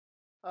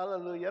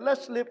Hallelujah.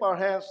 Let's lift our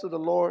hands to the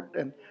Lord.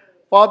 And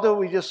Father,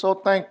 we're just so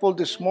thankful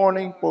this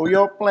morning for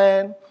your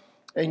plan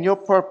and your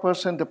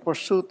purpose and the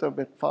pursuit of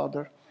it,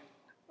 Father.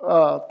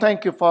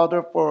 Thank you,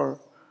 Father, for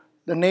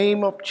the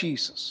name of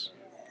Jesus.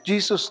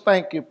 Jesus,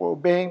 thank you for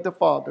obeying the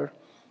Father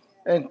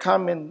and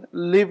coming,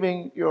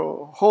 living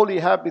your holy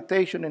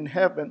habitation in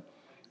heaven,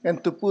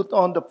 and to put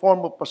on the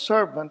form of a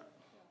servant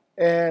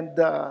and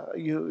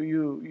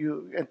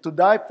and to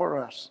die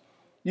for us.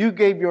 You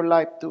gave your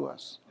life to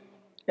us.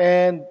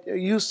 And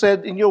you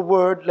said in your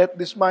word, let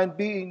this mind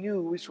be in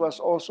you, which was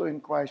also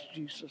in Christ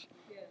Jesus.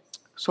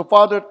 So,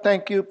 Father,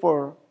 thank you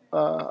for,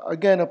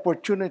 again,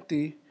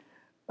 opportunity,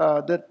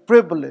 that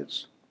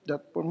privilege,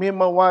 that for me and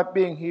my wife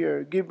being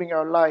here, giving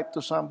our life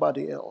to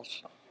somebody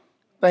else.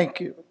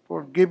 Thank you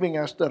for giving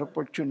us that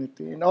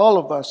opportunity, and all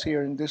of us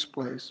here in this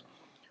place.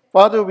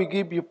 Father, we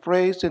give you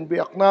praise and we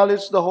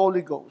acknowledge the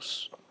Holy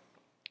Ghost.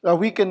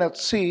 We cannot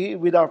see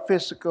with our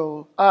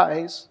physical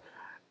eyes,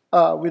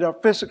 with our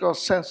physical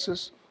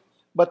senses.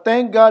 But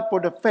thank God for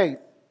the faith.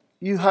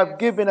 You have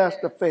given us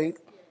the faith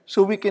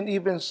so we can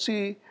even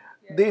see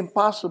the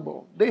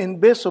impossible, the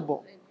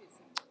invisible.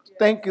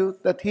 Thank you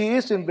that He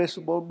is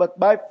invisible, but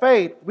by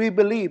faith we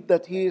believe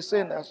that He is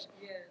in us.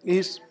 He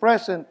is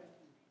present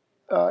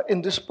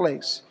in this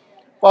place.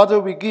 Father,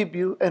 we give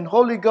you, and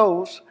Holy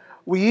Ghost,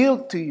 we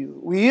yield to you.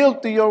 We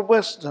yield to your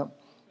wisdom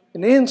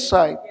and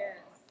insight,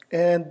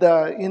 and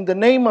in the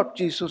name of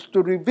Jesus,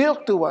 to reveal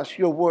to us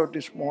your word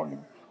this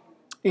morning.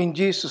 In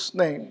Jesus'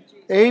 name.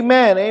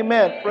 Amen.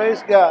 Amen.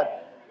 Praise God.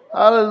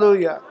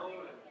 Hallelujah.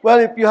 Well,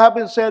 if you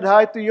haven't said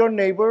hi to your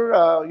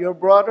neighbor, your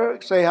brother,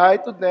 say hi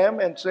to them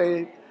and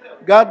say,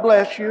 God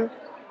bless you.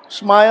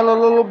 Smile a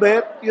little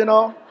bit,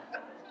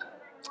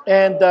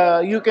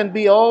 and you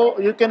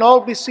can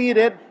all be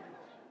seated.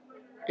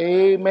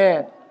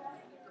 Amen.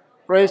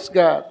 Praise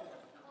God.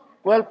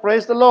 Well,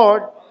 praise the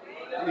Lord.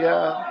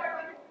 Yeah.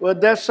 Well,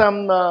 there's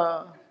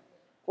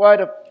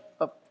quite a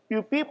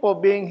few people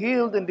being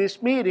healed in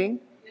this meeting.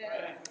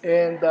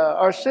 And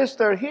our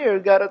sister here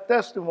got a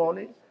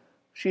testimony.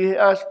 She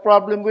has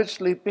problem with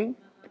sleeping,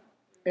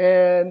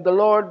 and the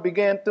Lord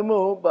began to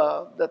move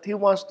that He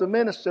wants to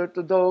minister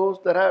to those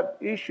that have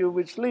issue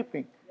with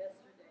sleeping.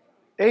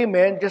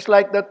 Amen. Just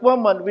like that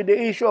woman with the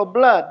issue of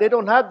blood. They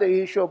don't have the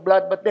issue of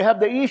blood, but they have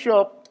the issue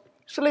of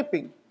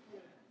sleeping.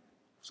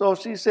 So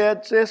she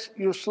said, sis,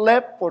 you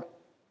slept for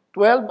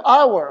 12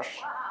 hours.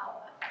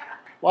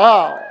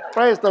 Wow.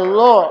 Praise the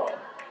Lord.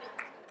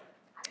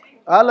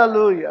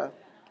 Hallelujah.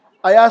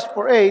 I asked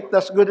for 8.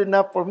 That's good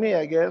enough for me,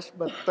 I guess.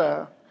 But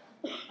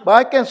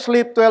I can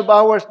sleep 12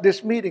 hours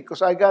this meeting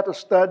because I got to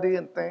study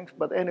and things.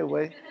 But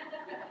anyway,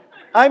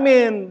 I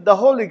mean the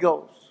Holy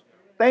Ghost.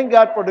 Thank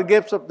God for the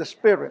gifts of the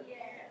Spirit.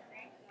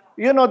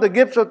 You know, the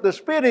gifts of the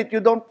Spirit,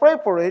 you don't pray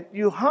for it,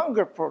 you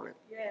hunger for it.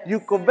 You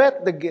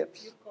covet the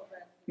gifts.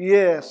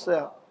 Yes.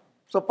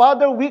 So,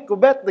 Father, we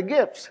covet the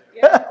gifts.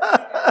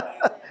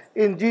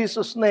 In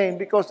Jesus' name,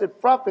 because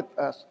it profits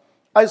us.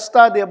 I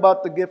study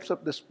about the gifts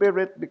of the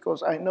Spirit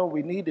because I know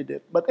we needed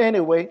it. But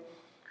anyway,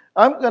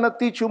 I'm going to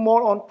teach you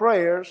more on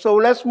prayer. So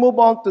let's move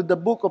on to the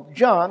book of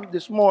John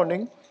this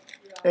morning.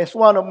 It's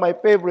one of my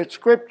favorite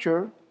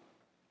scripture.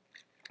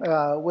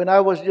 When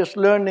I was just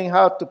learning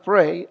how to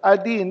pray, I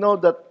didn't know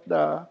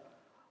that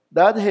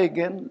Dad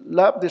Hagen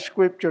loved the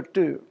scripture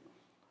too.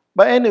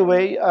 But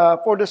anyway,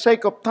 for the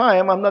sake of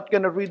time, I'm not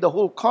going to read the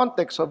whole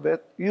context of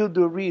it. You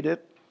do read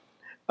it.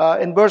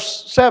 In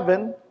verse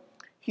 7,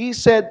 he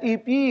said,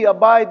 if ye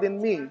abide in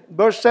me.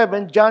 Verse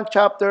 7, John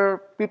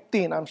chapter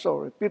 15,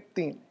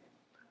 15.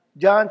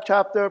 John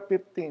chapter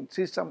 15.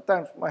 See,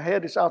 sometimes my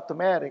head is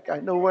automatic. I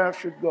know where I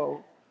should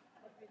go.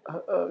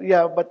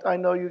 Yeah, but I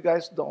know you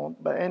guys don't.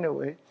 But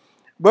anyway,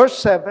 verse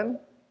 7,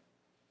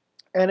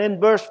 and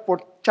in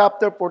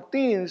chapter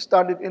 14, he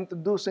started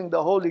introducing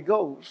the Holy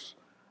Ghost.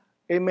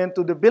 Amen,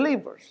 to the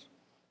believers.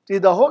 See,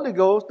 the Holy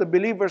Ghost, the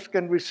believers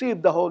can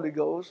receive the Holy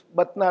Ghost,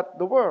 but not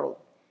the world.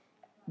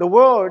 The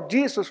world,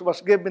 Jesus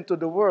was given to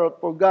the world,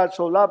 for God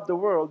so loved the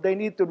world. They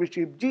need to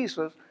receive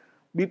Jesus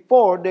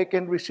before they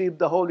can receive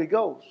the Holy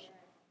Ghost.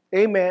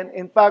 Amen.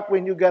 In fact,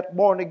 when you get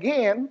born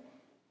again,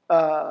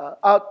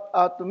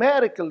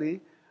 automatically,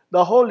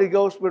 the Holy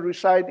Ghost will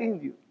reside in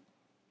you.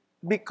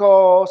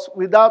 Because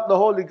without the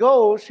Holy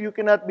Ghost, you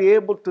cannot be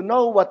able to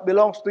know what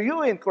belongs to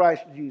you in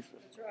Christ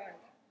Jesus.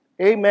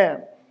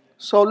 Amen.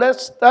 So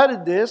let's study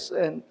this,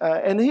 and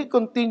he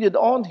continued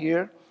on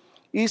here.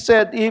 He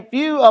said, "If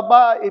you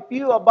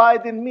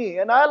abide in me,"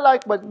 and I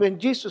like when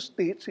Jesus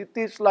teaches. He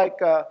teaches like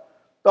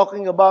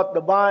talking about the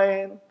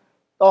vine,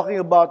 talking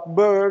about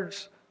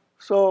birds.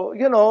 So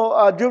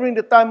during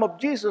the time of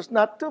Jesus,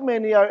 not too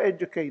many are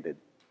educated.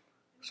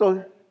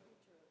 So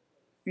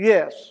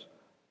yes,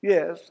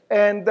 yes,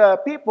 and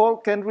people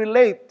can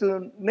relate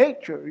to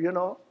nature.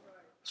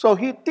 So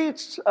he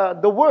teaches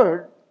the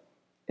word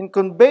and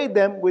convey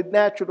them with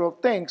natural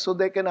things so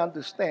they can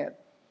understand.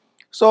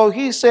 So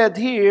he said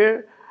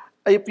here,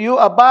 if you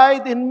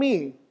abide in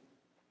me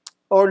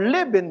or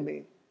live in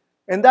me,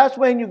 and that's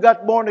when you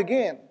got born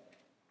again.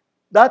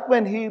 That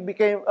when he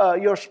became,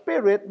 your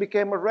spirit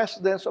became a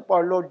residence of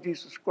our Lord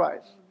Jesus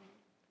Christ.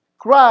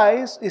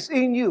 Christ is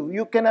in you.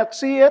 You cannot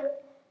see it.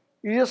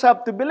 You just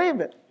have to believe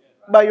it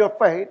by your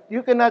faith.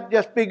 You cannot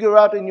just figure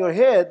out in your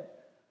head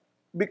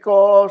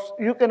because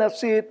you cannot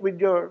see it with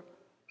your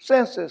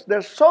senses.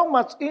 There's so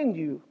much in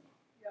you.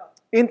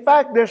 In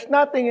fact, there's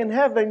nothing in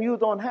heaven you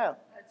don't have.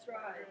 That's right.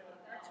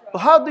 That's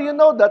right. How do you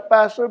know that,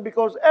 Pastor?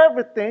 Because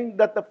everything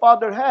that the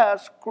Father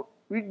has,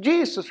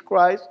 Jesus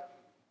Christ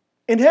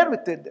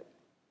inherited it.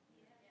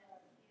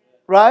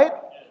 Right?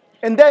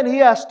 And then he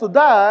has to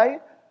die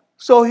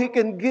so he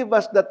can give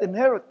us that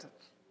inheritance.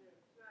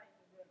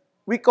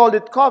 We call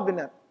it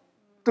covenant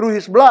through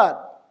his blood.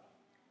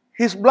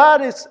 His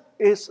blood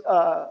is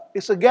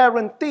a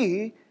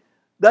guarantee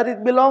that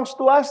it belongs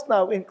to us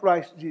now in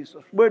Christ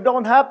Jesus. We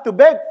don't have to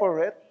beg for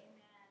it,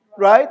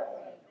 right?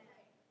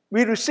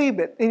 We receive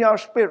it in our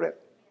spirit.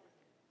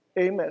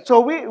 Amen. So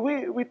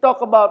we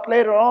talk about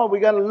later on, we're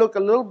going to look a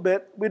little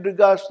bit with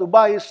regards to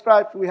by his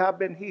stripes we have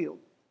been healed.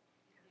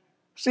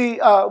 See,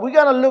 we're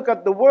going to look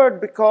at the word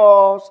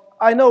because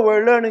I know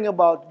we're learning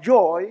about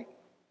joy,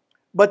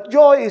 but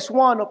joy is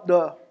one of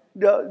the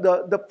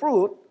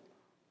fruit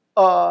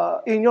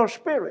in your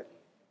spirit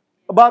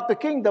about the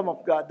kingdom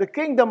of God. The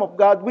kingdom of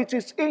God which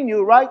is in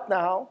you right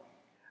now,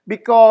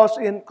 because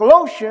in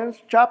Colossians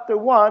chapter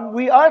 1,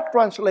 we are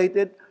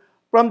translated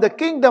from the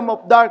kingdom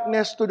of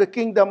darkness to the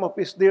kingdom of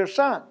his dear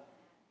Son.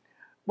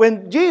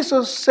 When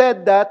Jesus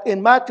said that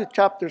in Matthew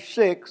chapter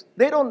 6,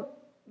 they don't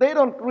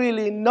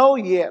really know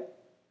yet.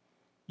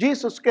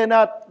 Jesus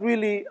cannot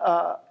really,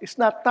 it's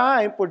not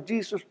time for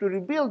Jesus to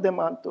reveal them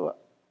unto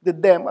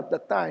them at the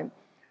time.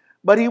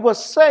 But he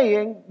was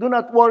saying, do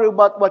not worry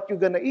about what you're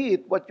going to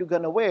eat, what you're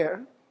going to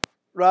wear,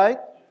 right?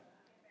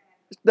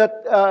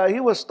 That he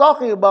was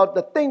talking about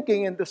the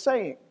thinking and the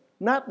saying,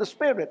 not the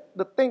spirit,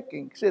 the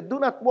thinking. He said, do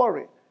not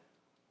worry,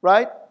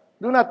 right?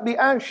 Do not be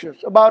anxious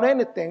about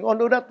anything, or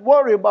do not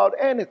worry about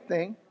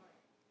anything,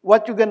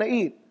 what you're going to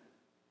eat,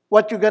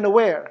 what you're going to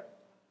wear.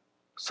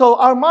 So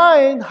our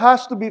mind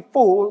has to be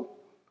full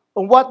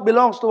on what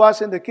belongs to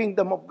us in the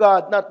kingdom of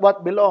God, not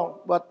what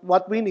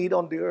we need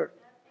on the earth.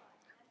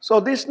 So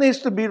this needs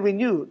to be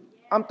renewed.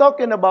 I'm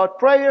talking about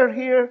prayer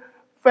here,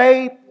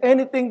 faith,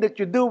 anything that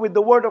you do with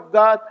the Word of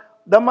God,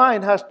 the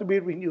mind has to be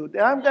renewed.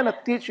 And I'm going to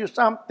teach you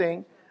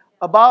something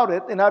about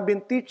it, and I've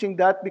been teaching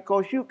that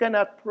because you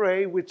cannot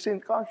pray with sin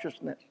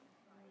consciousness.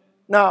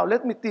 Now,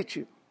 let me teach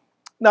you.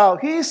 Now,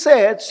 he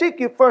said, seek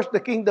ye first the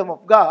kingdom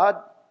of God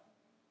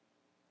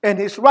and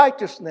his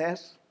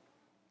righteousness,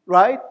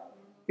 right?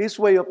 His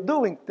way of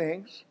doing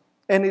things,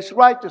 and his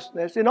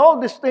righteousness, and all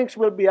these things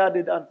will be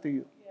added unto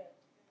you.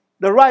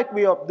 The right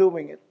way of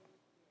doing it,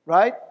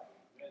 right?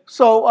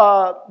 So,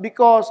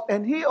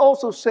 and he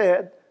also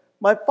said,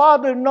 my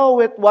Father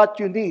knoweth what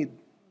you need.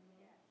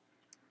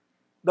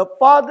 My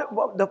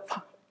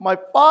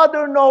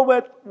Father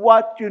knoweth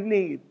what you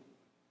need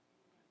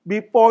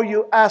before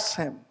you ask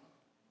him.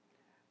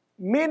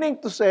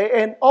 Meaning to say,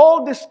 and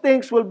all these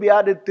things will be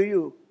added to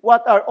you.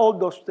 What are all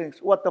those things?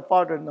 What the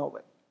Father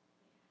knoweth.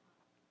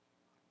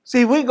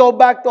 See, we go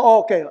back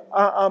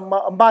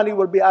to, money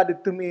will be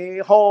added to me,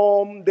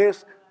 home,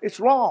 this. It's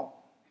wrong.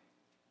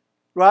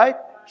 Right?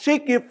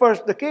 Seek ye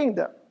first the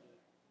kingdom.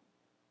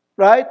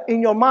 Right?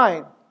 In your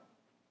mind.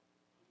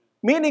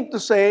 Meaning to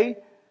say,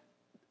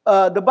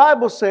 the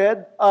Bible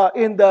said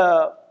in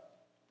the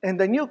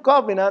New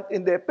Covenant,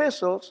 in the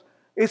epistles,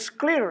 it's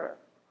clearer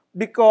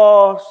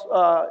because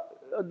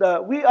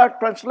we are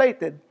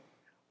translated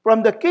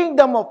from the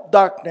kingdom of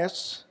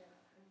darkness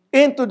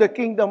into the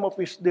kingdom of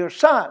his dear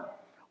Son.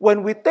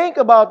 When we think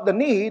about the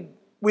need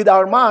with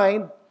our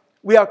mind,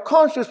 we are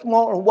conscious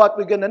more on what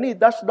we're going to need.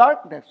 That's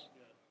darkness.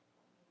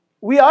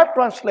 We are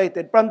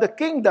translated from the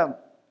kingdom,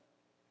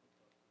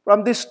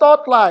 from this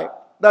thought life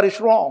that is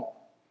wrong.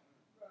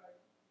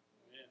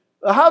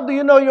 How do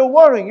you know you're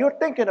worrying? You're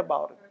thinking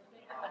about it.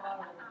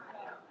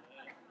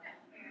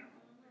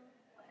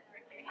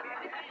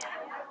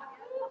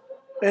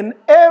 And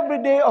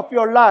every day of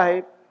your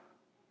life,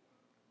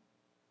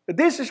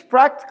 this is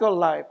practical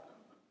life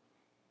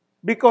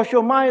because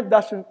your mind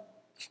doesn't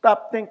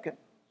stop thinking.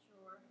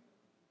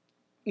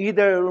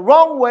 Either the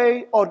wrong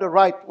way or the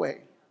right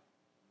way.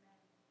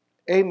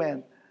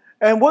 Amen.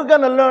 And we're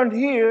going to learn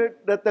here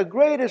that the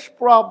greatest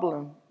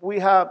problem we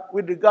have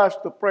with regards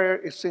to prayer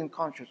is sin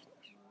consciousness.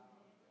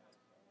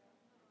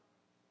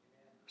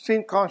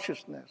 Sin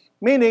consciousness.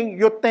 Meaning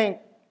you think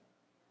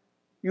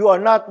you are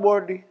not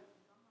worthy.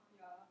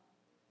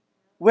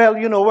 Well,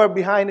 we're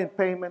behind in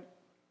payment.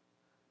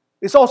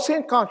 It's all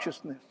sin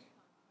consciousness.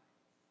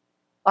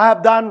 I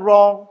have done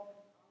wrong.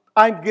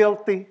 I'm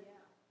guilty.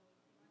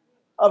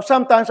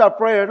 Sometimes our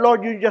prayer,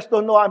 Lord, you just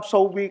don't know I'm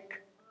so weak.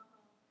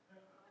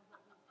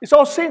 It's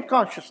all sin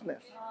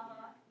consciousness.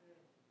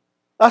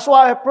 That's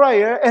why I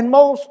pray, and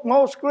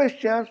most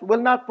Christians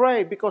will not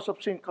pray because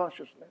of sin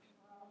consciousness.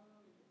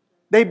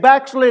 They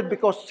backslid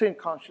because of sin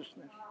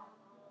consciousness.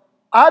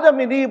 Adam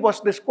and Eve was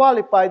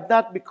disqualified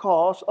not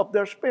because of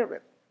their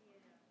spirit.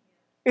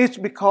 It's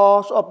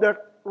because of their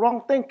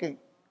wrong thinking.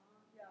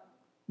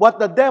 what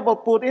the devil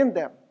put in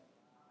them.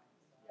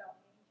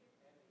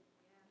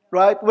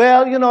 Right?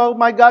 Well,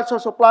 my God shall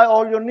supply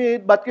all your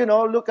need, but,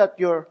 look at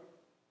your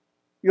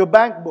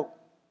bank book.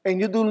 And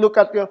you do look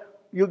at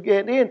you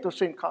get into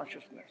sin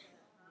consciousness.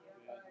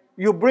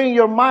 You bring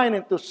your mind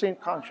into sin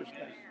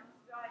consciousness.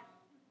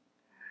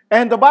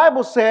 And the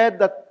Bible said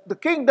that the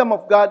kingdom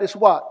of God is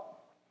what?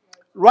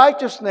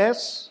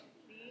 Righteousness.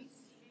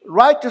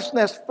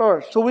 Righteousness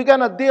first. So we're going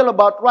to deal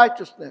about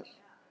righteousness.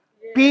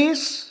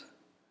 Peace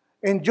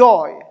and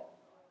joy.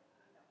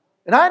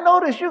 And I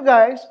noticed you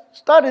guys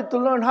started to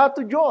learn how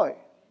to joy.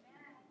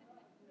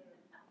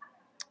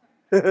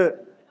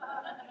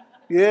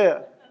 Yeah.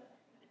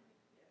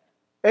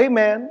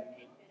 Amen.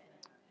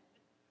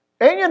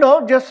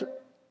 And just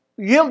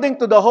yielding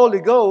to the Holy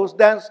Ghost,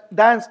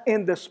 dance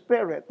in the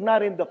spirit,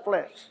 not in the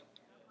flesh.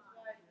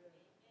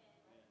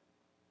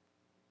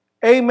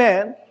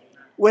 Amen.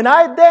 When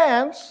I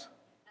dance,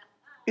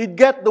 it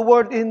gets the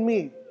word in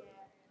me.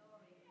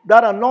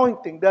 That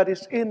anointing that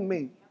is in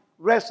me,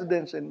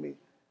 residence in me.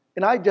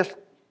 And I just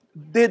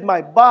did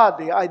my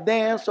body. I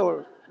dance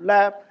or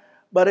laugh,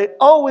 but it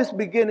always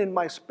begins in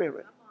my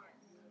spirit.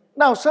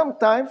 Now,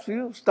 sometimes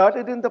you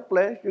started in the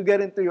flesh, you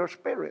get into your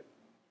spirit.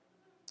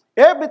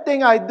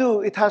 Everything I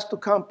do, it has to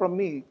come from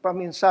me, from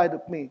inside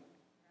of me.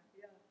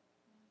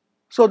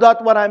 So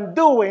that what I'm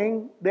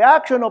doing, the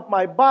action of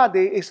my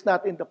body is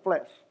not in the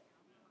flesh.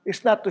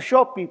 It's not to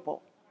show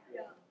people.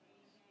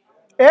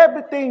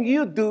 Everything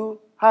you do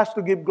has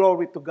to give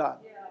glory to God.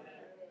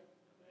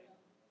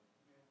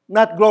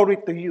 Not glory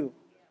to you.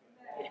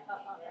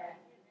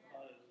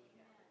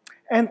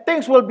 And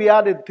things will be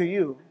added to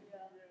you.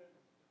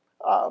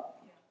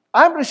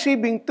 I'm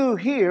receiving too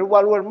here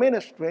while we're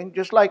ministering,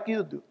 just like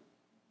you do.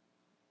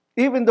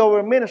 Even though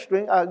we're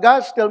ministering,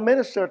 God still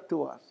ministered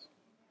to us.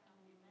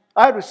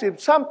 I received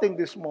something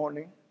this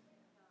morning.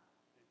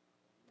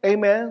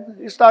 Amen.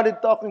 He started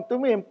talking to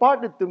me,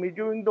 imparted to me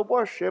during the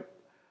worship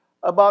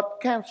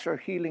about cancer,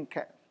 healing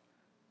cancer.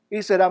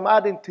 He said, I'm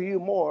adding to you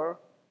more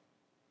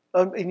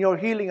in your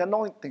healing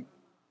anointing.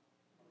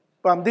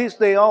 From this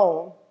day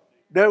on,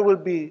 there will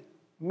be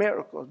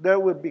miracles. There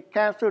will be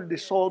cancer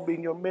dissolved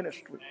in your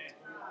ministry.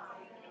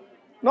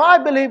 No, I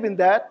believe in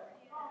that.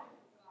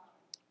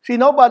 See,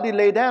 nobody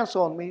laid hands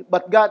on me,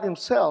 but God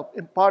Himself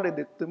imparted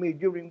it to me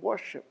during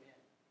worship.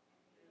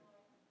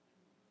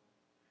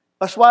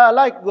 That's why I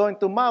like going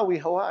to Maui,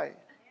 Hawaii.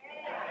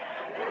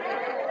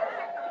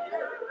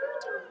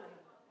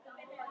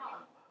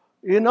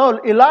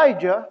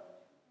 Elijah,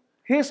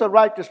 he's a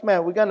righteous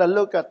man. We're going to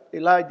look at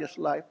Elijah's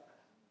life.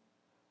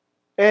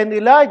 And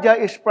Elijah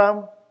is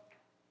from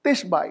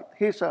Tishbite.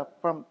 He's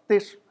from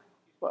Tish,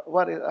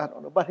 I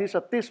don't know, but he's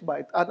a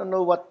Tishbite. I don't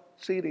know what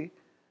city.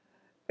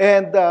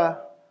 And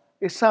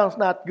it sounds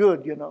not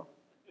good,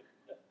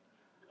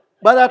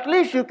 But at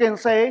least you can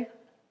say,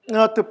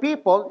 to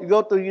people, you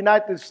go to the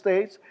United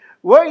States,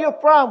 where are you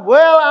from?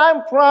 Well,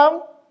 I'm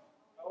from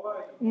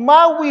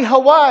Maui,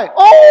 Hawaii.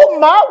 Oh,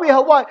 Maui,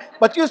 Hawaii.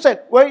 But you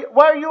said, where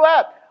are you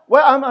at?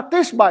 Well, I'm a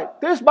Tishbite.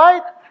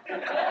 Tishbite?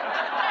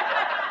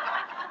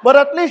 But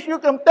at least you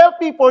can tell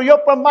people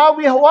you're from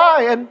Maui,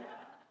 Hawaii. And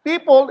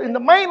people in the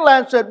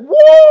mainland said,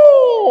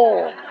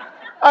 whoa,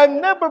 I've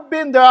never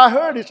been there. I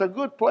heard it's a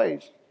good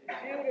place.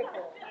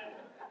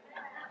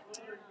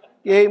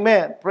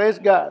 Amen. Praise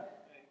God.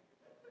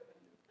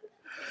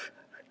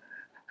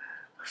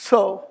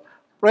 So,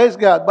 praise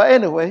God. But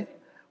anyway,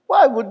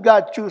 why would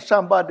God choose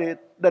somebody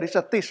that is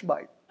a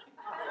Tishbite?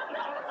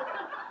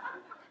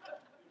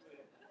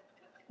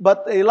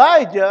 But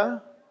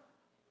Elijah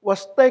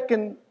was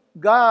taken,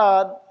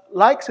 God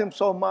likes him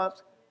so much,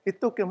 He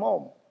took him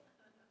home.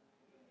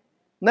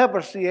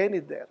 Never see any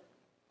death.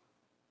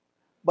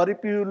 But if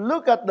you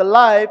look at the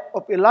life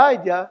of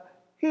Elijah,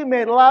 he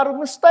made a lot of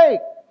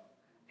mistakes.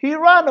 He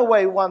ran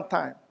away one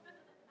time.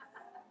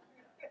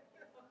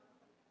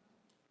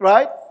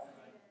 Right?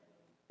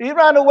 He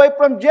ran away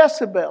from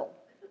Jezebel,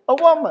 a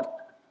woman.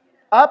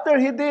 After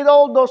he did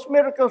all those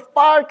miracles,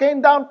 fire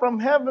came down from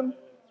heaven.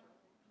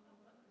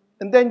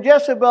 And then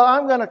Jezebel,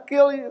 I'm going to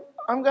kill you.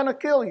 I'm going to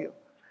kill you.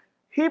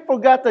 He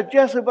forgot that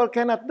Jezebel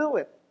cannot do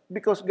it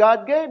because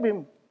God gave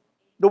him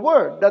the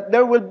word that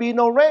there will be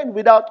no rain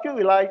without you,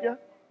 Elijah.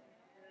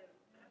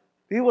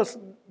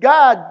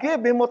 God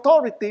gave him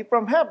authority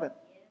from heaven.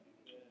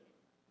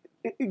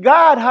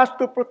 God has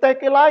to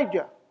protect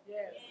Elijah.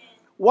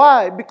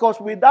 Why? Because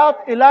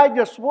without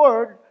Elijah's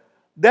word,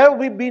 there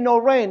will be no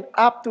rain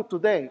up to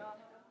today.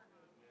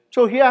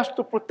 So he has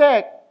to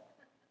protect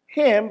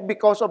him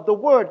because of the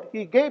word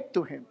he gave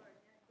to him.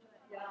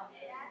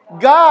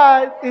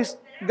 God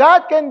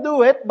can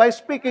do it by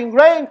speaking.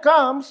 Rain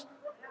comes.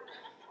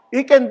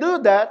 He can do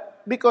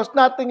that because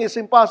nothing is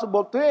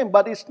impossible to him,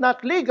 but it's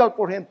not legal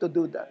for him to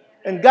do that.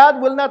 And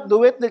God will not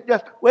do it.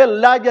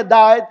 Elijah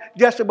died,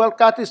 Jezebel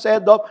cut his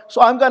head off,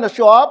 so I'm going to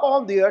show up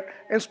on the earth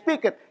and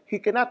speak it. He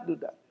cannot do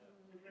that.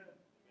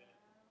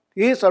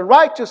 He is a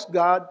righteous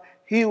God.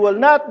 He will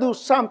not do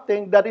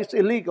something that is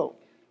illegal.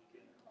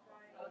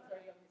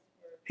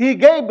 He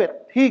gave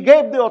it. He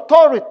gave the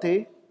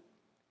authority.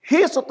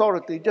 His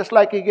authority, just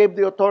like He gave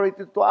the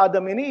authority to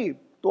Adam and Eve.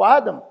 To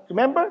Adam,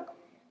 remember?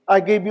 I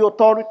gave you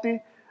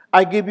authority.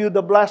 I give you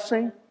the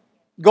blessing.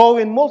 Go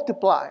and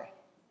multiply.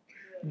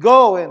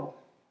 Go and,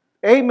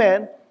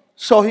 amen.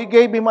 So He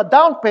gave him a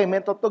down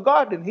payment of the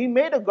garden. He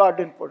made a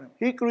garden for him.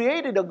 He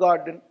created a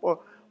garden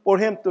for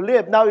him to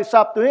live. Now it's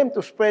up to him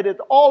to spread it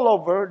all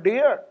over the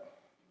earth.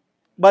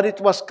 But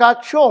it was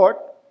cut short.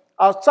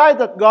 Outside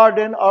that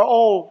garden are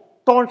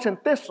all thorns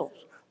and thistles.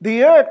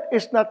 The earth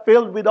is not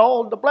filled with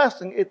all the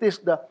blessing. It is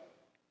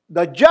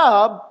the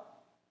job,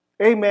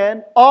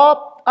 amen, of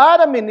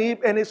Adam and Eve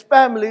and his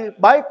family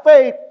by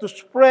faith to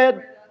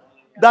spread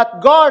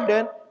that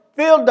garden,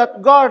 fill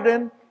that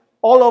garden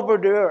all over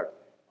the earth.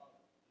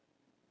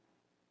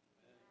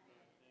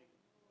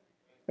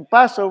 And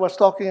Pastor was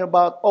talking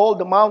about all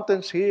the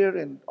mountains here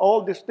and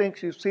all these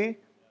things you see.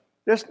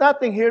 There's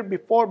nothing here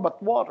before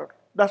but water.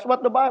 That's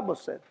what the Bible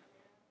said.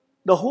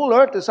 The whole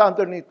earth is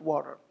underneath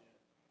water.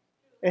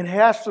 And He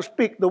has to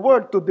speak the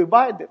word to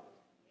divide it.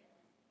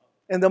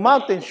 And the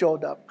mountain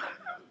showed up.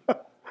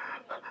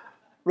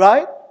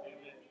 Right?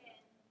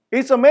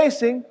 It's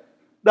amazing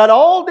that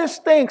all these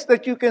things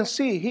that you can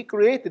see, He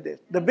created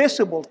it. The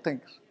visible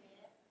things.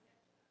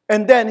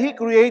 And then He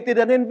created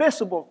an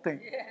invisible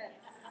thing.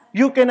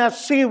 You cannot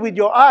see with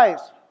your eyes.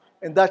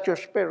 And that's your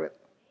spirit.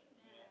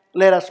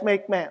 Let us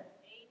make man.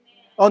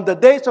 On the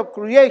days of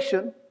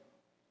creation,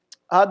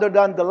 other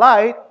than the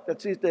light,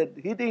 that He said,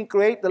 He didn't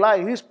create the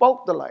light, He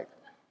spoke the light.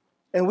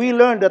 And we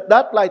learned that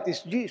that light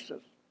is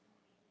Jesus.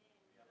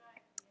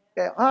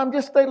 Yeah, I'm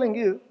just telling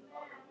you.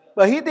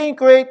 But He didn't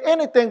create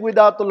anything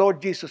without the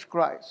Lord Jesus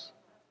Christ.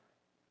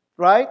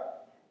 Right?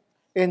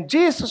 And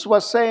Jesus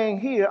was saying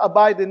here,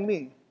 abide in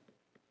me.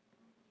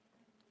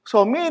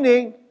 So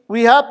meaning,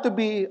 we have to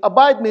be,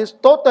 abide means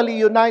totally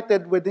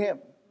united with Him.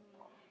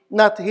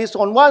 Not He's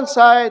on one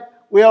side,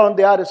 we are on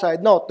the other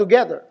side. No,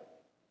 together.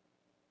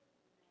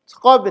 It's a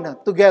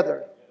covenant,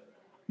 together.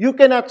 You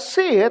cannot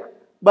see it,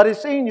 but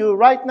it's in you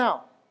right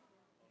now.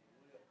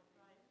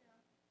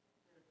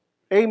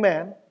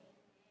 Amen.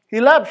 He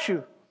loves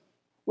you.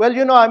 Well,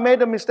 you know, I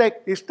made a mistake.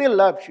 He still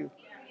loves you.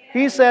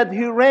 He said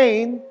He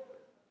rained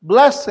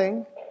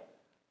blessing,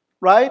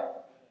 right,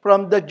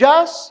 from the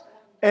just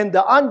and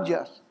the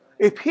unjust.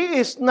 If He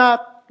is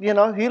not, you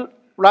know, He,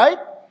 right?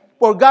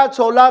 For God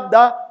so loved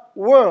the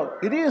world.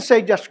 He didn't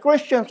say just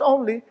Christians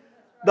only,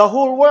 the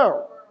whole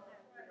world.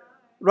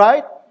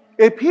 Right?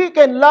 If He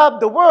can love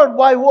the world,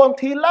 why won't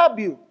He love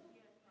you?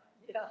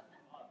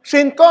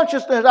 Sin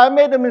consciousness, I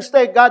made a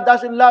mistake. God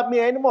doesn't love me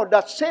anymore.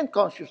 That's sin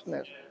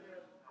consciousness.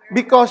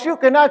 Because you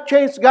cannot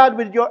change God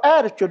with your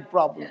attitude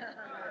problem.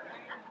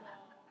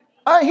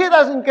 He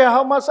doesn't care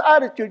how much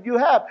attitude you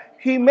have.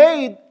 He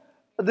made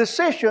a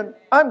decision,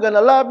 I'm going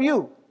to love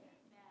you.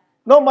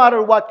 No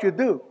matter what you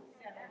do.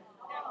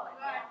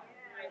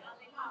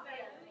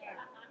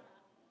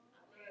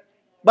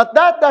 But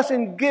that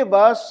doesn't give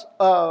us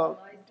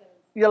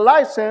your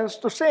license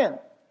to sin.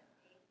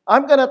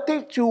 I'm going to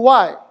teach you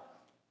why.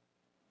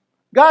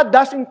 God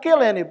doesn't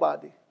kill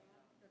anybody.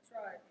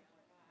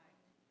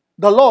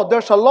 The law,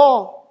 there's a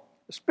law,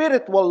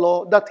 spiritual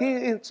law, that He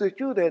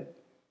instituted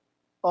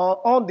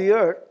on the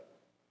earth,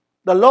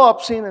 the law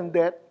of sin and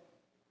death,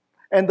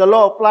 and the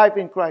law of life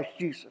in Christ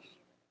Jesus.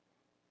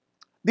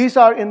 These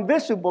are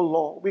invisible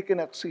law we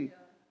cannot see.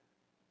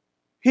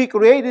 He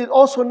created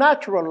also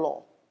natural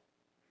law,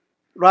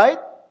 right?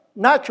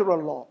 Natural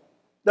law.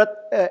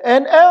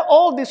 And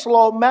all this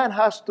law man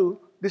has to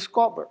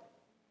discover.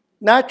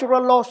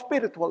 Natural law,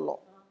 spiritual law.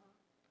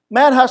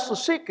 Man has to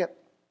seek it,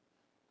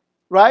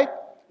 right?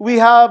 We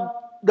have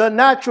the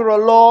natural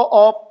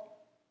law of,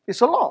 it's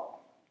a law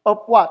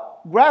of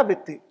what?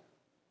 Gravity.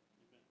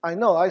 I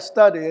know, I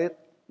study it,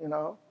 you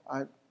know,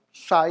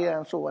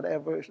 science or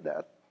whatever is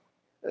that.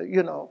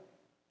 You know,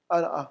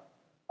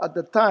 at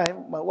the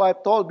time, my wife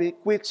told me,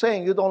 quit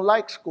saying you don't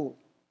like school.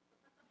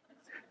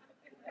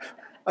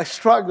 I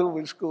struggle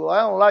with school.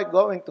 I don't like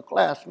going to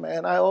class,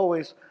 man. I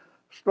always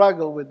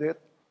struggle with it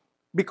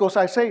because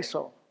I say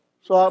so.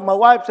 So my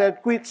wife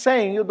said, quit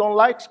saying you don't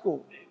like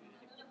school.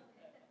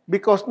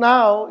 Because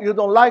now you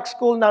don't like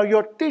school, now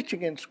you're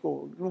teaching in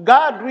school.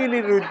 God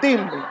really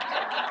redeemed me.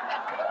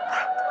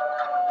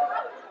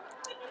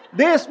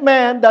 This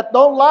man that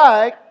don't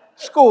like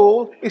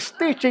school is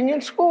teaching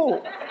in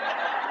school.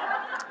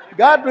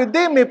 God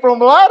redeemed me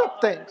from a lot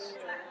of things.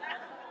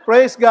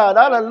 Praise God.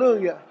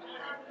 Hallelujah.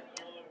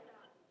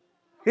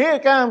 Here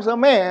comes a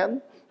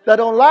man that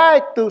don't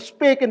like to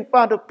speak in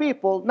front of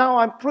people. Now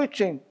I'm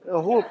preaching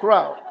a whole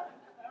crowd.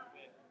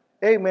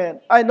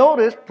 Amen. I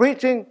noticed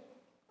preaching,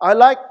 I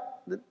like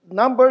the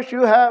numbers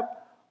you have,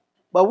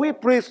 but we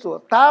preach to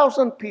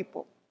 1,000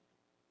 people.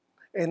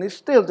 And it's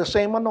still the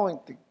same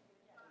anointing.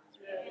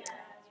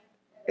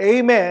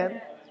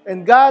 Amen.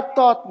 And God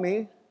taught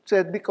me,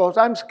 said, because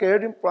I'm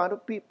scared in front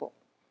of people.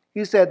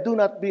 He said, do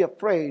not be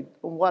afraid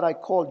of what I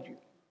called you.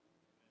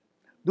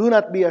 Do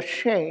not be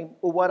ashamed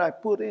of what I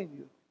put in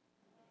you.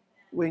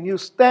 When you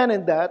stand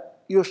in that,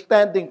 you're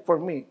standing for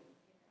me.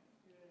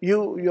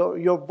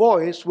 Your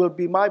voice will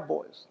be my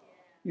voice.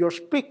 You're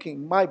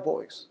speaking my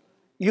voice.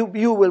 You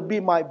will be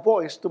my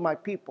voice to my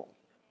people.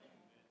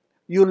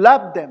 You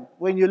love them.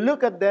 When you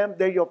look at them,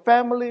 they're your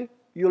family.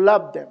 You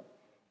love them.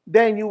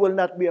 Then you will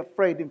not be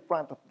afraid in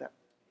front of them.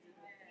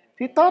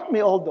 He taught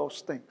me all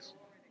those things.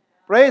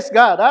 Praise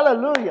God.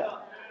 Hallelujah.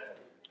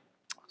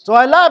 So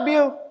I love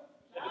you.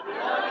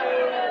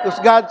 Because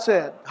God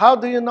said, how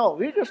do you know?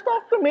 He just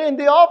talked to me in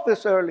the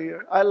office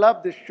earlier. I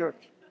love this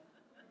church.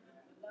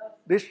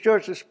 This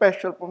church is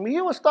special for me.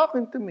 He was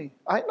talking to me.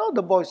 I know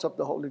the voice of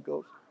the Holy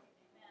Ghost.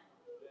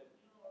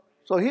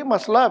 So he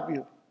must love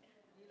you.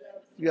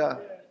 Yeah.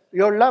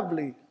 You're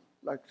lovely,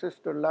 like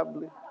Sister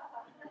Lovely.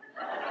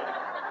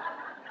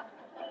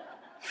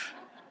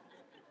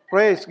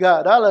 Praise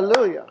God.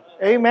 Hallelujah.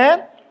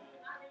 Amen.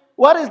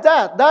 What is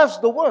that? That's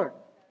the word.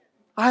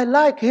 I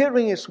like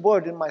hearing His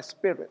word in my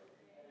spirit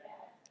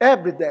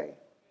every day.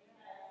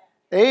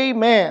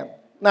 Amen.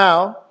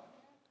 Now,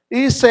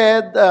 He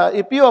said,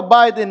 if you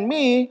abide in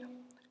me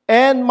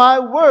and my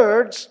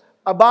words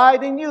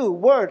abide in you.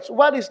 Words.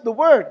 What is the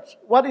words?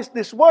 What is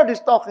this word is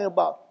talking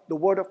about? The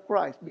word of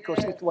Christ,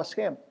 because it was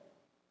Him.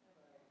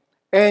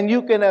 And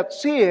you cannot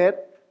see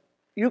it.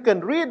 You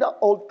can read the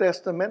Old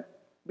Testament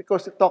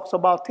because it talks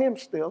about Him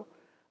still,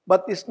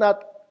 but it's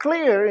not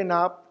clear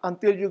enough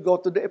until you go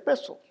to the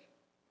epistles.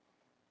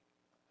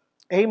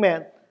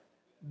 Amen.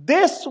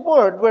 This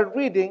word we're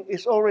reading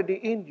is already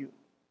in you.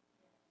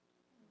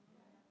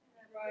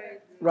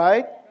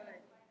 Right?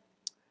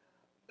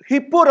 He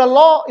put a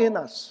law in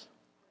us.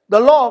 The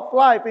law of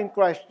life in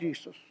Christ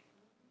Jesus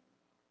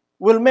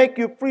will make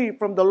you free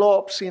from the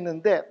law of sin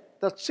and death.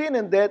 That sin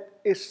and death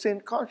is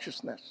sin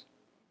consciousness.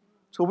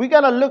 So we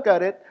got to look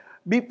at it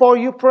before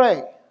you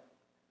pray.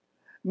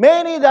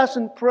 Many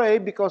doesn't pray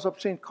because of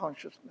sin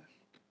consciousness.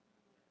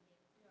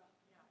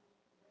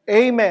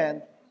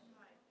 Amen.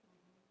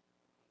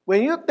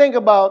 When you think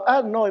about,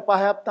 I don't know if I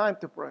have time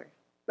to pray.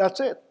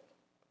 That's it.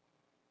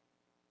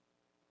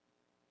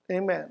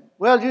 Amen.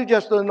 Well, you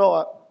just don't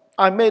know.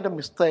 I made a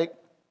mistake.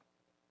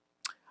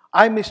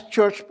 I missed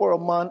church for a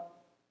month.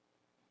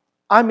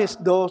 I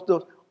missed those.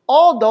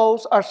 All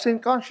those are sin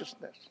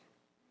consciousness.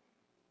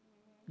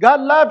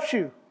 God loves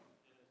you.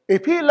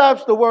 If He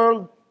loves the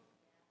world,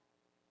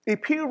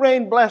 if He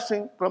rain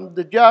blessing from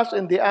the just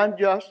and the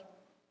unjust,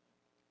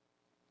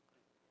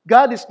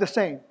 God is the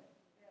same.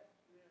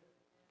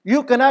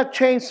 You cannot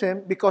change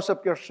Him because of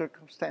your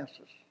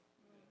circumstances.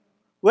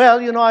 Well,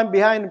 I'm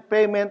behind in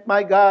payment.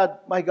 My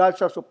God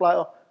shall supply.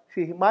 Oh,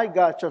 see, my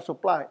God shall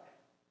supply.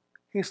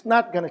 He's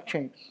not going to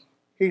change.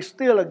 He's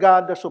still a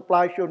God that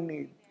supplies your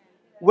need,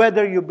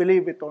 whether you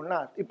believe it or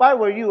not. If I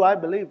were you, I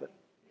believe it.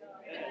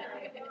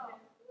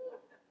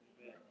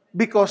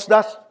 Because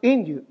that's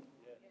in you.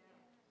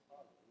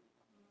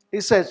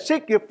 He says,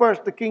 seek ye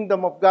first the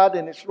kingdom of God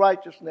and His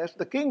righteousness.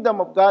 The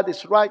kingdom of God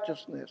is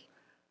righteousness,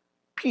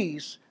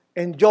 peace,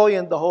 and joy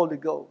in the Holy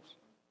Ghost.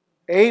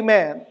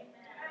 Amen.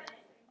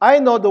 I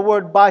know the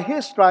word by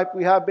His stripe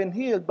we have been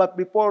healed, but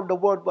before the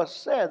word was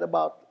said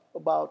about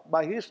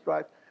by His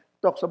stripe,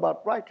 it talks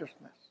about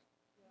righteousness.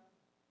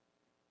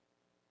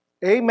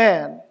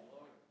 Amen.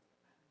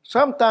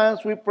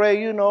 Sometimes we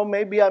pray,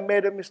 maybe I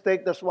made a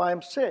mistake, that's why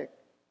I'm sick.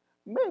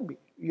 Maybe,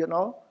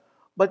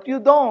 But you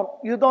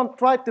don't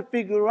try to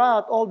figure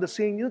out all the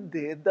sin you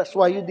did. That's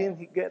why you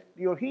didn't get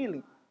your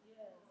healing.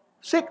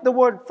 Seek the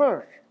word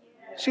first.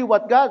 See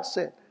what God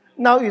said.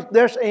 Now, if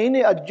there's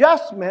any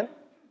adjustment,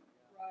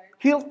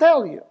 He'll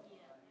tell you.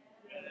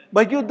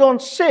 But you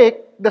don't seek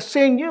the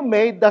sin you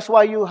made. That's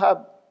why you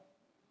have.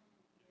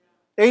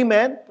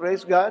 Amen.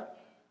 Praise God.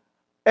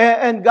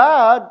 And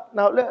God,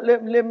 now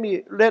let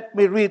me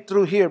read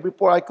through here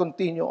before I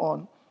continue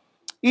on.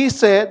 He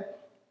said,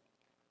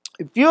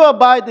 if you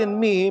abide in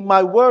me,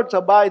 my words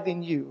abide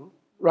in you,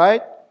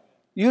 right?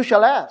 You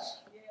shall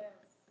ask.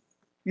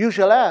 You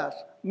shall ask.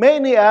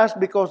 Many ask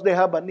because they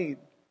have a need.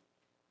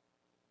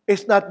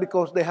 It's not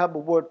because they have a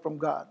word from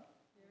God.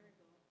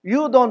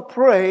 You don't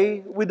pray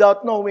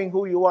without knowing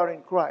who you are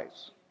in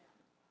Christ.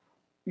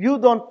 You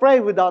don't pray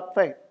without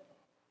faith.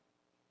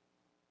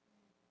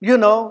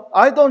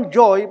 I don't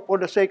joy for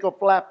the sake of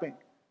laughing.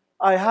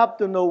 I have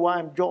to know why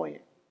I'm joying.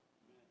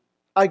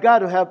 I got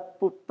to have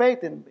put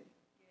faith in me.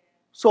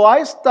 So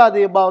I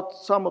study about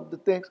some of the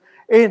things.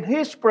 In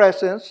His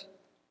presence,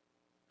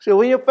 see,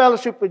 when you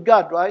fellowship with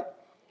God, right?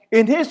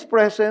 In His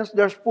presence,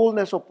 there's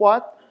fullness of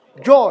what?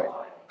 Joy.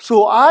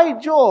 So I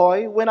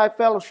joy when I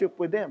fellowship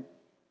with Him.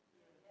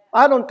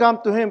 I don't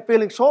come to Him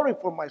feeling sorry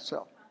for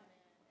myself.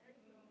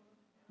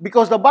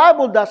 Because the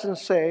Bible doesn't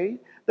say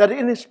that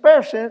in His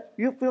presence,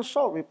 you feel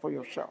sorry for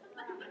yourself.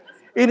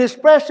 In His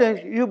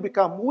presence, you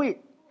become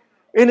weak.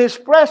 In His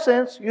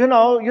presence,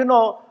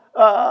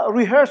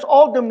 rehearse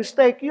all the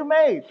mistake you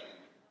made.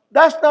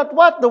 That's not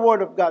what the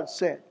Word of God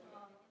said.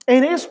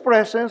 In His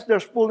presence,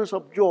 there's fullness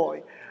of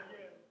joy.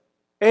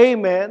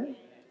 Amen.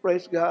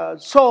 Praise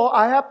God. So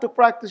I have to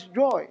practice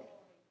joy.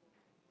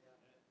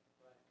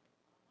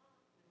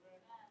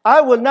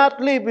 I will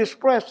not leave His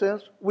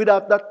presence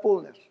without that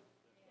fullness.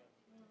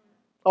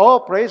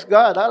 Oh, praise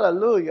God.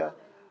 Hallelujah.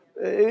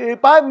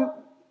 If I'm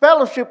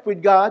fellowship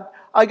with God,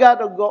 I got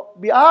to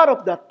be out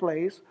of that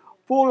place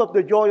full of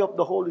the joy of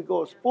the Holy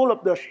Ghost, full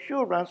of the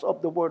assurance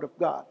of the Word of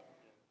God.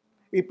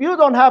 If you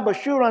don't have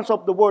assurance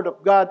of the Word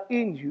of God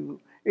in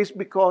you, it's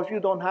because you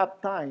don't have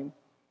time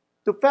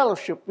to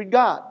fellowship with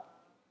God.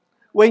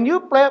 When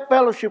you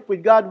fellowship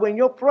with God, when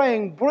you're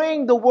praying,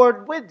 bring the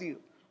Word with you.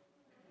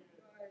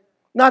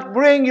 Not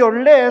bring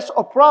your list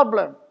of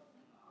problems.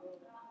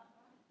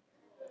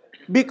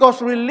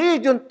 Because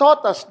religion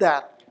taught us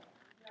that.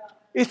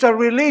 It's a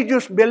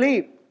religious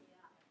belief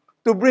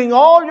to bring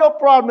all your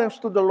problems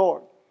to the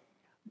Lord.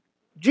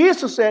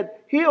 Jesus said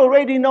He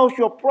already knows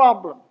your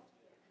problem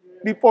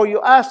before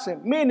you ask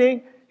Him,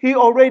 meaning He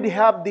already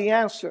have the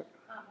answer.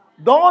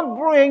 Don't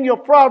bring your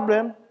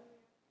problem,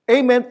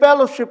 amen,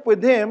 fellowship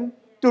with Him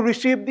to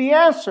receive the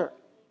answer.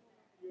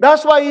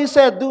 That's why He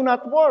said, do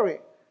not worry.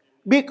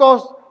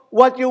 Because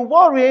what you're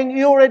worrying,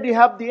 you already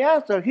have the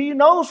answer. He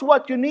knows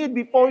what you need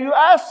before you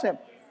ask Him.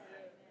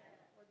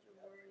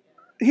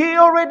 He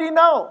already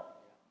knows.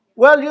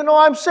 Well,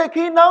 I'm sick.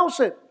 He knows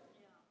it.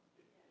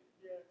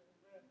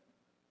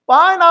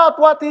 Find out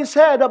what He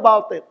said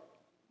about it.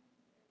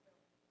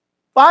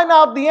 Find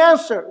out the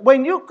answer.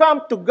 When you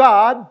come to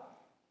God,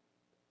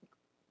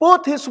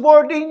 put His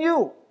Word in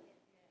you.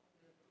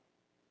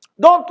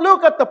 Don't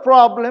look at the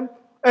problem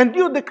and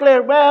you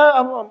declare,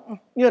 well,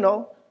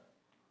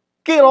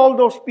 kill all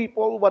those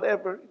people,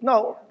 whatever.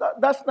 No,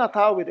 that's not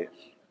how it is.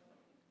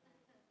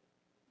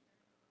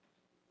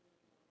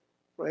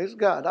 Praise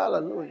God.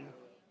 Hallelujah.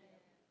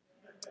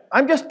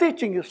 I'm just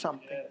teaching you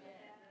something.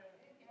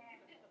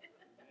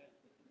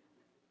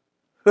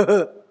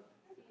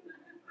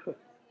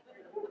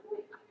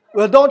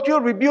 Well, don't you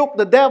rebuke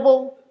the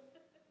devil?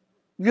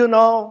 You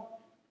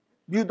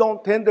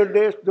don't hinder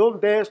this,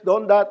 don't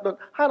that. Don't.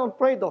 I don't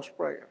pray those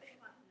prayers.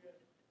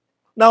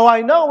 Now,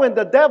 I know when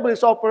the devil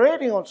is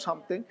operating on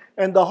something,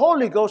 and the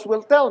Holy Ghost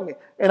will tell me,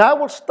 and I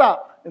will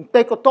stop and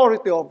take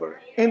authority over it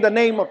in the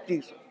name of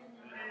Jesus.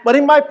 But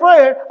in my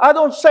prayer, I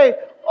don't say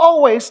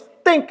always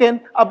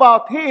thinking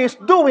about He is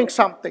doing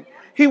something.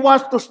 He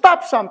wants to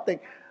stop something.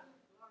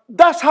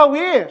 That's how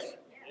He is.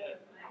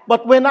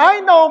 But when I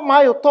know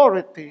my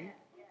authority,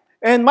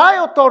 and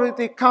my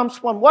authority comes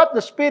from what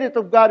the Spirit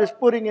of God is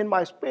putting in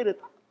my spirit,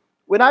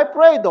 when I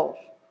pray those,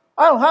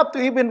 I don't have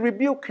to even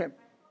rebuke Him.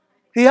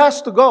 He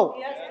has to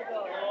go.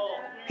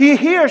 He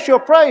hears your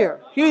prayer.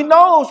 He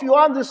knows you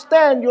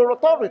understand your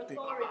authority.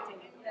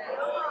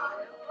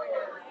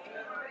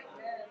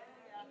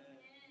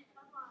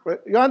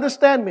 You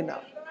understand me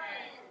now?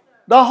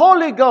 The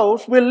Holy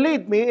Ghost will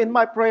lead me in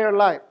my prayer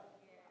life,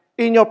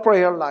 in your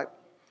prayer life.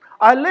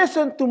 I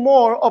listen to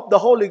more of the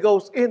Holy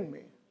Ghost in me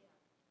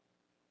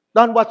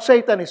than what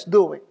Satan is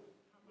doing.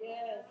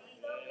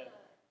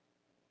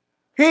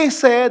 He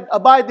said,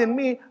 abide in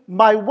me,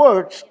 my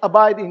words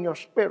abide in your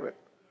spirit.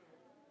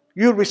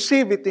 You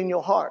receive it in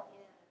your heart.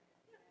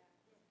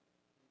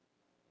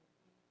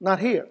 Not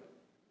here.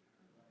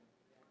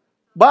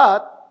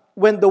 But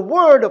when the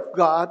Word of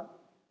God,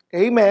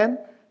 amen,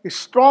 is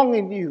strong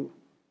in you,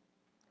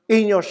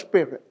 in your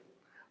spirit,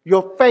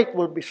 your faith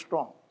will be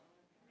strong.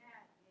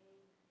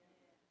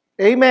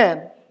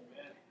 Amen.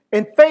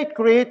 And faith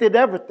created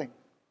everything.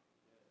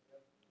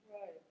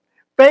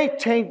 Faith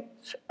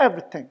changed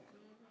everything.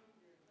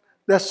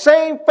 The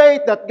same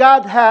faith that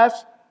God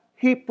has,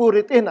 He put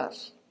it in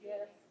us.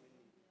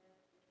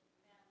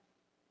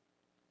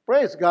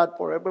 Praise God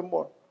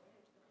forevermore.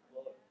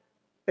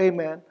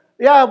 Amen.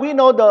 Yeah, we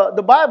know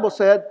the Bible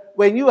said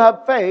when you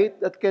have faith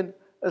that can,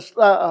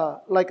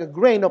 like a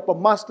grain of a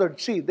mustard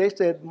seed. They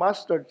said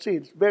mustard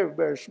seed is very,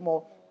 very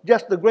small.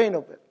 Just the grain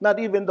of it, not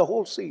even the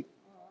whole seed.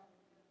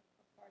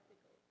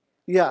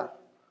 Yeah.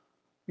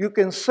 You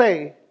can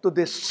say to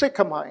this sick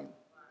of mine,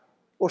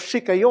 or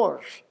sick of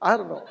yours, I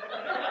don't know.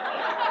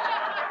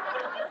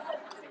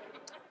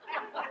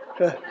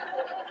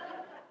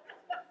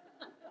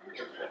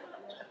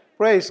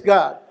 Praise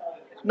God.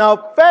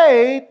 Now,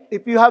 faith,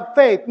 if you have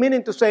faith,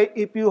 meaning to say,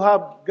 if you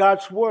have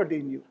God's Word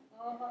in you,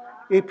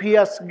 if He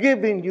has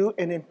given you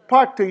and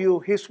impart to you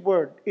His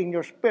Word in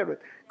your spirit.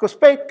 Because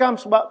faith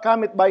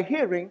cometh by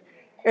hearing,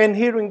 and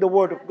hearing the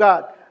Word of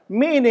God.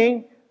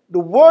 Meaning, the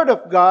Word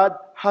of God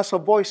has a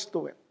voice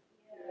to it.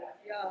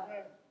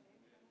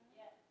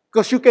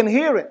 Because you can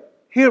hear it.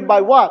 Hear by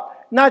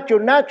what? Not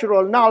your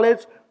natural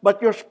knowledge, but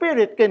your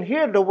spirit can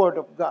hear the Word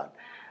of God.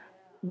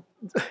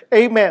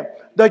 Amen.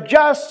 The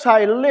just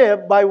shall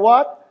live by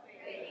what?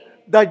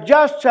 The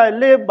just shall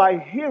live by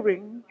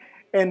hearing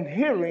and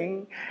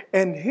hearing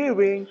and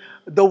hearing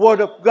the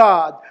Word of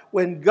God.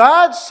 When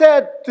God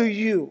said to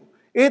you,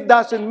 it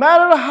doesn't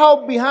matter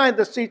how behind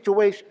the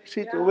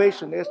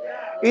situation is.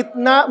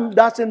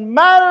 Doesn't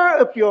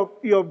matter if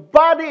your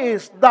body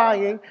is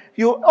dying.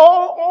 You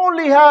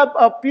only have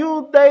a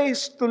few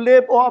days to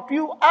live or a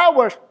few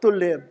hours to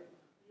live.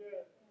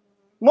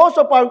 A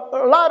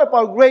lot of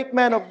our great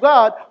men of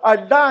God are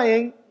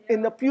dying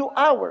in a few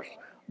hours.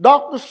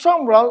 Dr.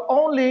 Sumrall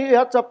only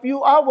has a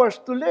few hours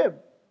to live.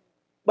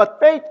 But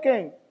faith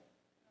came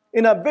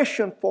in a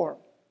vision form.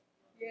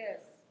 Yes.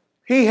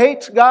 He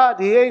hates God.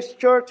 He hates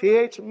church. He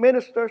hates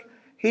ministers.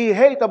 He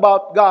hates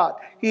about God.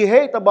 He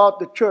hates about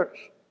the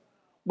church.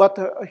 But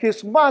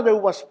his mother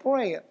was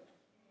praying.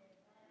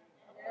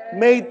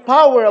 Made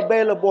power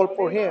available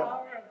for him.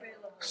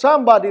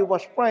 Somebody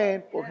was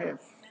praying for him.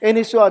 And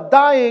he's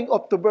dying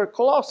of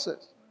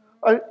tuberculosis.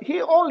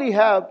 He only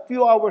had a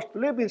few hours to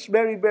live. He's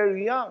very,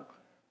 very young.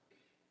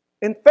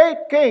 And faith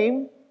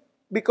came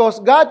because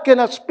God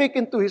cannot speak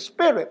into his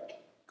spirit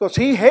because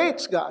he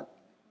hates God.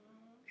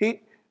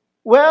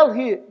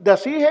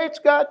 Does he hate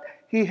God?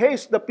 He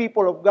hates the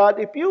people of God.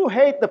 If you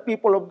hate the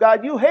people of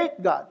God, you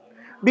hate God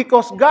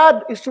because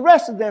God is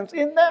resident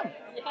in them.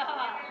 Yeah,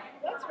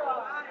 that's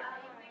right.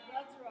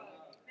 That's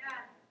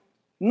right.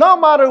 No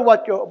matter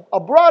what a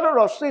brother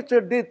or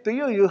sister did to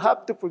you, you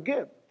have to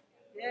forgive.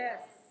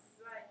 Yes.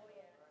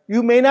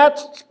 You may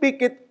not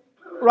speak it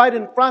right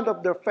in front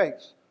of their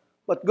face,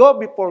 but go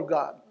before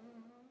God.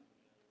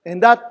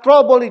 And that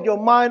trouble in your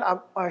mind,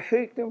 I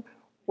hate him,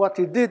 what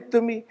he did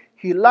to me,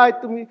 he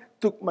lied to me,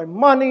 took my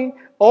money,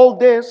 all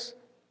this,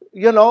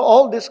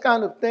 all this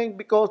kind of thing,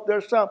 because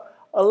there's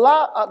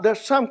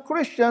some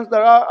Christians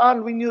that are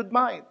unrenewed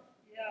mind.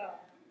 Yeah.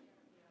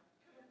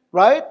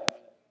 Right?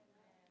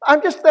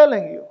 I'm just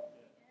telling you.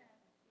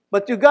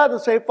 But you got to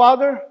say,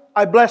 Father,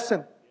 I bless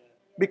him.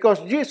 Because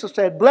Jesus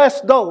said,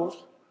 bless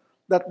those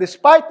that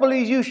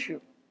despitefully use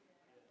you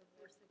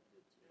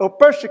or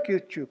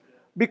persecute you.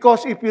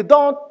 Because if you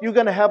don't, you're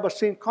going to have a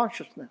sin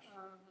consciousness.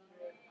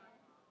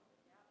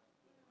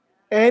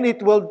 And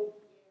it will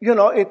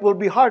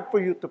be hard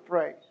for you to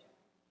pray.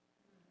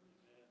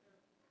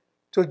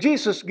 So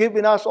Jesus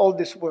giving us all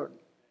this word.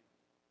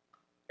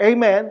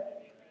 Amen.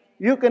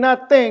 You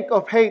cannot think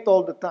of hate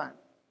all the time.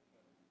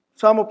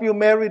 Some of you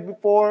married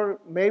before,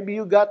 maybe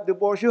you got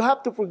divorced. You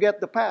have to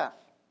forget the past.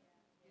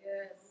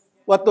 Yes.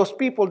 What those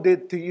people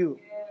did to you.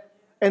 Yes.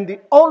 And the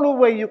only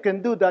way you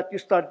can do that, you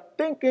start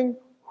thinking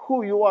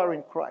who you are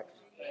in Christ.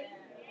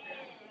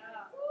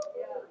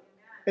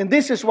 And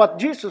this is what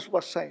Jesus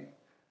was saying.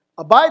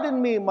 Abide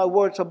in me, my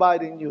words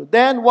abide in you.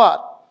 Then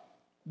what?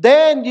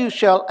 Then you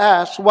shall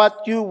ask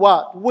what you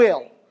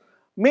will.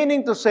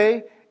 Meaning to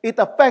say, it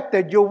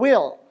affected your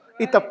will.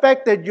 It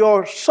affected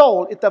your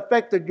soul. It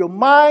affected your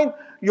mind,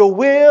 your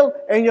will,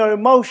 and your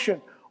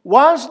emotion.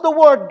 Once the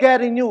word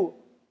get in you,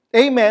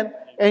 amen,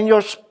 and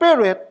your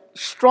spirit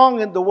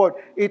strong in the word,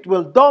 it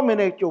will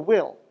dominate your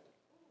will.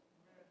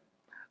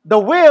 The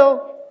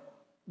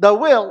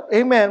will,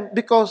 amen,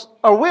 because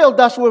our will,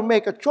 that's where we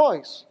make a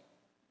choice.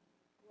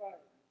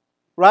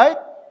 Right?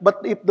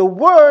 But if the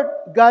word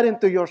got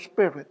into your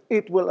spirit,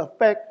 it will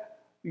affect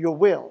your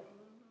will.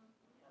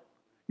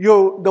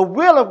 The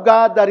will of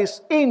God that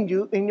is in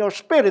you, in your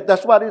spirit,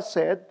 that's what it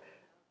said,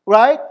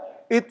 right?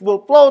 It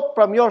will float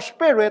from your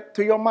spirit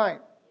to your mind.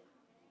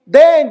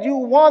 Then you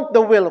want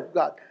the will of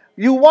God.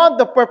 You want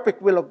the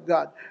perfect will of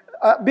God.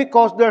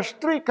 Because there's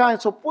three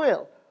kinds of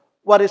will.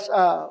 What is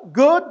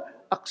good,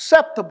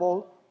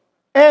 acceptable,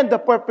 and the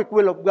perfect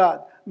will of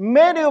God.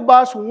 Many of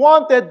us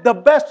wanted the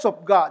best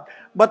of God.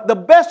 But the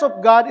best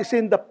of God is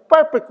in the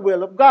perfect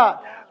will of God.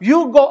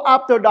 You go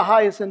after the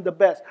highest and the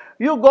best.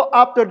 You go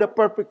after the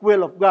perfect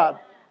will of God.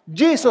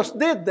 Jesus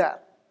did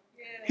that.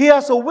 He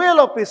has a will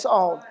of his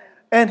own.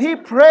 And he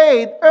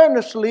prayed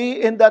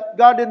earnestly in that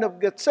Garden of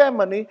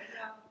Gethsemane.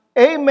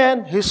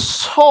 Amen. His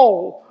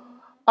soul.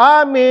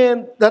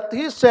 That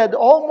he said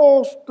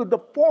almost to the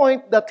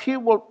point that he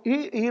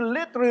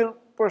literally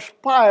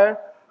perspired,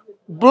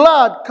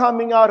 blood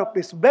coming out of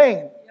his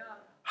vein.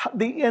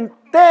 The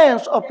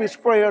intense of his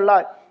prayer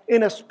life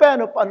in a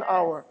span of an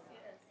hour.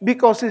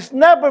 Because he's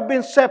never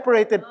been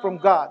separated from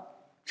God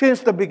since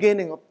the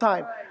beginning of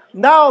time.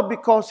 Now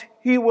because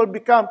he will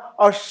become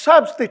our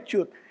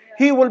substitute.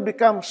 He will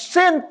become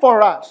sin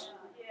for us.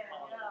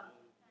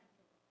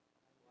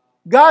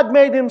 God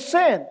made him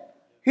sin.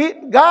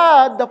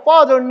 God, the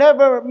Father,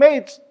 never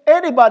made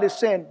anybody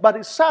sin, but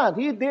his Son,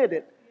 he did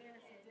it.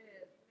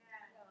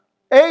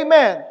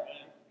 Amen.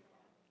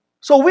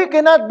 So we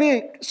cannot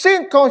be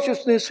sin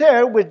consciousness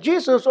here with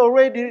Jesus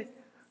already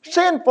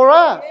sin for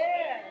us.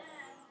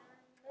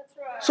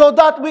 So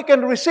that we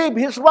can receive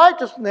his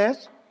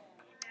righteousness.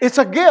 It's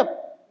a gift.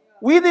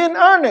 We didn't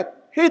earn it.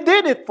 He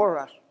did it for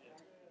us.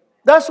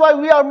 That's why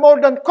we are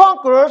more than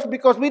conquerors,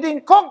 because we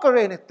didn't conquer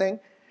anything.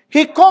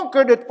 He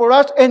conquered it for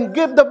us and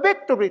gave the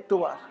victory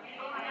to us.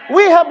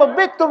 We have a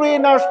victory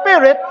in our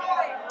spirit,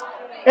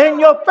 and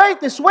your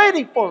faith is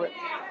waiting for it.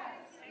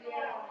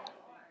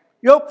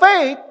 Your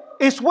faith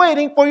is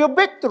waiting for your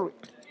victory.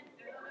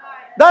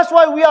 That's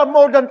why we are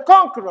more than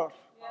conquerors.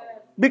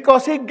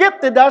 Because he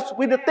gifted us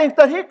with the things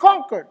that he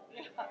conquered.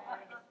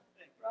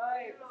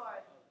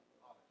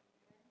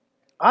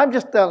 I'm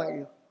just telling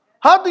you.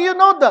 How do you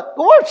know that?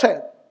 The Word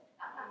said.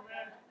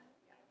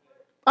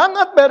 I'm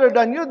not better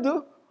than you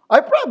do. I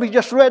probably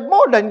just read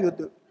more than you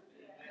do.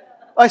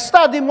 I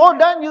study more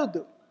than you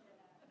do.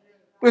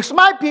 Because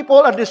my people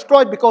are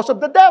destroyed because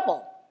of the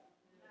devil.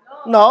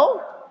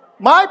 No.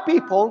 My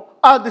people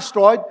are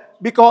destroyed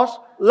because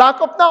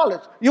lack of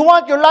knowledge. You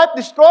want your life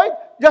destroyed?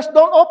 Just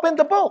don't open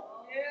the book.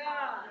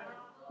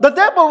 The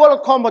devil will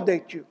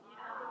accommodate you.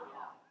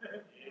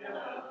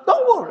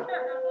 Don't worry.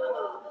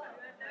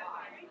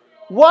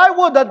 Why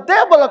would the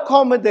devil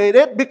accommodate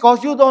it?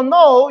 Because you don't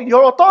know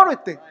your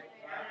authority.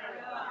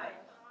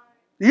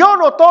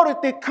 Your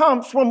authority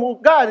comes from who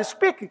God is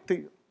speaking to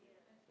you.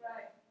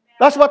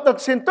 That's what the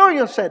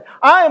centurion said.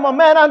 I am a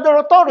man under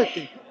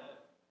authority.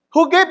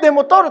 Who gave them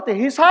authority?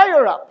 He's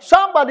higher up.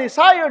 Somebody is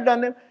higher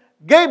than him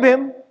gave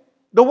him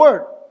the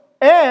word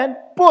and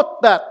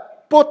put that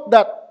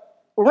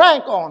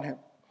rank on him.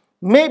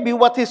 Maybe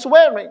what he's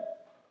wearing.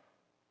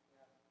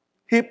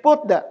 He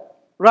put that,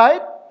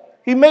 right?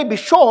 He may be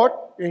short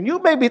and you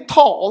may be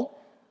tall,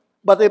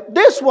 but if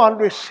this one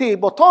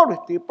received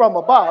authority from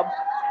above,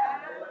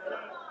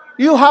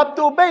 you have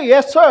to obey.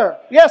 Yes, sir.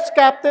 Yes,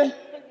 Captain.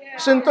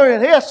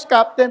 Centurion. Yes,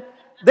 Captain.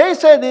 They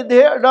said that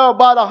there are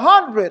about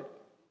 100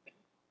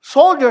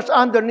 soldiers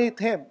underneath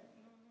him.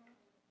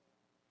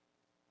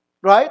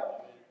 Right?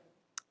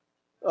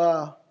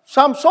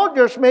 Some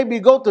soldiers maybe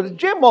go to the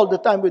gym all the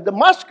time with the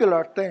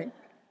muscular thing.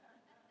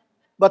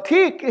 But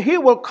he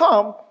will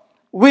come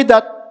with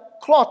that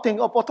clothing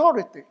of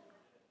authority.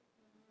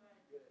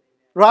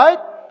 Right?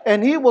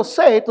 And he will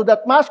say to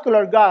that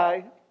muscular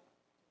guy,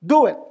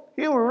 do it.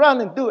 He will run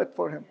and do it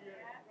for him.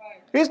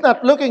 He's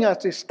not looking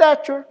at his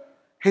stature.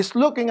 He's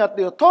looking at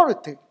the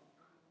authority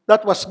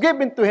that was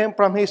given to him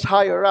from his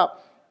higher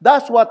up.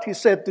 That's what he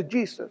said to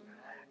Jesus.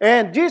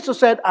 And Jesus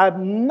said, I've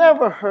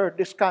never heard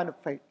this kind of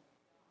faith.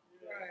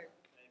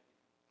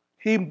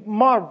 He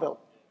marveled.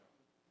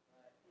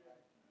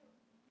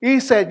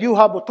 He said, you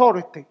have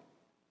authority.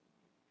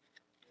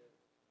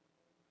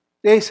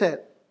 They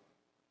said,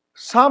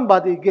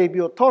 somebody gave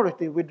you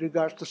authority with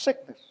regards to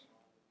sickness.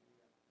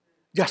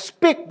 Just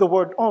speak the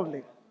word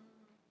only.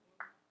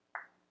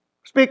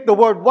 Speak the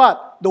word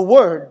what? The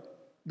word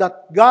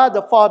that God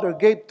the Father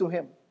gave to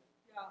him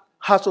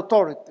has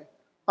authority.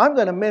 I'm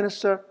going to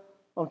minister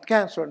on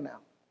cancer now.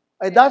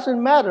 It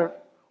doesn't matter.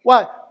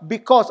 Why?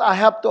 Because I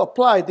have to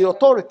apply the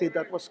authority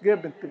that was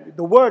given to me.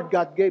 The word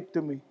God gave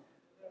to me.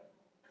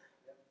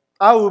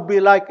 I will be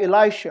like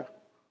Elisha.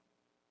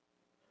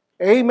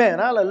 Amen.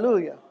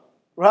 Hallelujah.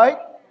 Right?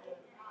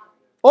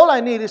 All I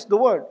need is the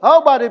word.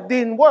 How about if it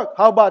didn't work?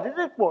 How about if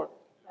it worked?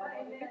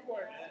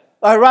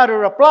 I'd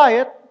rather apply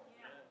it.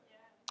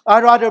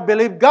 I'd rather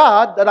believe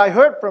God that I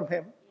heard from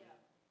him.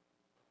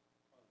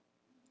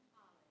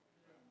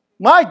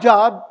 My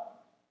job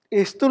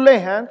is to lay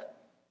hands,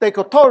 take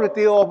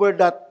authority over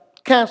that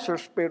cancer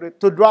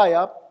spirit to dry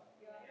up,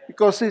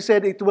 because he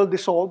said it will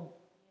dissolve.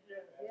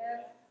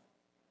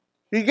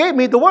 He gave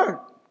me the word.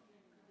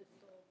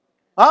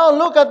 I'll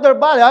look at their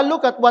body. I'll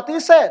look at what he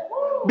said,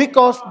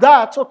 because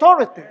that's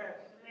authority.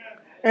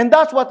 And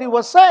that's what he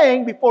was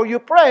saying. Before you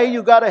pray,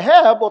 you got to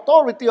have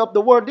authority of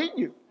the word in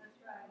you.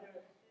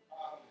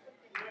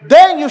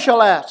 Then you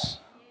shall ask.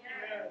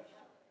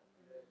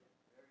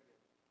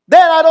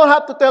 Then I don't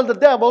have to tell the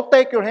devil,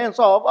 take your hands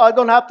off. I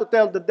don't have to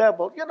tell the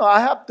devil. I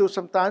have to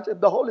sometimes if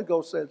the Holy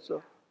Ghost says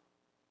so.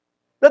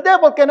 The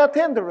devil cannot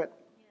hinder it.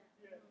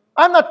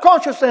 I'm not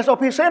conscious of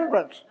his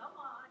hindrance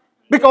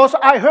because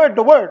I heard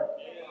the word.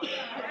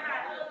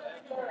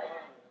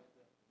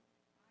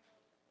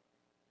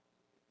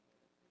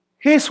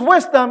 His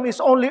wisdom is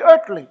only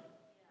earthly.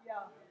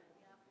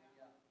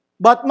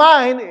 But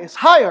mine is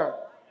higher.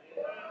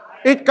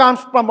 It comes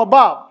from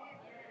above.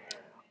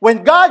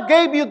 When God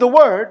gave you the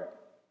word,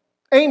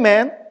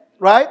 amen,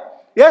 right?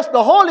 Yes,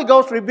 the Holy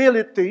Ghost revealed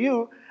it to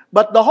you,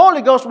 but the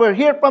Holy Ghost will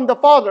hear from the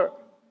Father,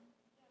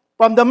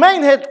 from the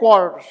main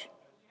headquarters.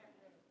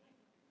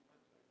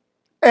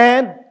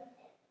 And,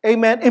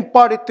 amen,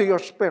 impart it to your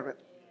spirit.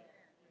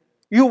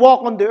 You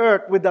walk on the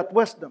earth with that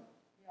wisdom.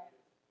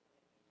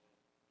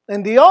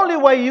 And the only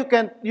way you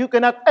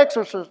cannot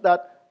exercise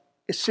that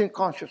is sin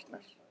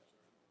consciousness.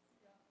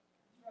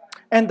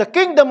 And the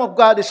kingdom of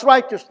God is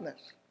righteousness.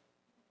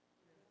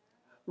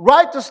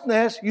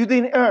 Righteousness you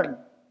didn't earn.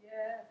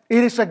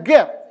 It is a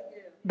gift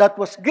that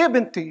was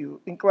given to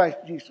you in Christ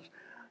Jesus.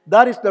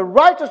 That is the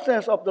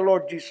righteousness of the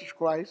Lord Jesus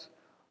Christ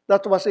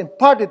that was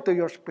imparted to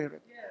your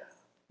spirit.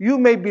 You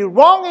may be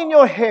wrong in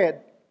your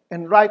head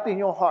and right in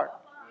your heart.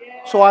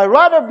 So I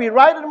rather be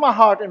right in my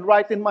heart and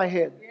right in my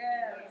head.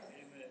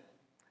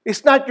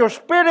 It's not your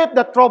spirit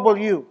that troubles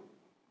you.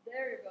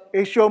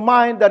 It's your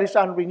mind that is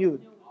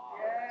unrenewed.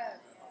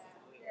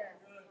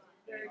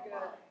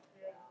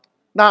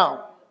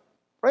 Now,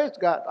 praise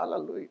God.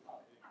 Hallelujah.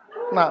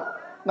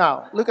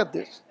 Now, look at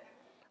this.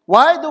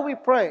 Why do we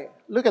pray?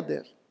 Look at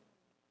this.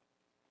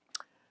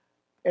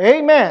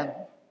 Amen.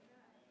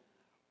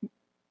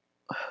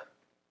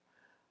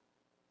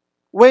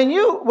 When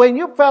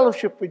you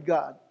fellowship with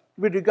God,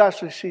 with regards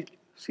to the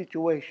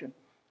situation,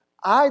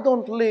 I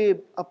don't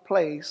leave a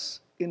place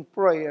in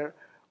prayer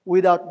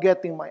without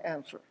getting my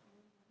answer.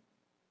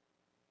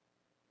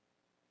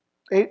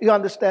 You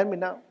understand me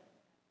now?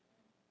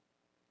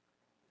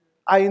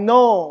 I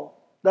know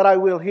that I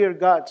will hear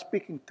God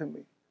speaking to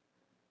me.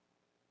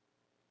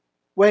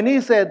 When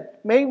he said,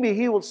 maybe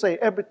he will say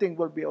everything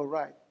will be all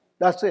right.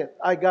 That's it.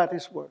 I got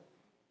his word.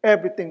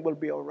 everything will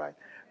be all right.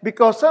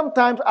 Because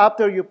sometimes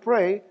after you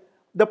pray,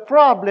 the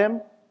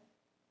problem,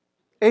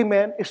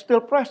 amen, is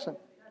still present.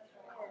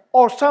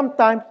 Or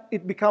sometimes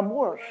it becomes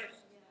worse.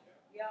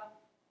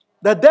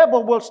 The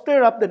devil will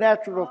stir up the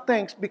natural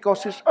things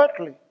because he's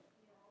earthly.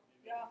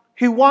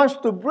 He wants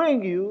to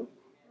bring you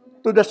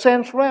to the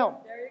sense realm.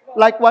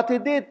 Like what he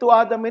did to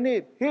Adam and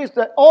Eve. He's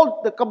the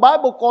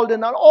Bible called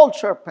him an old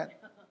serpent.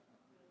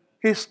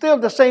 He's still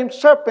the same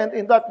serpent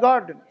in that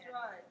garden.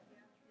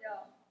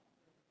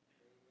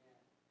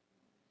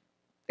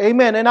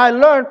 Amen. And I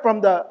learned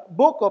from the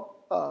book of,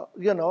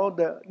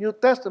 the New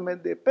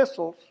Testament, the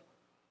epistles,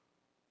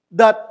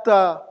 that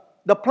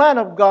the plan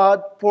of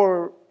God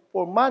for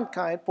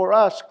mankind, for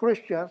us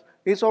Christians,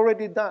 is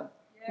already done.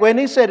 Yes. When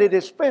he said it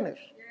is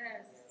finished.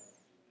 Yes.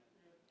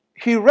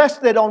 He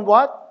rested on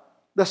what?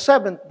 The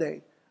seventh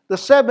day. The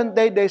seventh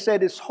day, they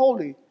said, is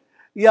holy.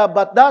 Yeah,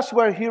 but that's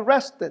where he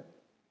rested.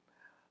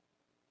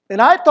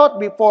 And I thought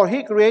before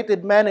he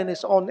created man in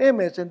his own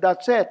image, and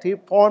that's it. He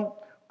formed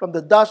from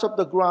the dust of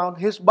the ground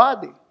his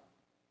body.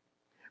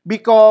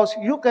 Because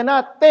you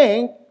cannot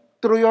think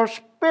through your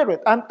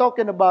spirit. I'm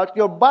talking about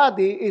your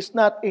body is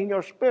not in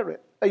your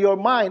spirit. Your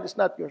mind is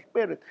not your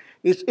spirit.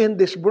 It's in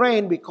this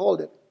brain, we call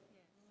it.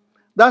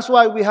 That's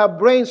why we have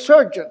brain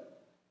surgeon.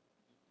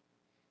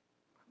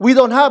 We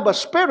don't have a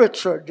spirit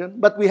surgeon,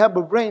 but we have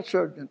a brain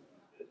surgeon.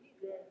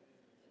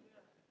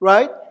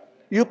 Right?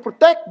 You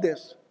protect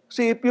this.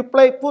 See, if you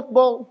play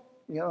football,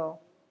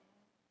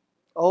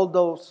 all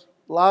those,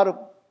 a lot of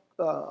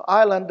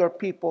Islander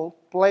people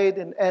played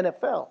in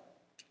NFL.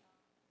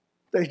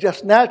 They're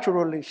just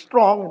naturally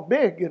strong and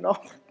big,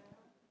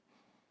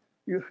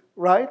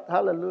 Right?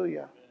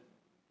 Hallelujah.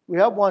 We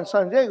have one in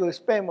San Diego, he's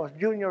famous,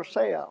 Junior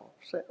Seau.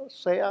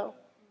 Seau?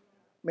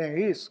 Man,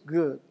 he's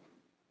good.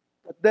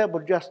 The devil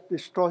just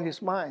destroyed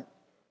his mind.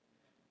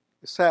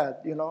 It's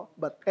sad,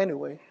 But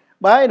anyway,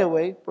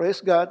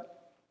 praise God.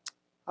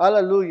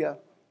 Hallelujah.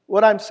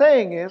 What I'm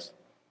saying is,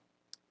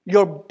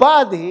 your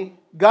body,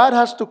 God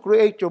has to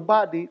create your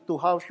body to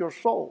house your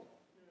soul.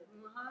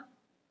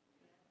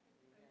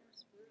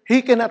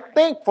 He cannot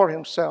think for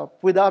himself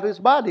without his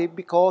body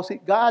because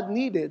God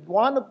needed,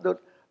 one of the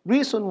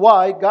reasons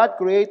why God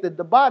created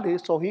the body,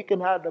 so he can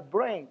have the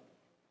brain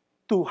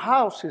to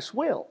house his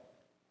will.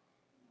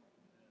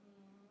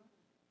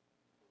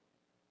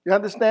 You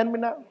understand me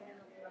now?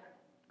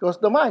 Because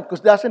the mind,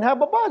 because doesn't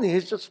have a body,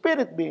 he's a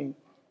spirit being.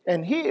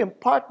 And he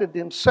imparted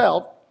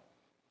himself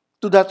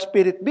to that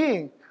spirit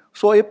being.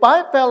 So if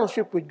I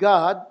fellowship with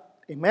God,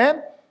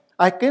 amen,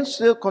 I can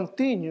still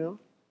continue,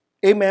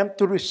 amen,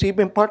 to receive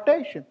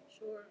impartation.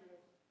 Sure.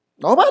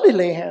 Nobody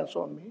lay hands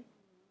on me.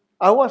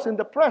 I was in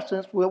the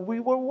presence where we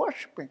were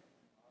worshiping.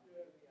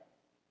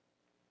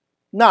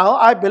 Now,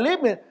 I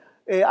believe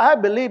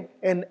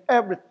in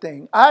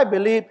everything. I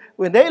believe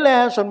when they lay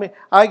hands on me,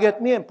 I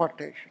get me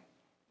impartation.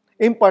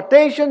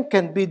 Impartation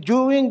can be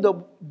during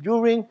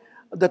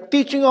the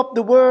teaching of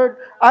the word.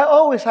 I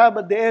always have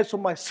at the edge of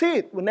my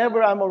seat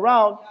whenever I'm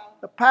around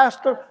the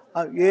pastor.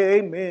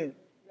 Yeah, amen.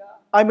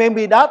 I may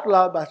be that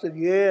loud, but I said,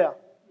 yeah,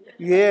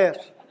 yes.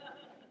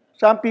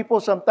 Some people,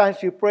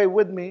 sometimes you pray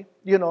with me,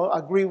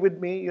 agree with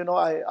me.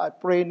 I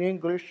pray in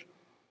English.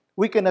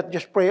 We cannot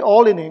just pray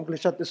all in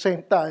English at the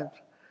same time.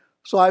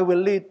 So I will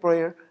lead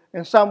prayer.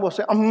 And some will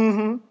say,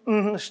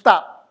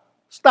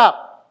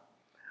 stop.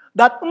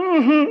 That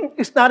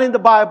is not in the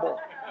Bible.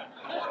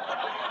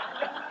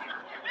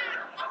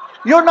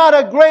 You're not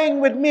agreeing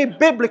with me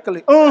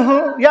biblically.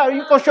 Yeah,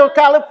 because you're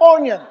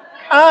Californian.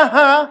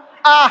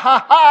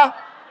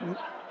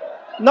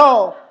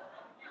 No.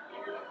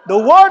 The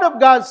Word of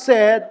God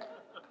said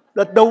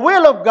that the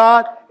will of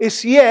God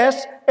is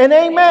yes and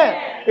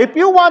amen. If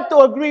you want to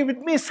agree with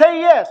me, say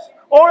yes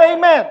or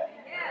amen.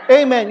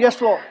 Amen. Yes,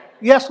 Lord.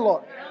 Yes,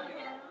 Lord.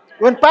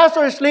 When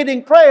pastor is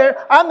leading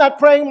prayer, I'm not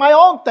praying my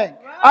own thing.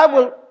 I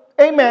will,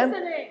 amen.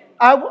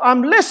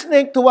 I'm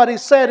listening to what he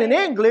said in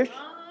English.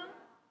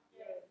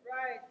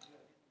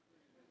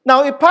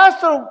 Now, if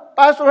Pastor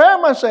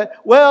Herman said,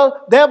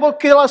 well, devil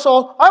kill us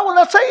all, I will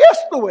not say yes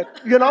to it,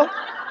 But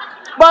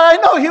I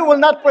know he will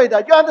not pray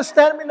that. You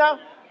understand me now?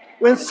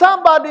 When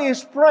somebody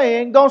is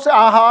praying, don't say,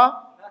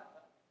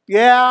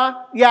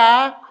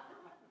 yeah.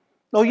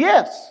 No,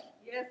 yes.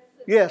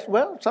 Yes,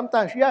 well,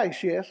 sometimes yeah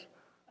is yes.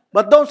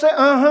 But don't say,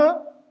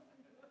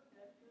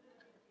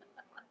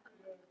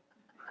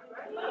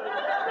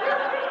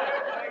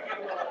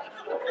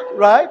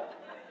 Right?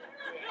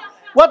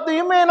 What do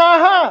you mean,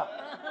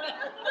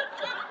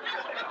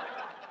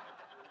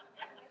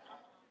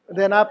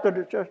 Then after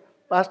the church,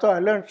 Pastor, I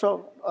learned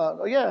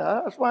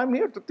that's why I'm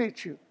here to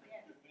teach you.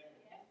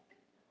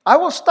 I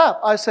will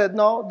stop. I said,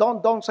 no,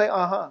 don't say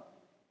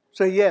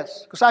Say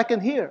yes, because I can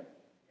hear.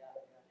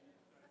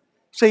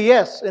 Say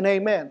yes and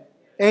amen.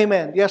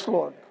 Amen. Yes,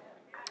 Lord.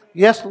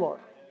 Yes, Lord.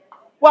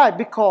 Why?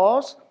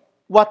 Because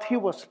what he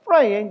was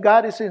praying,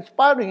 God is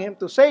inspiring him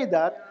to say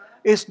that,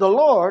 is the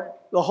Lord,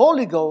 the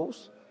Holy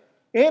Ghost,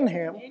 in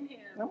him.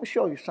 Let me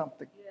show you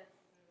something.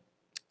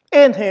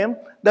 In him,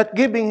 that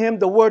giving him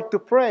the word to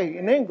pray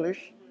in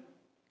English.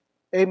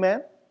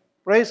 Amen.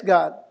 Praise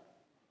God.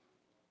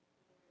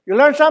 You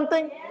learn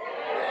something?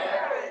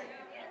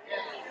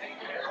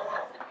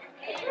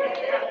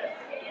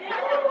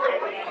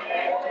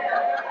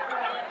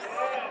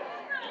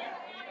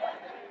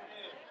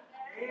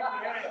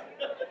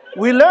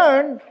 We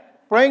learn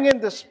praying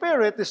in the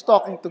Spirit is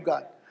talking to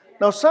God.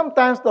 Now,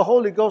 sometimes the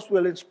Holy Ghost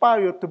will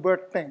inspire you to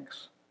birth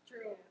things.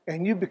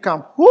 And you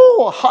become,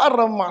 whoo,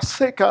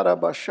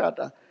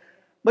 haramasekarabashada.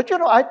 But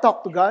I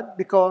talk to God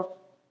because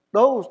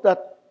those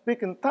that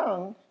speak in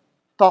tongues,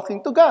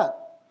 talking to God.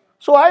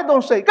 So I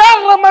don't say,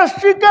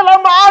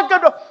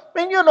 "Karamashikalamakado."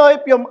 I mean,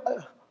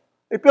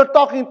 if you're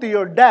talking to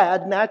your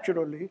dad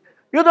naturally,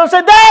 you don't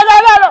say, "Dad,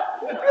 dad, dad."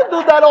 If you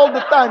do that all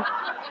the time,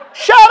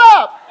 shut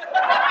up.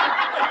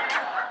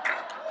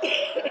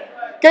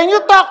 Can you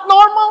talk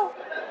normal?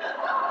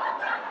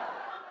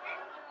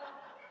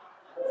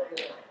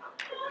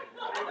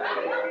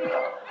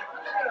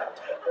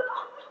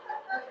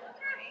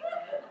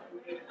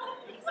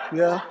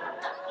 Yeah.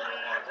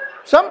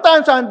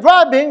 Sometimes I'm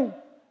driving,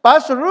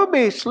 Pastor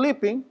Ruby is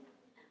sleeping,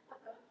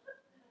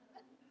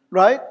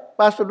 right?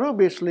 Pastor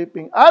Ruby is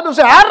sleeping. I don't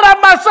say,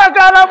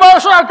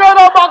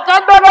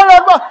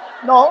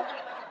 no,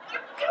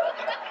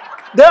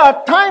 there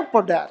are time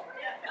for that.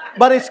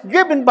 But it's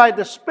given by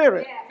the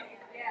Spirit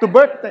to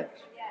birth things.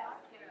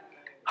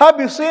 Have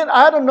you seen?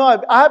 I don't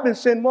know. I haven't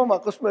seen Mama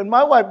because when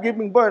my wife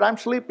giving birth, I'm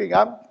sleeping.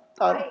 I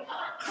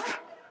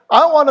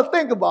don't want to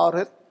think about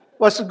it.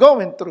 What's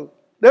going through?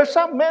 There's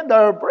some men that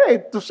are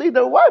brave to see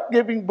their wife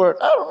giving birth.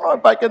 I don't know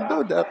if I can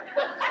do that.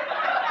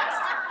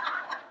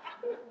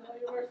 You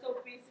were so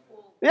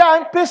peaceful. Yeah,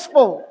 I'm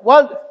peaceful.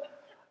 Well,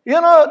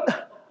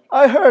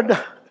 I heard.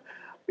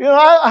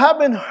 I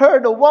haven't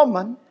heard a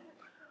woman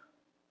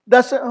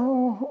that said,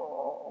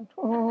 no,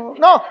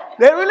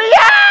 they really,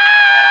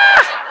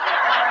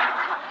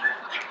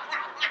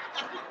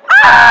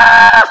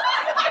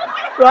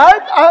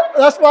 right?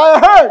 That's what I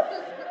heard.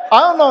 I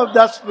don't know if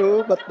that's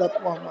true, but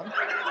that woman.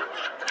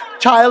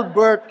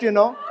 Childbirth.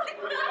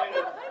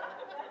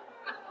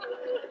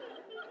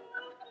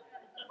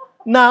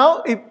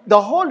 Now, if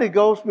the Holy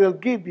Ghost will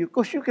give you,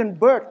 because you can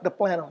birth the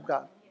plan of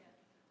God.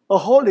 The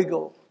Holy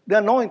Ghost, the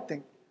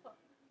anointing.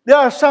 There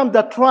are some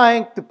that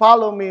trying to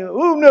follow me.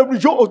 Oh, never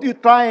you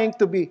trying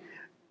to be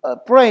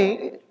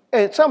praying.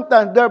 And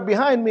sometimes they're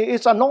behind me.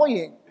 It's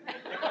annoying.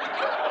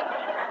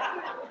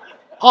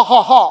 Ha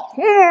ha ha.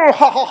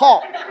 Ha ha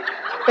ha.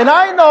 And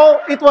I know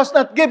it was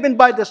not given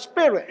by the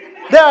Spirit.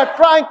 They are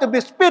trying to be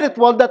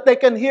spiritual that they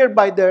can hear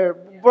by their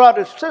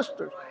brothers,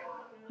 sisters.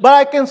 But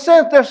I can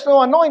sense there's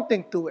no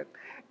anointing to it.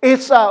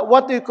 It's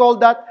what do you call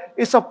that?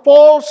 It's a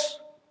false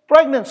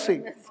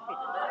pregnancy.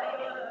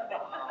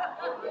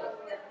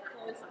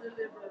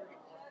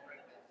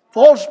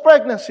 False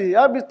pregnancy.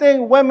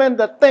 Everything women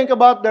that think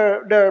about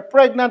they're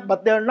pregnant,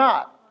 but they're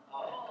not.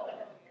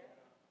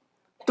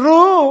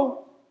 True.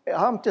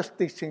 I'm just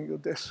teaching you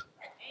this.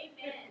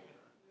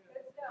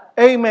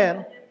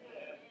 Amen.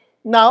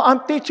 Now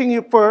I'm teaching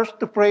you first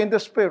to pray in the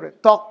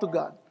Spirit. Talk to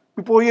God.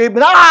 Before you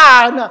even,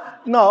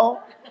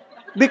 no.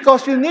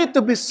 Because you need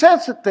to be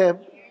sensitive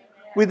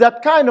with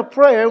that kind of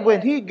prayer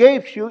when He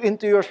gives you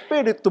into your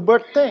spirit to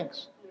birth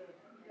things.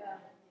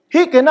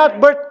 He cannot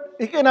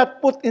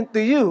put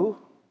into you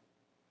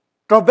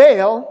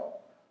travail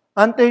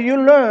until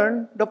you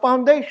learn the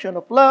foundation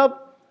of love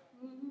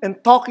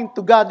and talking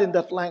to God in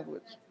that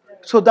language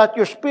so that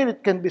your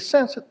spirit can be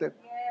sensitive.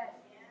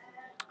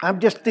 I'm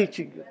just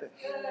teaching you this.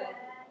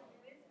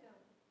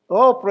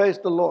 Oh, praise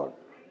the Lord.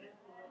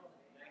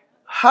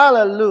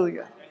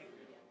 Hallelujah.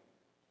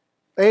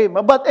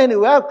 Amen. But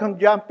anyway, I'll come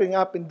jumping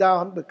up and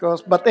down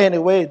but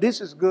anyway,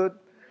 this is good.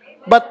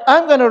 But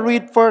I'm going to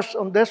read first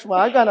on this one.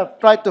 I'm going to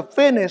try to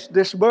finish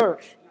this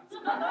verse.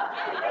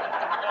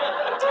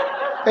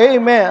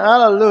 Amen.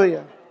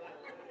 Hallelujah.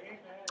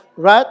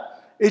 Right?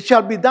 It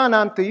shall be done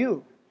unto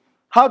you.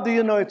 How do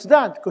you know it's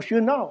done? Because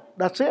you know.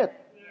 That's it.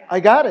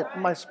 I got it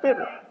in my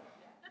spirit.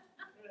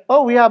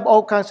 Oh, we have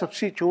all kinds of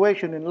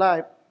situations in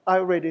life. I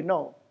already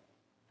know.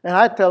 And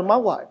I tell my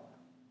wife,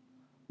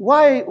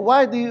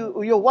 why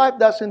do your wife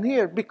doesn't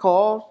hear?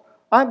 Because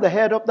I'm the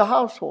head of the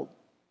household.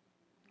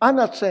 I'm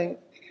not saying,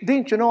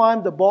 didn't you know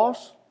I'm the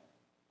boss?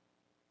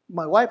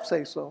 My wife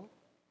says so.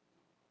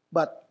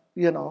 But,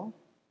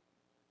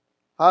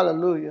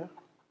 hallelujah.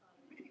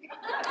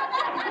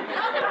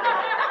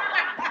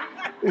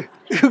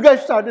 You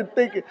guys started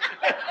thinking,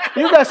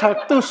 you guys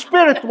are too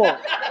spiritual.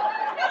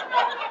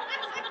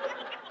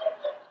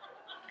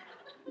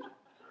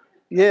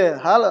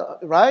 Yeah,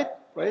 right?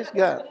 Praise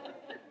God.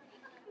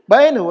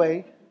 But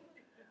anyway,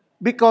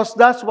 because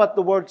that's what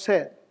the word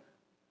said.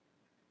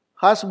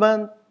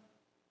 Husband,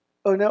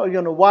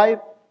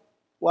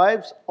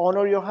 wives,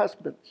 honor your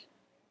husbands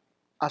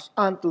as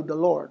unto the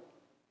Lord.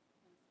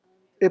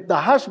 If the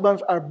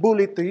husbands are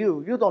bully to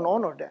you, you don't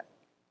honor that.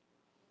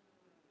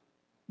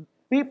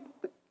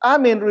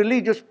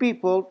 Religious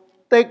people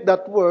take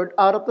that word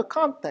out of the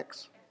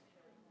context.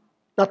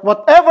 That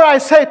whatever I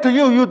say to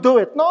you, you do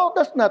it. No,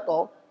 that's not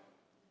all.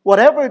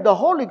 Whatever the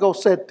Holy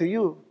Ghost said to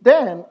you,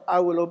 then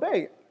I will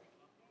obey it.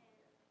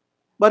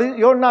 But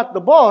you're not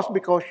the boss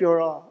because you're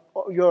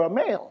a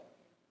male.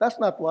 That's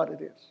not what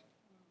it is.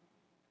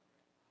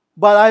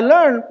 But I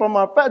learned from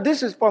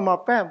this is from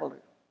our family.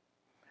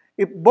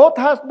 If both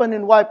husband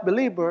and wife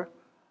believer,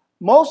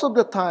 most of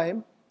the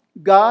time,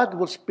 God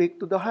will speak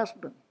to the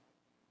husband.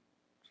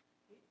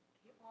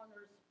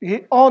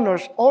 He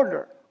honors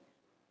order.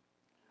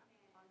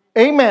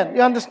 Amen.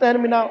 You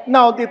understand me now?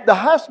 Now, if the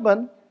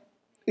husband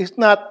is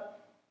not,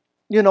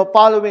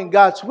 following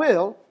God's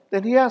will,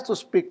 then he has to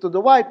speak to the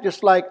wife,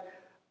 just like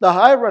the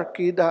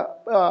hierarchy, the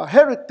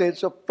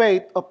heritage of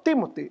faith of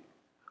Timothy.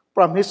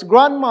 From his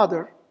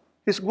grandmother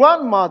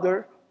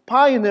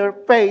pioneered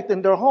faith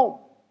in their home,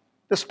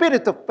 the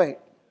spirit of faith.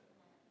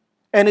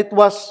 And it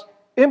was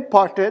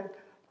imparted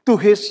to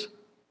his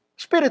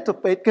spirit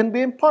of faith can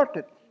be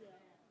imparted.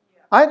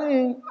 I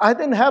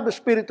didn't have a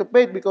spirit of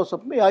faith because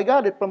of me. I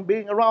got it from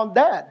being around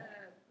Dad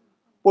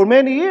for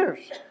many years.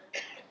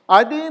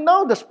 I didn't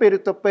know the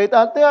spirit of faith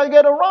until I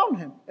get around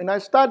him and I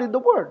studied the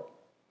Word.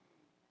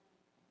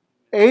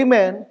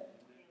 Amen.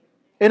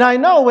 And I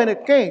know when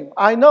it came.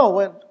 I know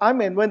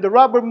when the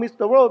rubber meets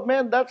the road,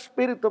 man, that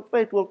spirit of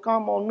faith will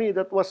come on me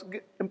that was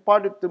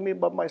imparted to me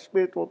by my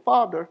spiritual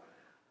father.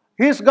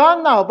 He's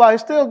gone now, but I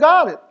still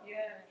got it.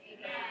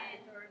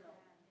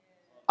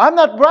 I'm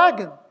not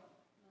bragging.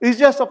 It's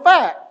just a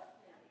fact.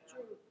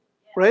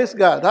 Praise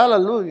God.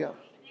 Hallelujah.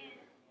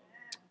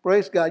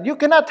 Praise God. You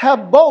cannot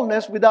have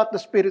boldness without the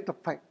spirit of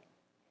faith.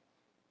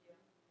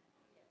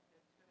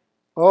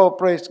 Oh,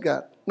 praise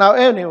God. Now,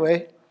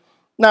 anyway,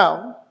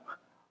 I'm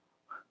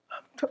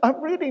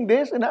reading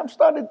this and I'm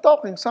started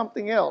talking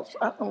something else.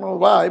 I don't know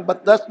why,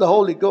 but that's the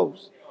Holy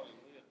Ghost.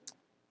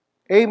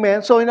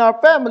 Amen. So in our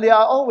family,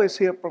 I always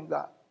hear from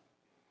God.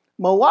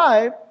 My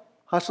wife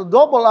has to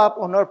double up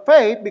on her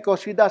faith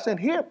because she doesn't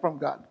hear from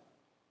God.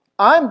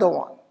 I'm the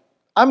one.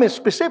 I mean,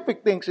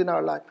 specific things in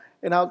our life.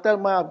 And I'll tell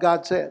my wife,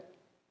 God said.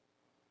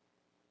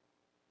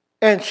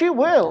 And she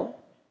will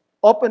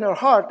open her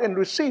heart and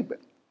receive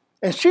it.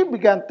 And she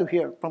began to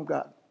hear from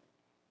God.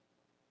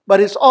 But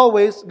it's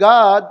always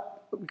God,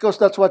 because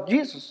that's what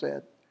Jesus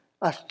said.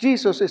 As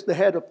Jesus is the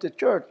head of the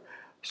church,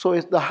 so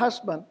is the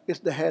husband is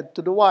the head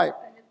to the wife.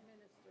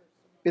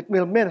 It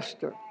will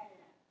minister.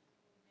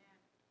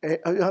 You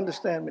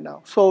understand me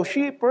now? So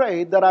she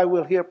prayed that I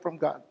will hear from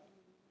God.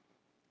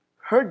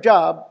 Her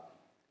job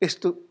is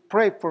to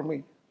pray for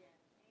me.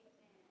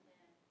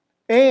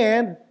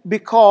 And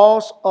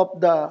because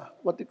of the,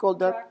 what do you call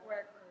that?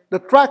 The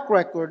track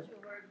record,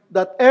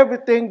 that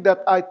everything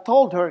that I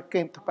told her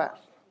came to pass.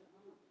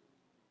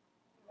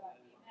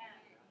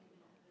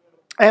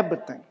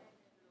 Everything.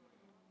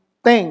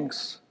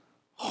 Things,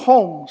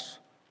 homes,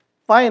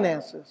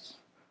 finances.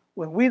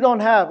 When we don't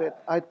have it,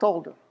 I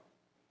told her,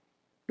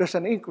 there's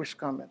an increase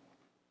coming.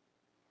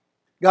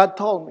 God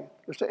told me,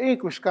 there's an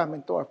increase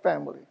coming to our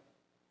family.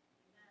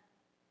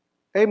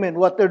 Amen.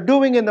 What they're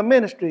doing in the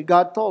ministry,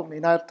 God told me,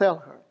 and I'll tell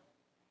her.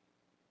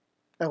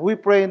 And we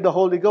pray in the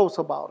Holy Ghost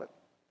about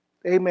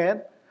it.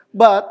 Amen.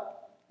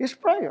 But it's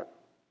prayer.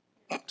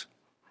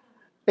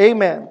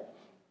 Amen.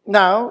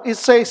 Now, it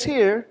says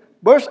here,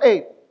 verse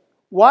 8,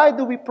 why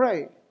do we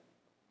pray?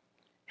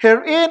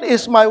 Herein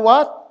is my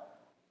what?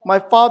 My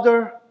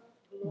Father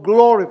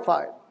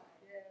glorified.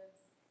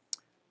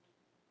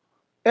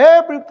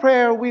 Every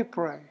prayer we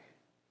pray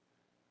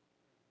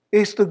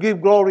is to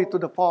give glory to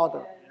the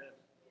Father.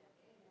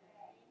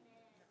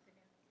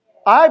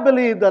 I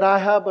believe that I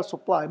have a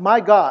supply. My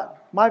God,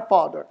 my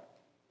Father,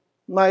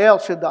 my El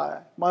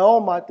Shaddai, my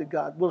Almighty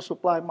God will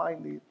supply my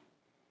need.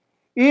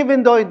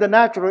 Even though in the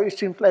natural it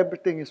seems like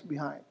everything is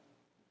behind.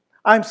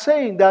 I'm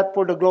saying that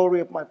for the glory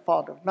of my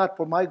Father, not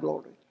for my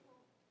glory.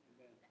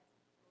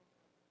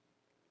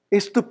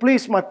 It's to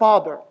please my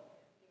Father.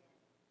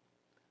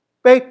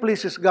 Faith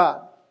pleases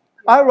God.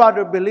 I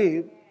rather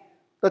believe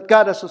that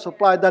God has a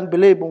supply than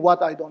believe in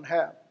what I don't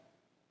have.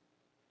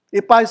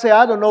 If I say,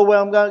 I don't know where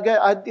I'm going to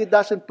get, it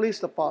doesn't please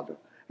the Father.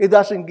 It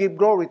doesn't give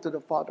glory to the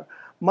Father.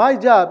 My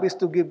job is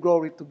to give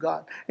glory to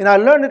God. And I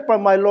learned it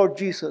from my Lord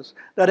Jesus,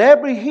 that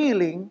every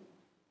healing,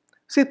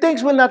 see,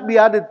 things will not be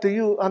added to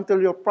you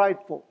until you're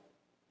prideful,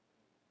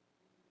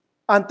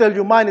 until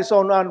your mind is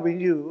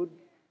unrenewed.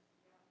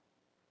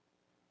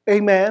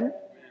 Amen?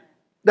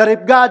 That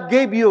if God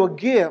gave you a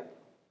gift,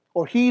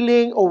 or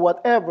healing, or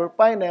whatever,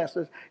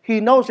 finances, He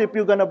knows if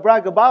you're going to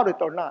brag about it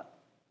or not.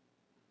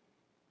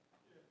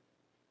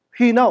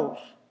 He knows.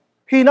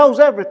 He knows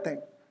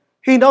everything.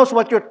 He knows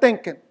what you're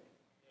thinking.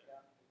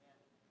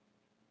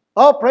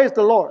 Oh, praise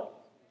the Lord.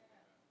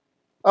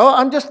 Oh,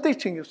 I'm just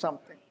teaching you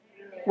something.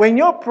 When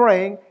you're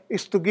praying,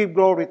 it's to give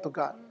glory to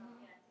God.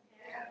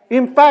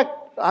 In fact,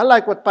 I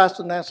like what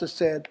Pastor Nancy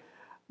said,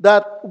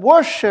 that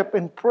worship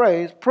and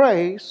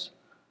praise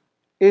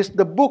is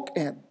the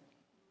bookend.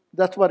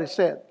 That's what he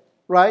said,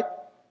 right?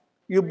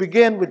 You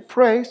begin with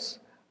praise,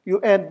 you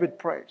end with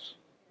praise.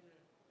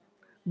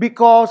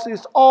 Because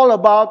it's all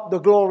about the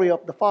glory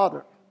of the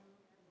Father.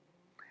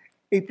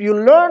 If you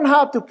learn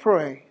how to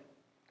pray,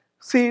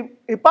 see,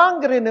 if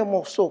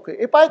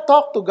I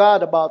talk to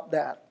God about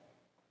that,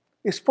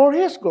 it's for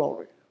His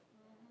glory.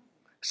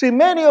 See,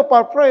 many of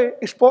our prayer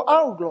is for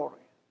our glory.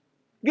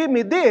 Give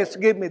me this,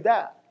 give me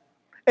that.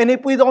 And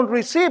if we don't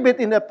receive it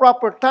in the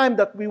proper time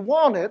that we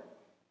want it,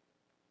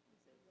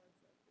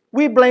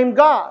 we blame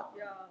God.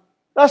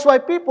 That's why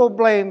people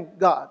blame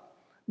God,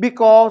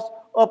 because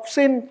of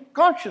sin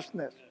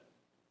consciousness.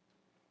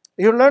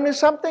 You're learning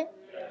something?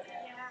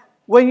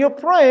 When you're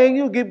praying,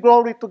 you give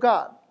glory to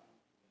God.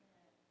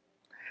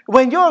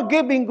 When you're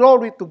giving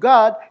glory to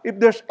God, if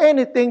there's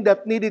anything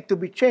that needed to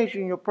be changed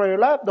in your prayer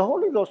life, the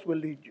Holy Ghost will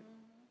lead you.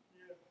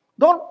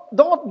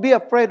 Don't be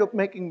afraid of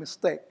making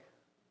mistakes.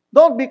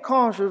 Don't be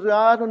conscious,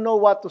 I don't know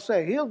what to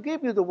say. He'll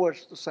give you the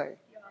words to say.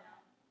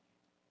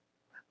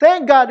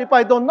 Thank God, if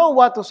I don't know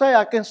what to say,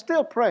 I can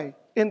still pray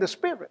in the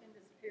Spirit.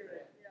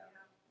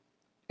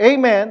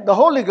 Amen. The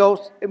Holy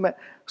Ghost. Amen.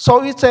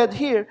 So it said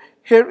here,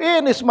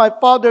 herein is my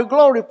Father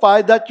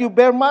glorified, that you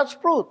bear much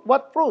fruit.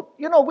 What fruit?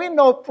 You know, we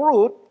know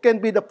fruit can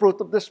be the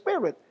fruit of the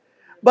Spirit.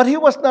 But he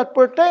was not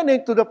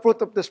pertaining to the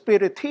fruit of the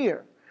Spirit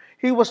here.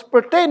 He was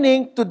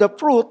pertaining to the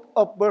fruit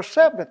of verse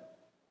 7.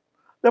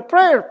 The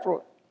prayer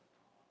fruit.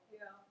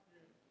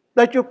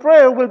 That your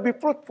prayer will be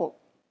fruitful.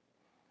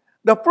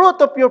 The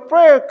fruit of your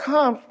prayer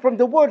comes from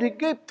the word he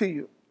gave to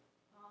you.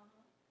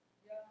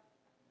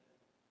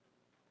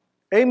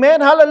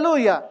 Amen.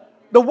 Hallelujah.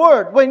 The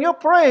word. When you're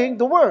praying,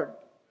 the word.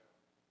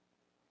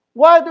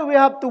 Why do we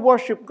have to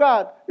worship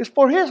God? It's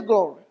for his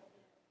glory.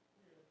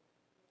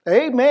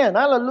 Amen.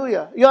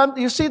 Hallelujah.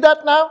 You see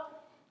that now?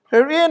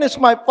 Herein is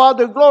my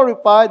Father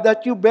glorified,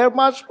 that you bear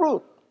much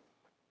fruit.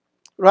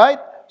 Right?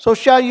 So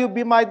shall you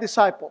be my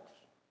disciples.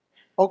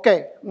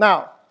 Okay,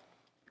 now,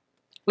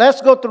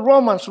 let's go to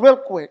Romans real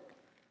quick.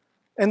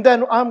 And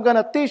then I'm going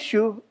to teach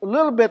you a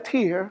little bit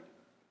here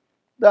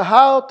the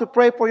how to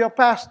pray for your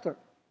pastor.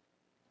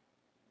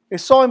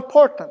 It's so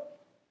important.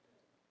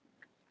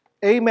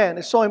 Amen.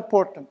 It's so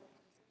important.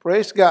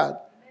 Praise God.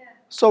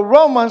 So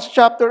Romans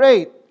chapter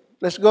 8.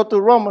 Let's go to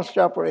Romans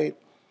chapter 8.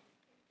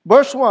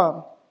 Verse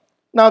 1.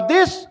 Now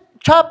this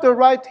chapter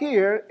right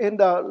here, in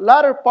the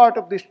latter part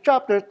of this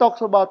chapter,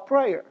 talks about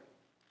prayer.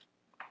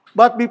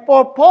 But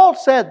before Paul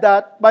said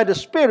that by the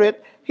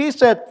Spirit, he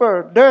said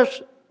first,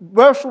 there's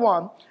verse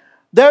 1,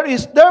 there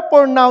is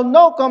therefore now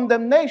no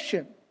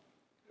condemnation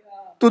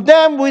to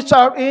them which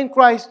are in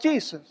Christ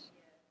Jesus.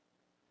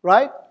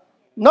 Right?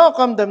 No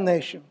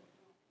condemnation.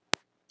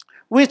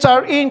 Which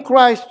are in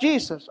Christ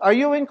Jesus. Are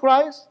you in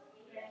Christ?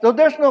 So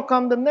there's no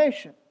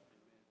condemnation.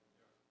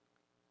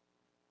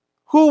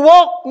 Who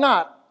walk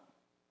not.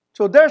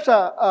 So there's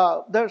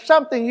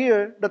something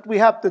here that we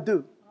have to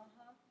do,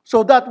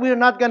 so that we're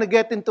not going to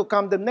get into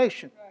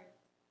condemnation.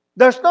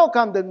 There's no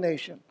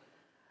condemnation.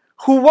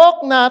 Who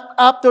walk not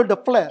after the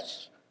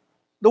flesh.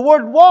 The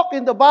word walk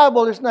in the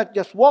Bible is not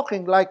just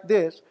walking like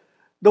this.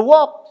 The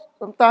walk,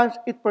 sometimes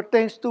it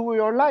pertains to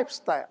your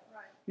lifestyle.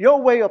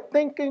 Your way of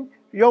thinking,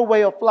 your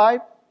way of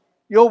life,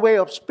 your way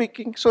of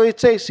speaking. So it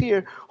says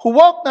here, who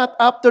walk not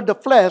after the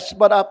flesh,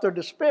 but after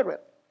the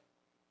Spirit.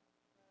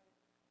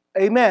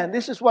 Amen.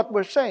 This is what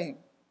we're saying.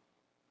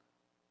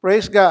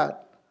 Praise God.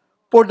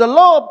 For the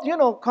law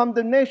of,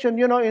 condemnation,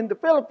 in the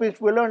Philippines,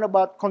 we learn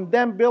about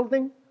condemned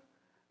building.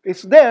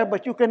 It's there,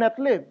 but you cannot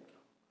live.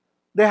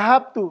 They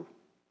have to.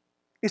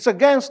 It's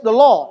against the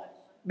law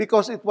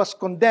because it was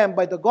condemned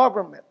by the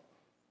government.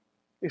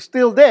 It's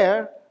still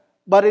there,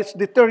 but it's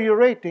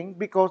deteriorating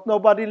because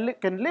nobody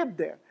can live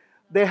there.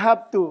 They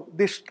have to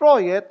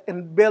destroy it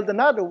and build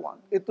another one.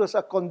 It was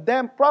a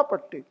condemned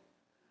property.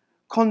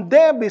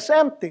 Condemned is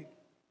empty.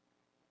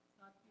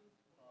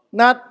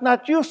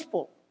 Not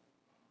useful.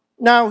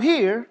 Now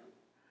here,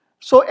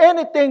 so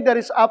anything that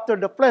is after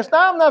the flesh.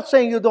 Now I'm not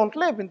saying you don't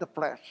live in the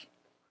flesh.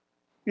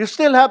 You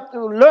still have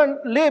to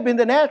live in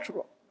the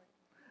natural.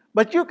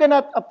 But you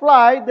cannot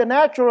apply the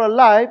natural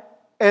life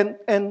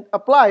and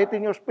apply it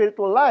in your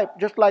spiritual life.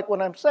 Just like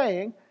when I'm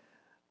saying,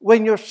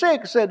 when you're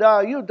sick, said,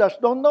 you just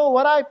don't know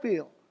what I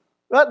feel.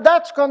 Well,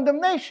 that's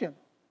condemnation.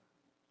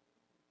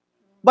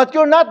 But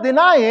you're not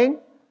denying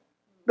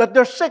that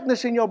there's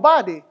sickness in your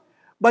body.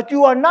 But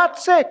you are not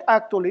sick,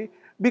 actually,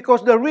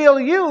 because the real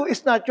you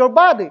is not your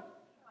body.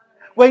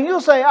 When you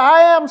say,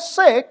 I am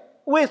sick,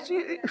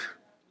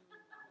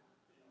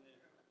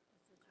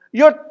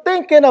 you're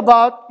thinking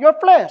about your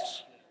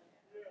flesh.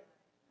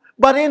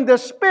 But in the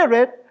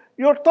spirit,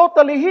 you're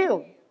totally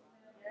healed.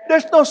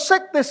 There's no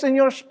sickness in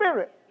your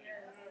spirit.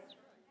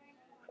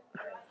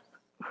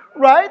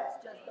 Right?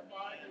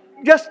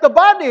 Just the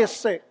body is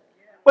sick.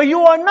 But you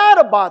are not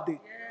a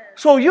body.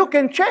 So you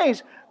can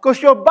change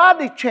because your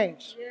body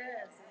changed.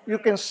 You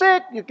can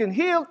sick, you can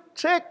heal,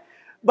 sick.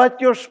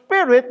 But your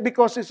spirit,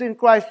 because it's in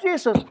Christ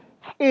Jesus,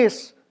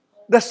 is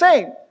the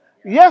same.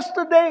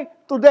 Yesterday,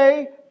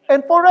 today,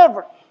 and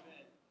forever.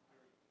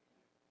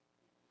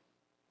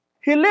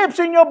 He lives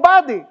in your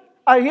body.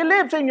 He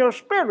lives in your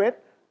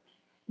spirit,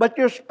 but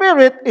your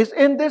spirit is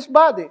in this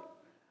body.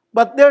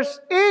 But there's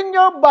in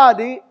your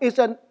body is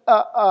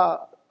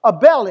a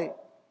belly.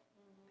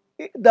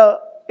 The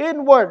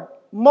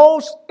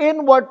most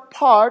inward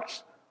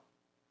parts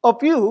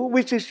of you,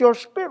 which is your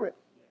spirit.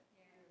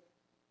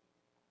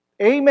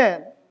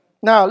 Amen.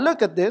 Now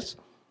look at this.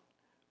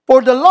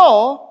 For the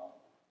law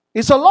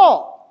is a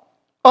law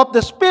of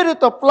the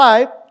Spirit of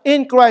life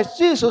in Christ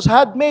Jesus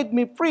had made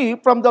me free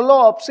from the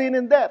law of sin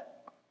and death.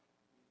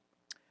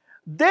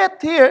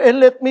 Death here, and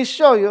let me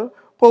show you,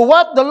 for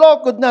what the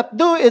law could not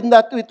do in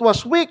that it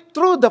was weak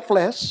through the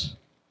flesh.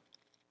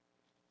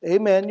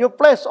 Amen. Your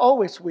flesh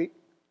always weak.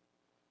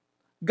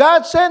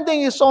 God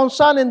sending His own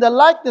Son in the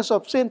likeness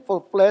of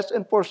sinful flesh,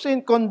 and for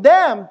sin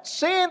condemned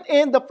sin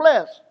in the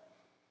flesh.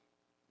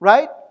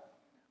 Right?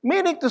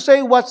 Meaning to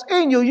say, what's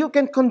in you, you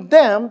can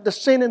condemn the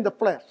sin in the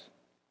flesh.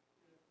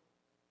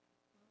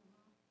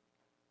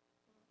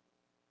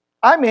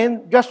 I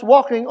mean, just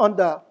walking on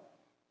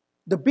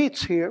the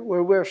beach here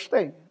where we're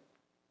staying.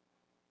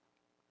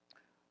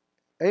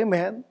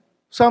 Amen.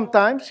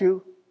 Sometimes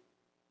you're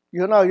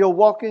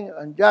walking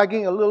and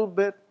jogging a little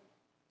bit,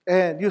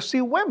 and you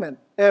see women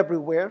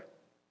everywhere.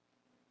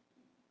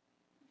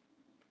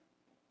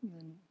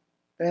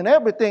 And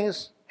everything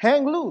is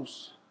hang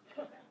loose.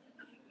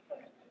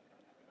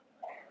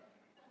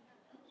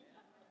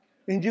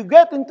 And you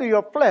get into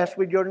your flesh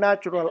with your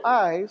natural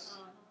eyes,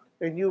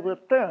 and you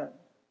return.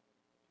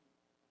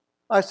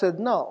 I said,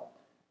 no.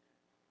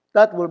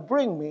 That will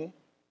bring me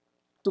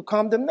to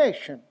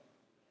condemnation.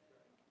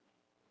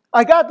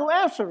 I got to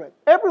answer it.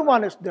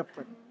 Everyone is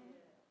different.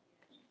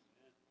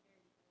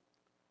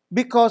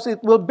 Because it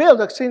will build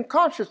a sin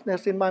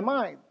consciousness in my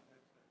mind.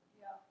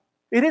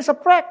 It is a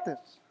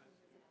practice.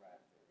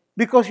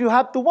 Because you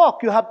have to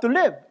walk, you have to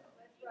live.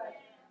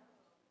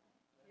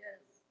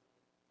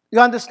 You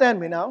understand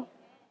me now?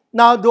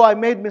 Now, do I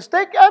make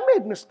mistake? I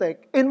made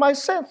mistake in my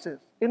senses,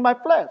 in my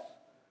flesh.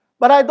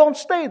 But I don't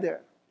stay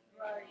there.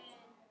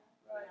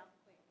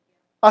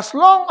 As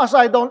long as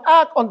I don't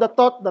act on the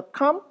thought that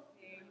come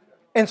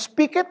and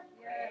speak it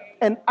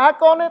and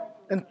act on it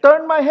and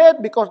turn my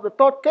head because the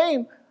thought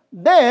came,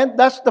 then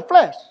that's the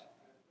flesh.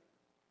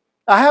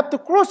 I have to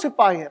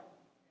crucify it.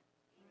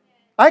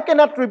 I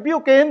cannot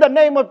rebuke it in the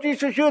name of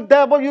Jesus, you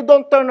devil, you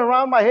don't turn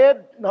around my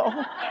head. No.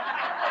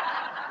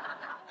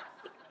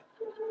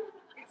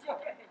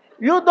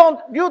 You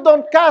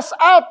don't cast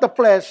out the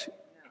flesh.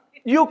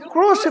 You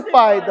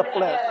crucify the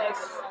flesh.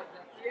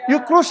 You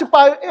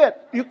crucify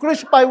it. You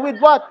crucify with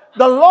what?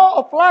 The law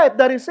of life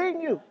that is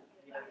in you.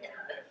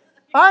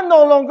 I'm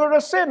no longer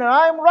a sinner.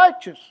 I am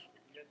righteous.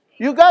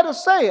 You got to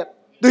say it.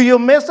 Do you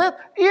miss it?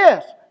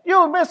 Yes.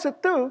 You'll miss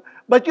it too.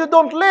 But you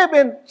don't live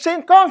in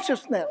sin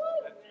consciousness.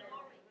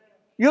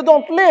 You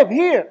don't live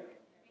here.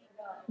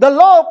 The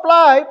law of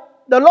life,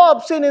 the law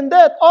of sin and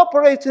death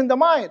operates in the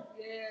mind.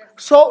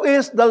 So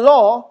is the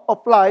law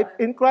of life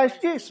in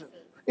Christ Jesus.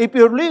 If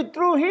you live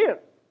through here.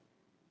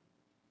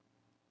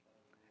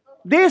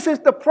 This is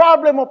the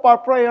problem of our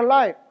prayer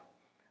life.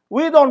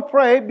 We don't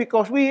pray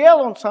because we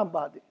yell on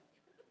somebody.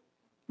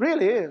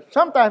 Really is.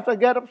 Sometimes I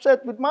get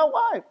upset with my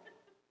wife.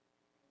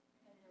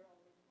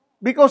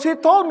 Because he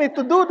told me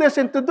to do this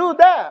and to do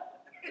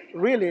that.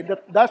 Really,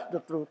 that's the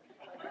truth.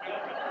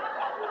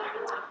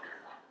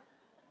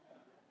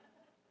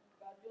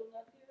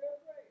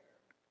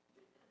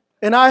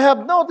 And I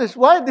have noticed,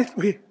 why did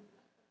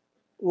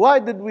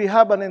we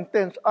have an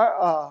intense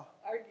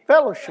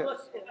fellowship?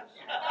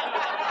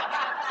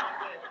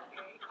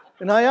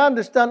 And I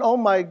understand, oh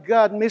my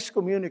God,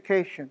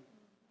 miscommunication.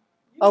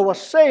 I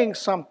was saying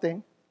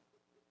something,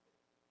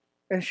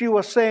 and she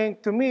was saying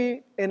to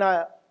me, and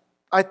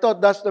I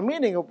thought that's the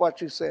meaning of what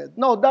she said.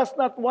 No, that's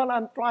not what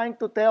I'm trying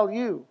to tell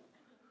you.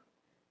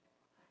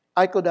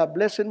 I could have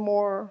listened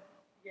more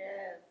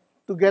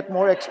to get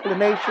more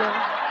explanation.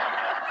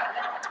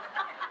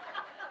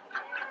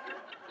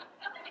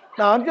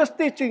 Now, I'm just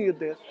teaching you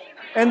this.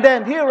 And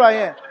then here I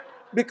am.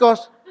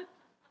 Because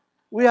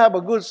we have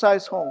a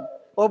good-sized home,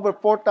 over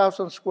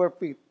 4,000 square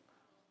feet.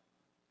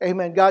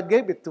 Amen. God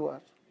gave it to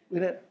us.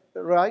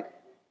 Right?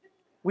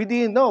 We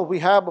didn't know we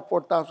have a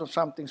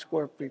 4,000-something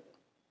square feet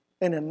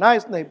in a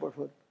nice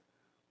neighborhood.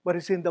 But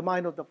it's in the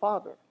mind of the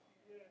Father.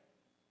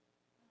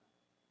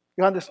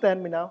 You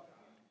understand me now?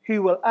 He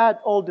will add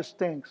all these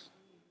things.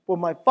 For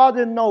my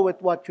Father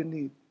knoweth what you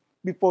need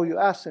before you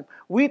ask Him.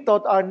 We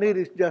thought our need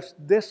is just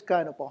this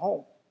kind of a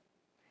home.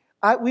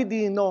 We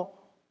didn't know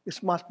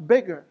it's much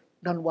bigger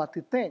than what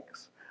He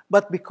thinks.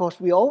 But because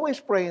we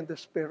always pray in the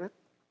Spirit,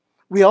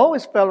 we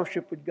always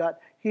fellowship with God,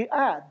 He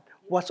adds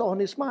what's on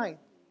His mind.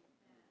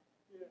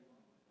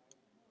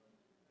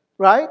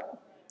 Right?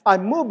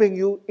 I'm moving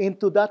you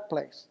into that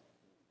place.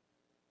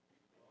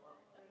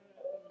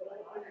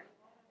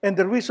 And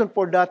the reason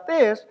for that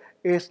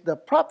is the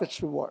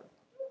prophet's reward.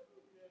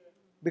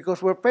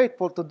 Because we're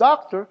faithful to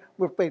doctor,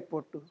 we're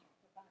faithful to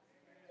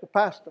the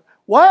pastor.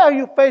 Why are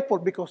you faithful?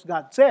 Because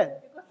God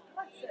said.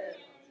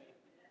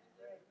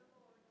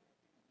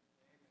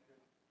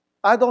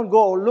 I don't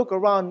go look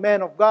around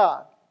men of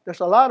God. There's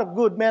a lot of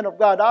good men of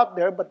God out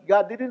there, but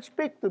God didn't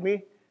speak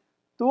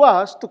to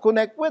us to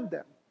connect with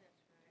them.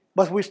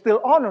 But we still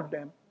honor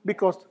them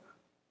because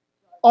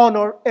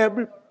honor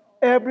every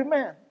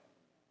man.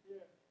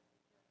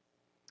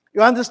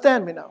 You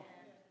understand me now?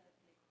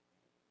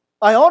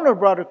 I honor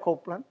Brother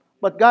Copeland,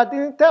 but God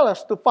didn't tell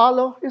us to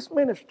follow his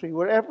ministry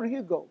wherever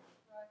he goes.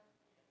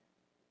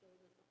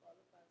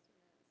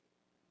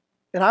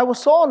 And I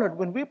was so honored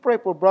when we pray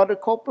for Brother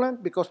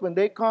Copeland, because when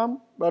they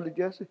come, Brother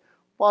Jesse,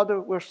 Father,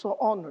 we're so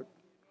honored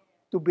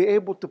to be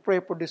able to pray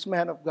for this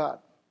man of God.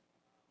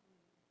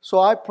 So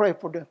I pray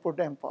for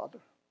them, Father.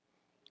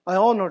 I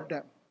honor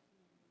them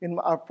in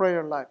our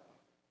prayer life.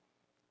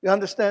 You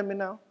understand me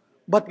now?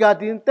 But God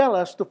didn't tell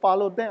us to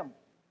follow them.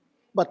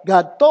 But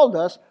God told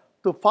us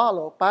to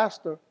follow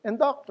pastor and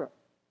doctor.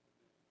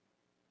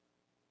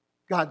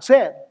 God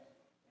said.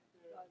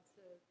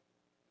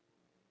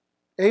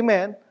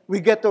 Amen. We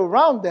get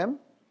around them.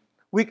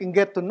 We can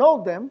get to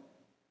know them.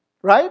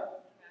 Right?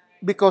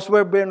 Because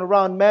we're being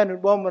around men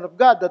and women of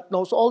God that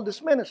knows all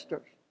these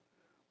ministers.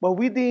 But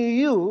we didn't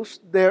use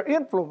their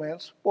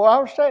influence for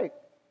our sake.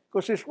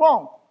 Because it's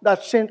wrong.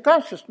 That's sin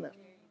consciousness.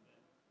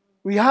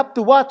 We have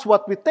to watch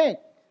what we think.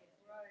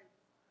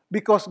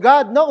 Because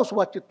God knows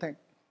what you think.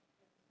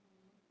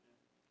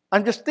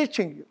 I'm just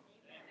teaching you.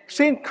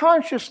 Sin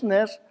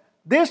consciousness,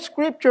 this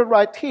scripture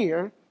right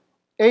here,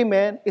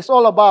 amen, is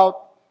all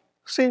about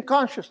sin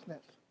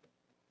consciousness.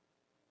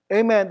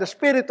 Amen. The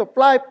spirit of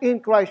life in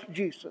Christ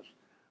Jesus.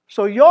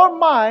 So your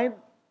mind,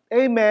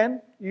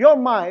 amen, your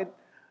mind,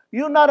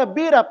 you're not a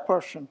beat up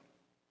person.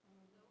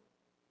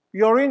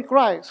 You're in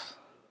Christ.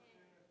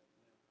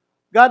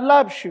 God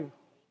loves you.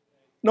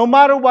 No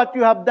matter what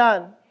you have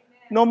done,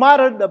 no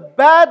matter the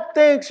bad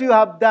things you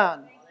have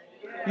done,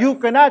 you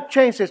cannot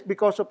change this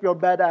because of your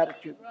bad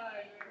attitude.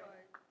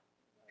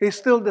 He's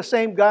still the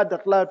same God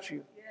that loves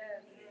you.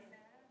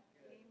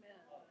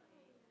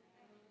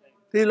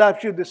 He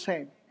loves you the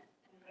same.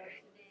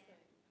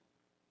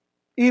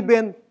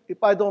 Even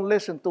if I don't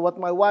listen to what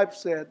my wife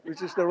said,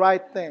 which is the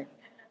right thing.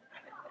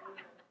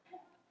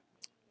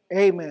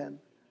 Amen.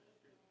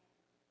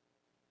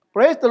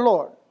 Praise the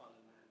Lord.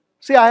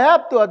 See, I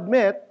have to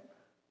admit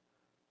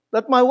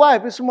that my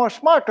wife is more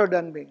smarter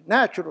than me,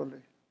 naturally.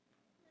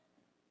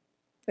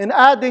 And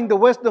adding the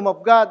wisdom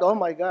of God, oh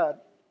my God.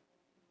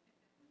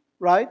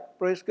 Right?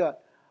 Praise God.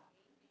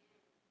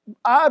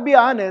 I'll be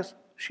honest,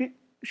 she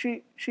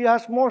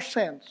has more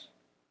sense.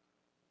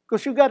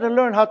 Because you got to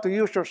learn how to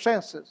use your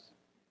senses.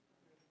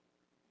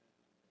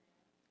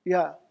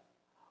 Yeah.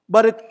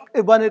 But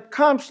when it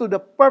comes to the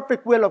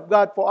perfect will of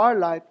God for our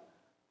life,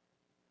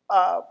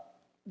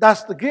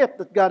 that's the gift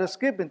that God has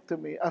given to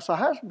me as a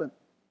husband.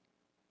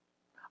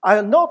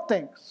 I know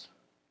things.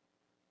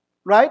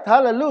 Right?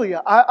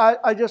 Hallelujah.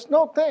 I just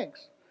know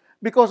things.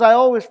 Because I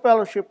always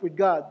fellowship with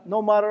God,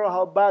 no matter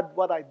how bad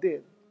what I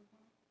did.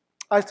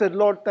 I said,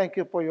 Lord, thank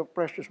you for your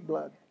precious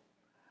blood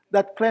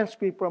that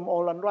cleansed me from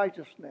all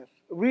unrighteousness.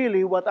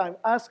 Really, what I'm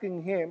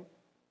asking Him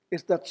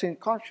is that sin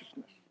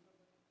consciousness.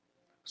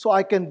 So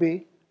I can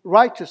be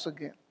righteous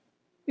again.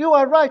 You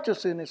are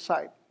righteous in His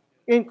sight,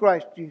 in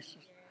Christ Jesus.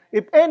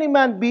 If any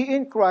man be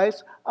in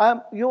Christ,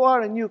 you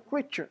are a new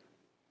creature.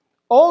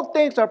 All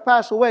things are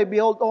passed away.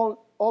 Behold,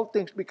 all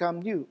things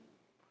become new.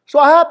 So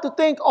I have to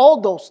think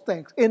all those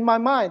things in my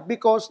mind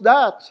because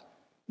that's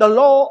the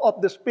law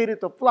of the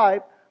Spirit of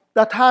life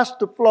that has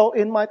to flow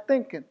in my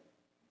thinking.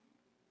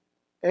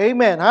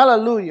 Amen.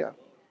 Hallelujah.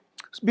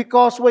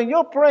 Because when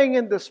you're praying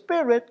in the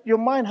Spirit, your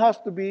mind has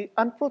to be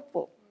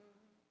unfruitful.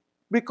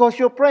 Because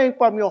you're praying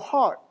from your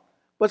heart.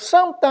 But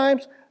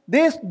sometimes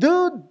this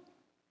dude,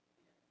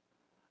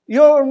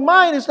 your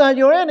mind is not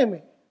your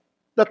enemy.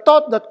 The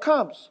thought that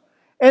comes.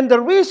 And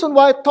the reason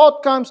why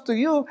thought comes to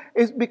you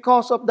is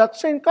because of that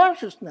sin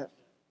consciousness.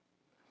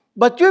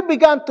 But you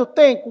began to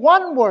think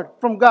one word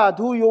from God,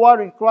 who you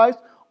are in Christ,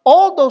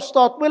 all those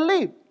thoughts will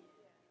leave.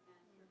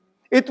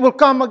 It will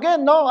come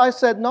again. No, I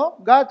said no.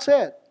 God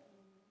said.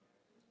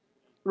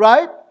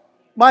 Right?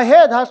 My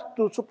head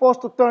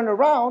supposed to turn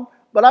around,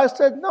 but I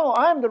said, no,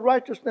 I am the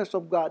righteousness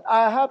of God.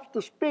 I have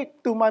to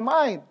speak to my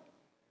mind.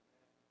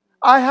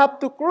 I have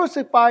to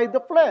crucify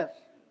the flesh.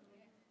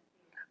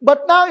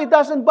 But now it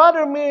doesn't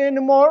bother me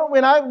anymore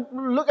when I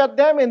look at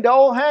them and they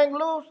all hang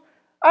loose.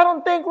 I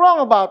don't think wrong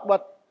about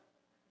what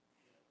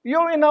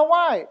you're in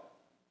Hawaii.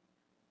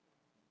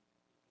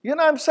 You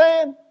know what I'm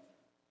saying?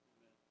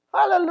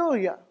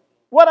 Hallelujah.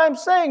 What I'm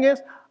saying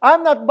is,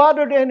 I'm not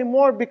bothered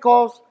anymore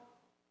because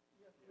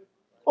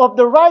of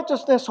the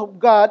righteousness of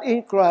God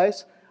in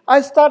Christ.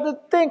 I started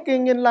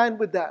thinking in line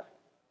with that.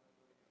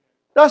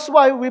 That's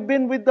why we've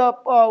been with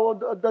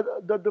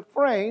the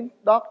Dufresne,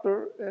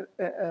 Dr.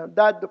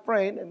 Dad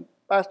Dufresne and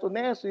Pastor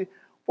Nancy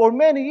for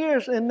many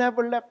years and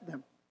never left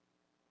them.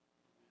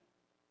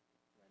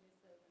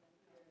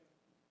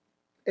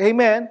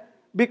 Amen.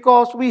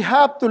 Because we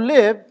have to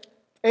live,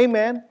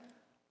 amen,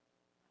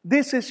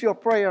 this is your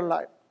prayer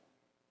life.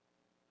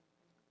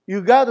 You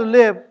got to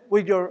live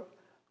with your...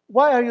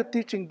 Why are you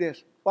teaching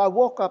this? Well, I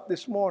woke up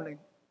this morning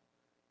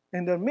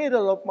in the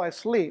middle of my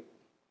sleep,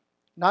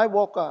 and I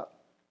woke up,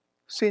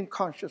 sin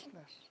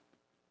consciousness.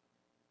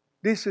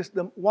 This is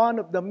one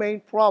of the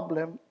main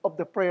problems of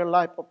the prayer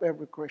life of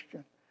every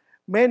Christian.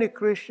 Many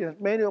Christians,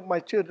 many of my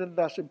children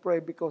doesn't pray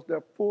because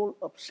they're full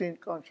of sin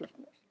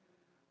consciousness.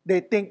 They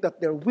think that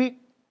they're weak.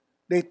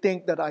 They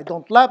think that I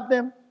don't love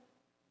them.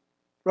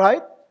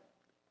 Right?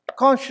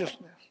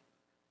 Consciousness.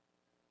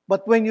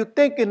 But when you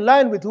think in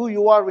line with who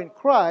you are in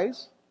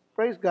Christ,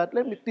 Praise God.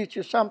 Let me teach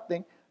you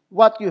something,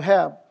 what you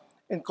have.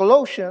 In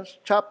Colossians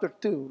chapter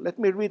 2, let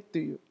me read to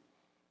you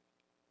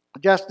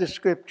just the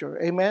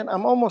scripture. Amen.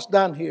 I'm almost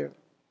done here.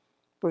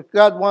 But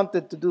God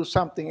wanted to do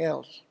something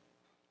else.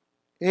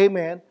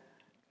 Amen.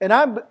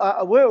 And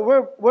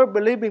we're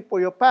believing for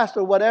your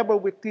pastor, whatever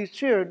we teach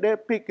here, they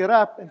pick it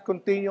up and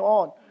continue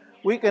on.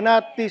 We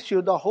cannot teach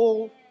you the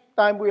whole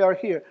time we are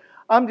here.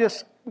 I'm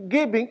just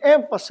giving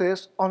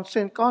emphasis on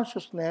sin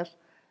consciousness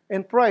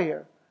and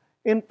prayer.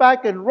 In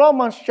fact, in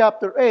Romans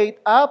chapter 8,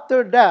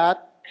 after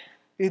that,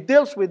 he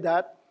deals with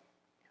that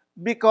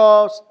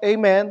because,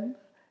 amen,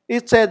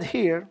 it said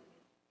here,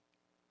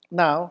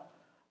 now,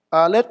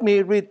 let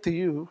me read to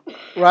you,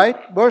 right?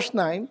 Verse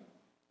 9.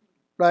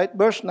 Right?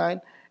 Verse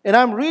 9. And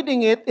I'm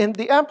reading it in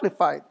the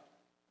Amplified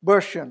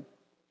version.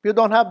 If you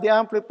don't have the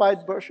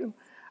Amplified version,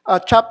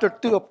 chapter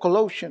 2 of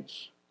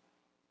Colossians.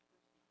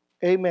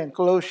 Amen.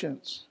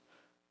 Colossians.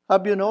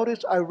 Have you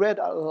noticed I read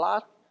a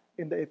lot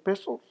in the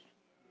epistles?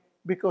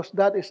 Because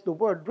that is the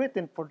word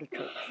written for the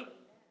church.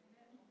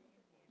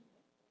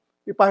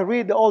 If I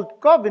read the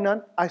Old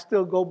Covenant, I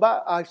still go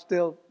back, I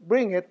still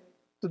bring it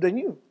to the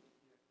New.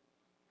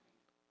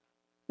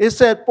 It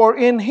said, for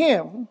in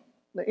Him,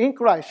 in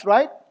Christ,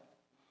 right?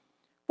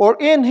 For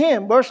in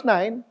Him, verse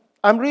 9,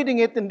 I'm reading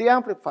it in the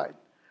Amplified.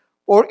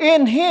 For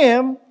in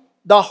Him,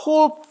 the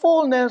whole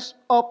fullness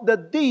of the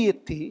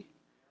deity,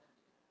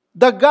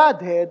 the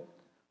Godhead,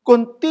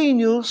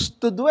 continues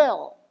to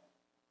dwell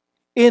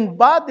in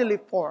bodily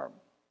form,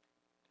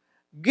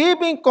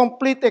 giving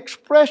complete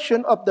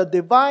expression of the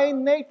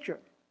divine nature.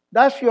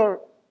 That's your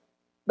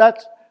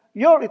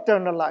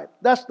eternal life.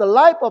 That's the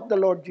life of the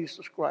Lord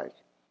Jesus Christ.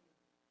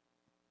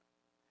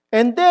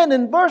 And then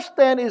in verse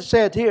 10 it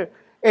said here,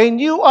 and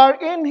you are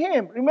in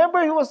Him.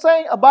 Remember he was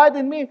saying, abide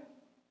in me,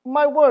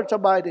 my words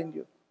abide in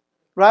you.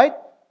 Right?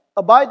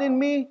 Abide in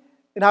me,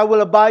 and I will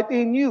abide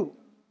in you.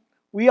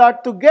 We are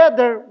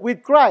together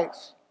with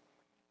Christ.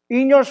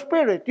 In your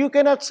spirit, you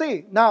cannot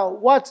see. Now,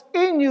 what's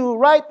in you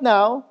right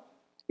now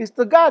is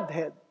the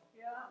Godhead.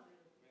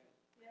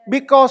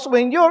 Because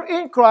when you're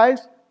in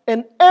Christ,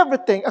 and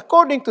everything,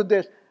 according to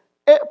this,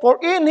 for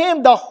in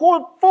Him the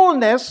whole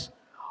fullness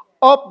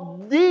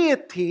of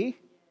deity,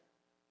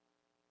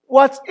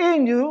 what's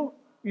in you,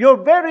 your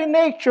very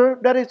nature,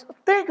 that is,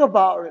 think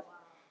about it.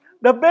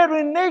 The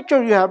very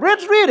nature you have.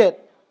 Let's read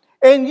it.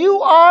 And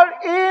you are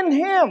in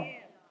Him.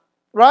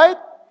 Right?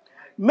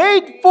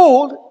 Made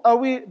full.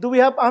 Do we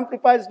have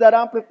amplified? Is that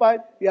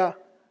amplified? Yeah.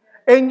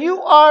 And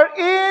you are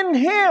in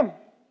Him.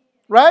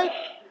 Right?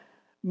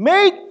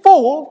 Made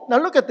full. Now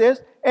look at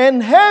this.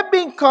 And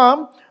having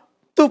come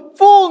to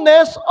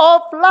fullness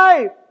of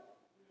life.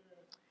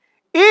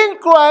 In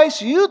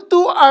Christ, you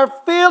too are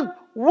filled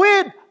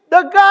with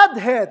the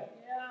Godhead.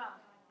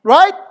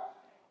 Right?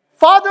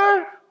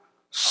 Father,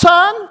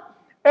 Son,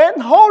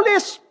 and Holy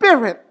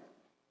Spirit.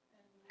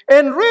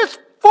 And reach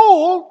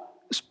full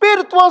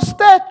spiritual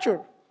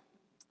stature.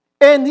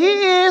 And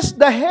He is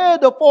the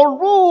head of all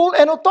rule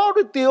and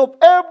authority of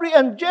every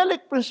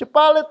angelic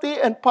principality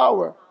and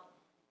power.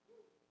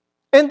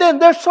 And then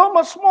there's so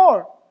much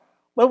more.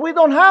 But we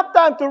don't have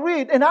time to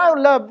read, and I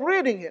love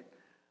reading it.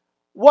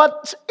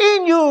 What's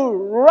in you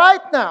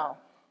right now,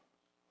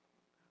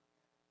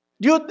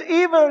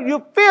 either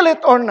you feel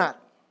it or not.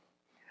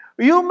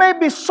 You may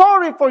be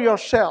sorry for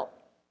yourself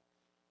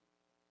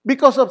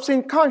because of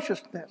sin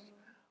consciousness.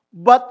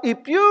 But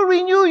if you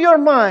renew your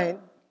mind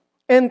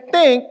and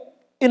think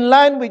in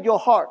line with your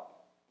heart,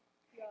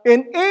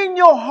 and in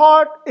your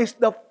heart is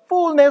the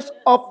fullness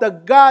of the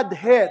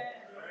Godhead.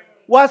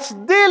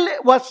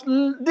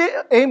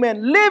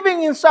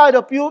 Living inside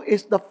of you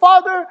is the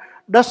Father,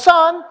 the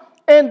Son,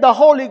 and the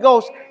Holy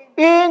Ghost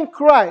in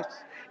Christ.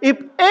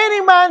 If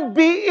any man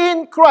be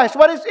in Christ,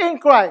 what is in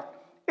Christ?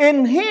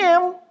 In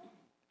Him,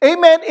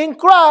 amen, in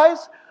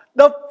Christ,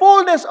 the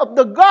fullness of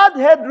the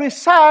Godhead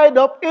reside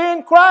up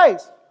in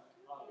Christ.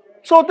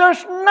 So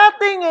there's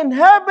nothing in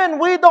heaven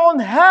we don't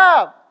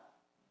have.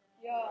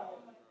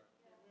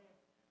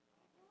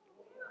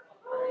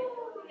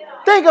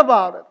 Think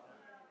about it.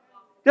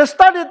 Just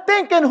started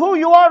thinking who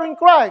you are in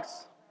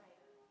Christ.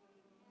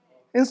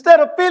 Instead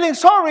of feeling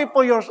sorry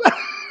for yourself.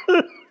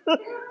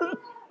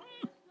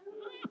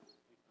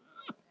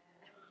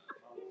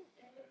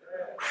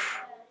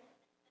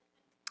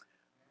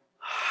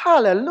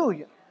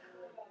 Hallelujah.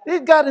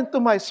 It got into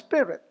my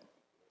spirit.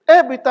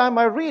 Every time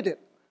I read it.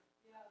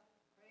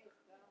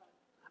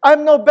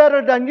 I'm no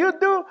better than you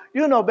do.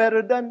 You know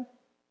better than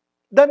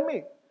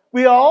me.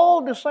 We are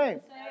all the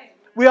same.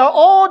 We are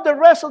all the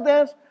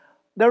residents.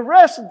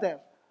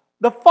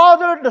 The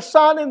Father, the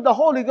Son, and the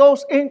Holy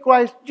Ghost in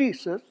Christ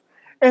Jesus.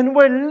 And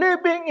we're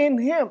living in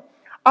Him.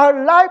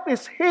 Our life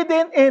is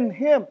hidden in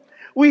Him.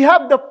 We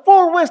have the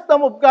full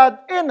wisdom of God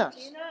in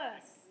us.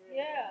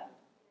 Yeah.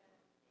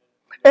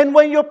 And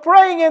when you're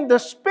praying in the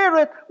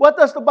Spirit, what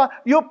does the Bible?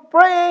 You're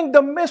praying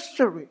the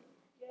mystery.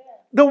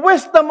 The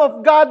wisdom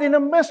of God in a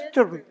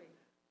mystery.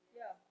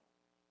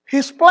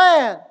 His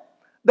plan.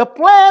 The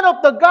plan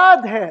of the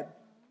Godhead.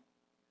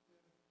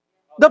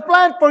 The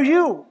plan for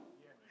you.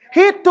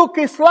 He took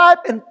His life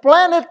and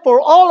planned it for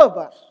all of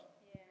us.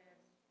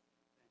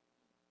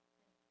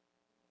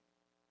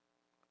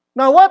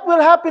 Now, what will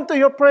happen to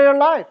your prayer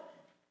life?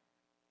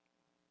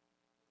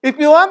 If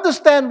you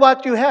understand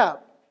what you have,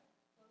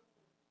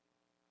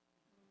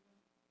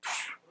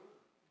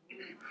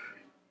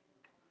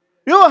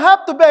 you don't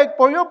have to beg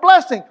for your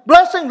blessing.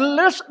 Blessing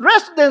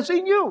residence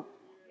in you.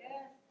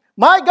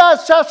 My God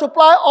shall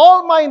supply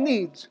all my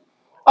needs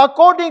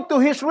according to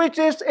His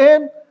riches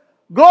in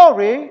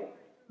glory.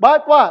 By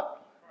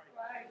what?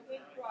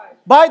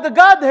 By the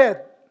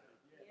Godhead.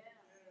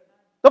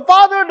 The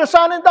Father, the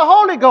Son, and the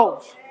Holy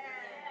Ghost.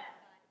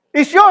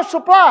 It's your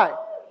supply,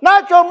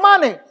 not your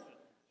money.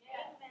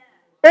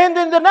 And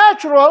in the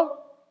natural,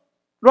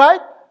 right,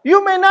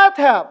 you may not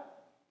have.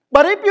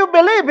 But if you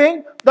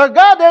believing, the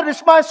Godhead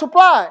is my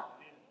supply,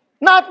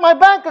 not my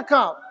bank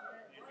account.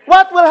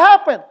 What will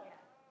happen?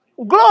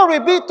 Glory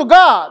be to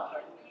God.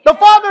 The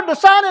Father, the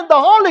Son, and the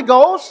Holy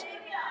Ghost.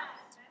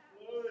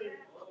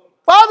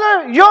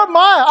 Father, you're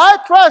mine. I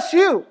trust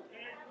you.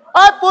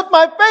 I put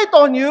my faith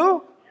on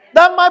you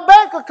than my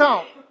bank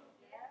account.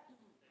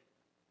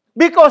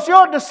 Because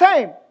you're the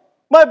same.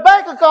 My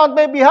bank account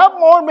maybe have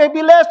more,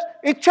 maybe less.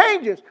 It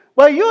changes.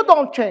 But you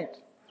don't change.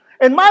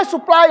 And my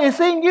supply is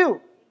in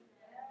you.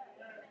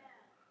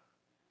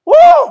 Woo!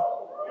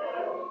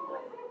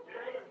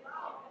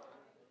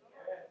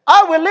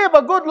 I will live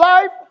a good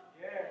life.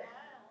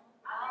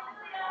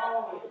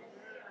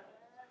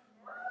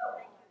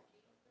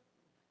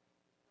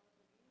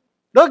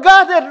 The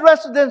Godhead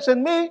residence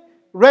in me,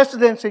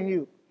 residence in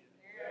you.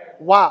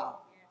 Wow.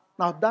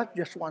 Now that's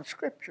just one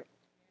scripture.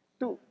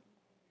 Two.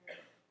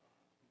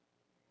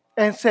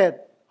 And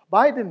said,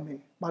 abide in me,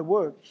 my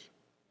words.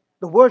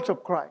 The words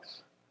of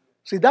Christ.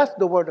 See, that's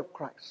the word of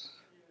Christ.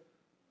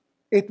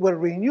 It will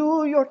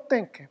renew your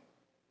thinking.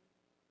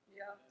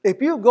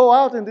 If you go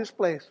out in this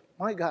place,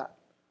 my God,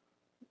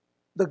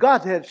 the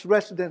Godhead's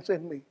residence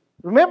in me.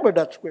 Remember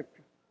that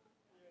scripture.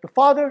 The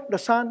Father, the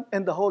Son,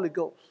 and the Holy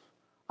Ghost.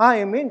 I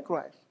am in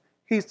Christ.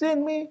 He's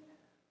in me.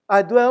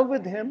 I dwell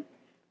with Him.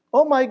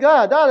 Oh my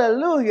God,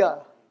 hallelujah.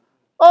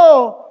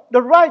 Oh,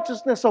 the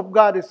righteousness of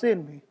God is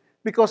in me.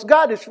 Because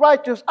God is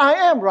righteous, I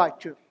am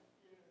righteous.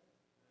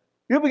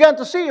 You began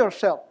to see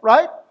yourself,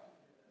 right?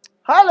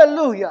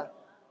 Hallelujah.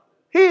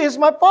 He is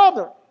my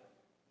Father.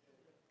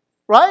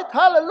 Right?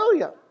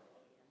 Hallelujah.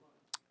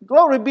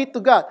 Glory be to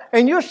God.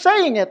 And you're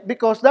saying it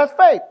because that's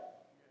faith.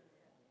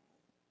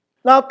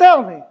 Now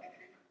tell me,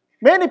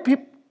 many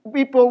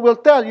people will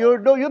tell you,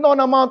 you don't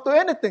amount to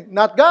anything.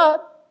 Not God.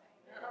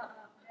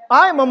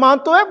 I am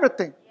amount to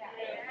everything.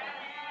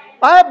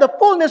 I have the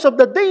fullness of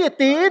the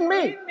deity in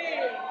me.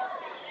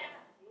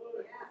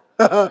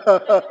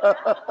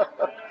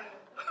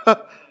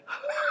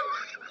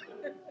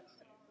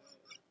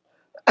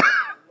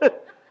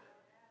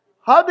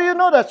 How do you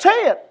know that? Say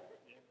it.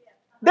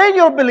 Then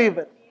you'll believe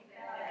it.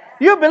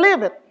 You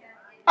believe it.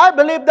 I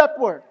believe that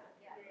word.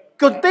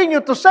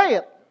 Continue to say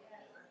it.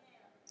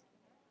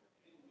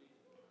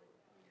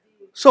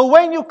 So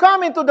when you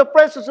come into the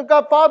presence of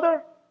God,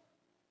 Father,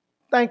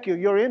 thank you,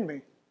 you're in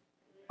me.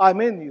 I'm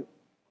in you.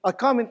 I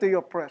come into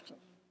your presence.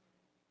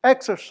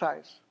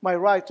 Exercise my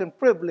rights and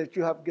privilege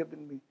you have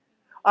given me.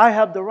 I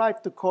have the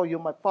right to call you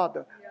my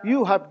Father.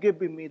 You have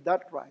given me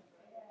that right.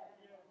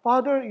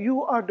 Father,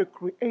 you are the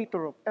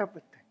creator of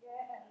everything.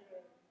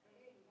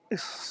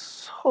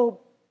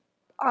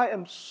 I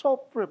am so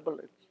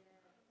privileged.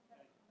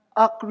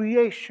 A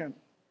creation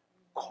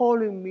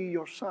calling me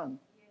your son.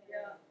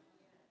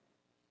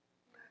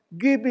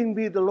 Giving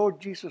me the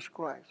Lord Jesus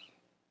Christ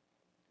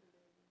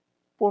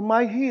for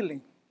my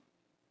healing.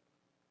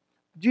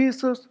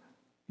 Jesus,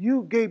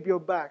 you gave your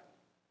back.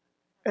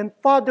 And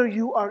Father,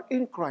 you are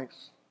in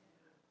Christ.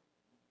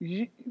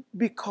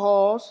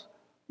 Because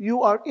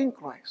you are in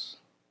Christ.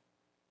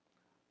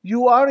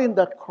 You are in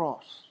that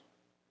cross.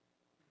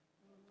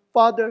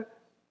 Father,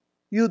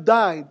 you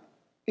died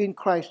in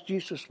Christ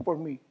Jesus for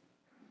me.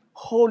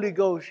 Holy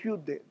Ghost,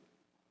 you did.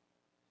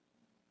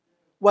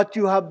 What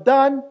you have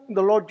done in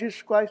the Lord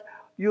Jesus Christ,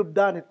 you've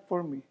done it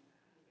for me.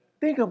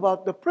 Think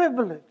about the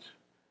privilege,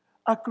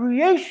 a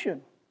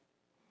creation,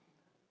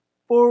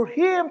 for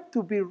Him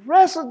to be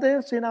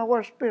residence in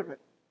our spirit.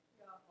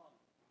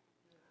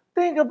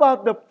 Think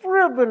about the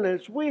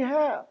privilege we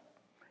have.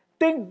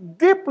 Think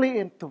deeply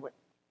into it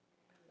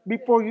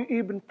before you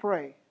even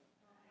pray.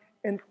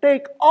 And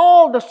take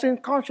all the sin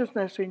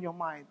consciousness in your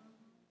mind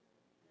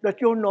that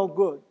you're no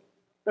good,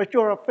 that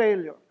you're a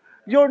failure.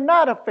 You're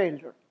not a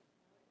failure.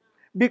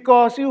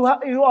 Because in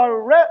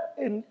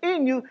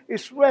you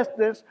is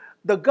residence,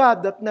 the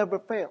God that never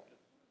failed.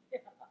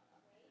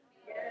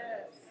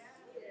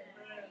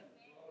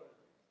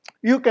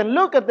 You can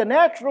look at the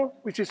natural,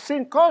 which is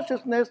sin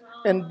consciousness,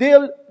 and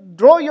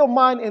draw your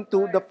mind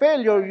into the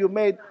failure you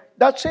made.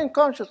 That's sin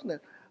consciousness.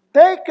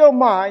 Take your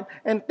mind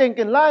and think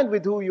in line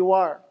with who you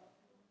are.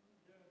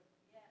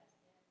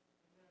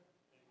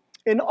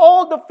 In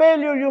all the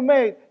failure you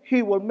made,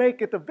 He will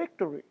make it a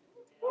victory.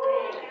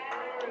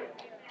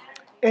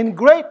 And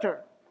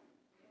greater.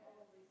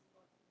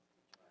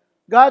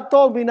 God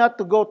told me not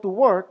to go to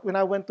work when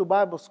I went to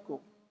Bible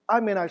school.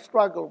 I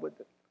struggled with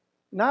it.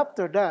 And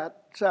after that,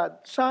 said,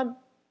 son,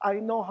 I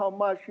know how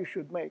much you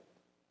should make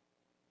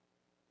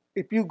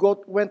if you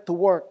went to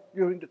work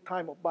during the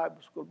time of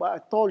Bible school, but I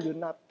told you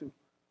not to.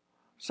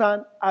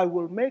 Son, I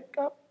will make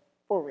up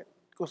for it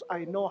because I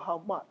know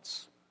how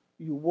much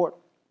you work.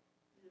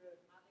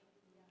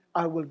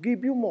 I will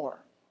give you more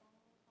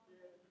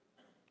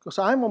because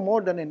I'm a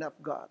more than enough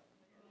God.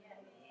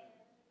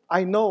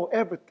 I know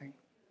everything.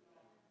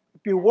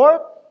 If you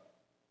work,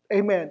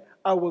 amen,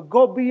 I will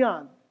go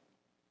beyond.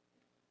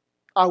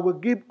 I will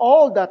give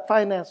all that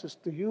finances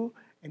to you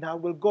and I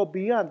will go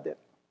beyond it.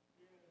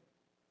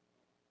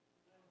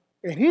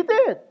 And he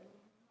did.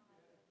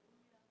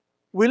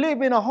 We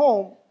live in a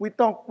home we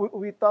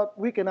thought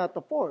we cannot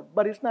afford,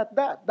 but it's not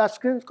that. That's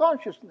his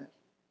consciousness.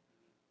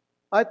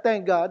 I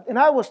thank God. And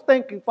I was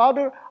thanking,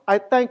 Father, I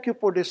thank you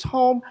for this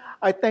home.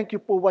 I thank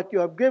you for what you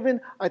have given.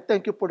 I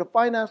thank you for the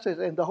finances.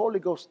 And the Holy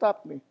Ghost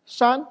stopped me.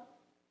 Son,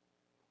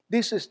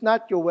 this is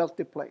not your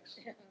wealthy place.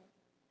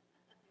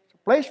 It's a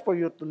place for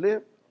you to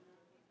live.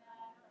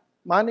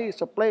 Money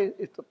is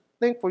it's a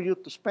thing for you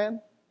to spend.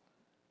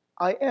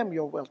 I am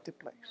your wealthy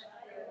place.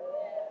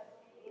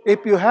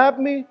 If you have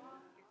me,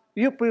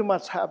 you pretty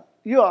much have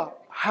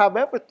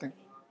everything.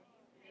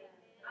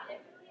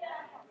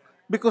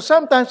 Because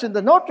sometimes in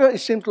the natural it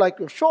seems like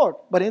you're short,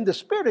 but in the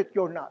spirit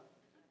you're not.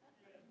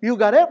 You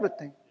got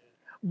everything.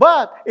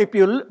 But if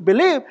you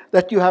believe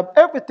that you have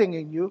everything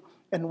in you,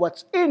 and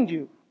what's in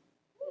you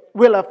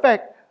will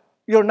affect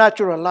your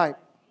natural life,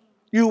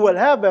 you will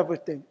have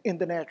everything in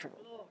the natural.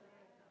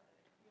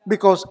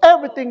 Because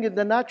everything in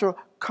the natural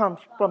comes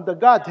from the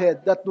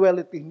Godhead that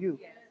dwelleth in you.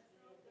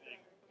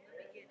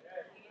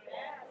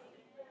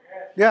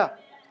 Yeah.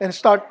 And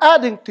start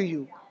adding to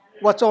you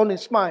what's on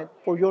its mind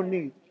for your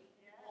need.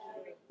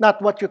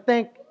 Not what you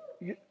think,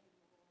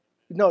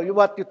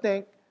 what you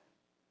think,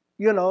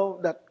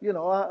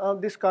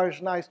 this car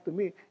is nice to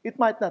me. It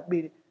might not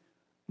be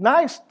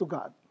nice to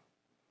God.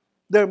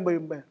 There may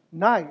be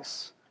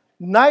nicer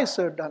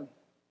than.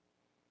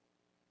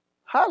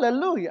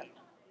 Hallelujah.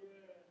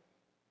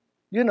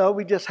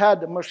 We just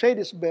had the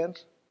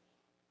Mercedes-Benz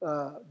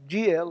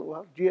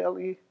GLE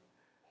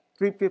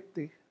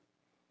 350.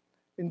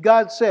 And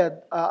God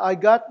said, I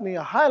got me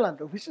a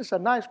Highlander, which is a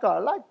nice car. I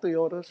like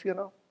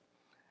Toyotas.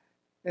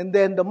 And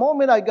then the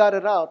moment I got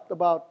it out,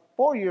 about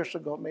 4 years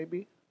ago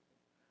maybe,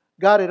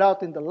 got it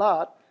out in the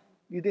lot.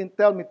 You didn't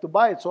tell me to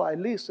buy it, so I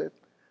leased it.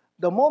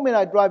 The moment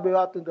I drive it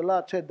out in the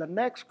lot, said the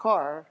next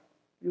car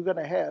you're going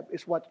to have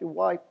is what your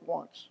wife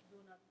wants.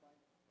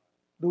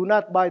 Do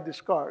not buy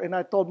this car. And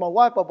I told my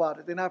wife about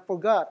it, and I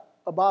forgot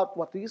about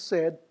what he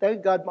said.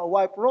 Thank God my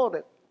wife wrote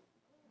it.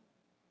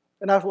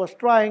 And I was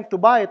trying to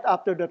buy it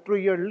after the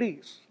 3-year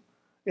lease.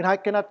 And I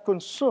cannot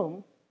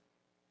consume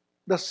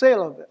the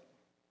sale of it.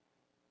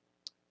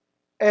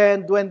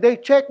 And when they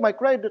check my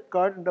credit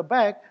card in the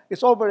bank,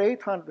 it's over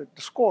 800,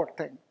 the score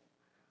thing.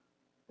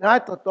 And I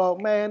thought, oh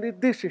man,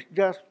 this is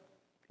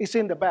it's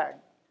in the bag.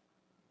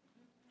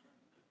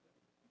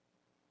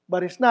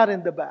 But it's not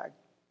in the bag.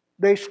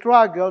 They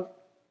struggled.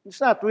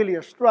 It's not really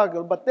a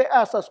struggle, but they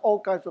asked us all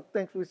kinds of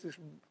things, which is,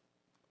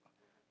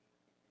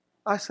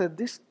 I said,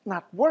 this is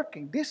not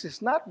working. This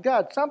is not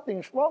God. Something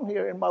is wrong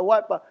here. And my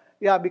wife,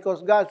 yeah,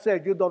 because God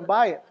said you don't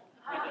buy it.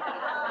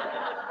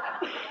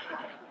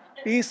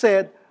 He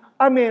said,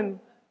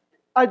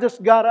 I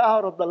just got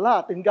out of the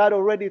lot, and God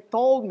already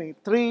told me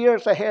 3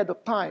 years ahead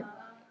of time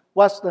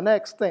what's the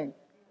next thing.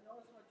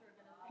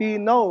 He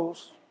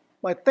knows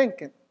my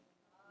thinking.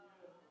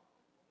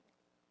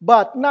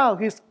 But now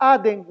he's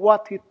adding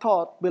what he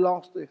thought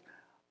belongs to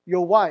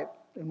your wife.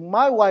 And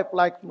my wife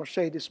likes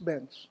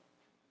Mercedes-Benz.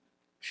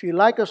 She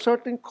likes a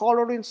certain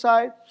color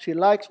inside. She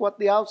likes what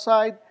the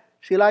outside.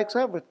 She likes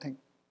everything.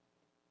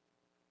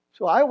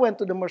 So I went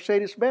to the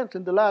Mercedes-Benz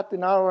in the lot in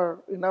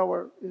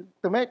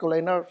Temecula,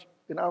 in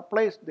our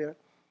place there,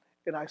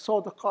 and I saw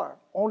the car.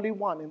 Only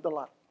one in the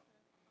lot.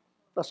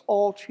 That's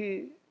all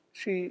she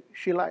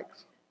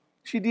likes.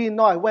 She didn't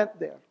know I went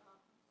there.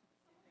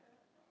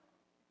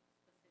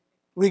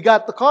 We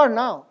got the car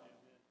now.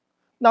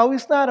 Now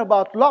it's not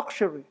about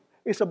luxury.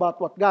 It's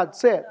about what God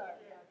said.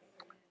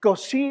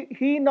 Because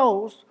He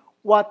knows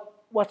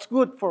what's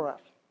good for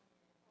us.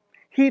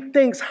 He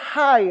thinks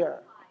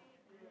higher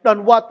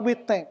than what we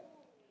think.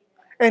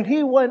 And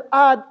He will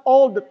add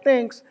all the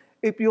things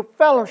if you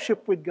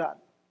fellowship with God.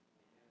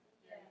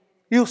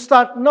 You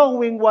start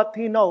knowing what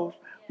He knows.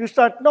 You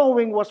start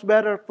knowing what's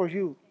better for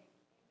you.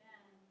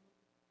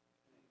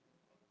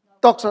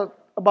 Talks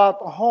about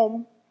a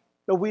home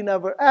that we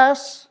never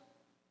asked.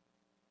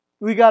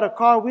 We got a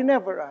car we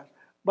never asked.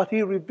 But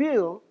He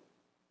revealed,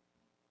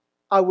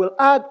 I will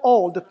add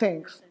all the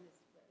things.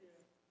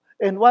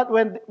 And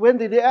when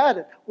did He add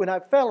it? When I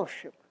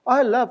fellowship.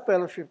 I love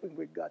fellowshipping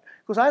with God.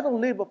 Because I don't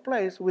leave a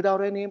place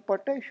without any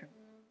impartation.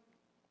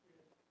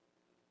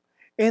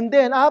 And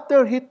then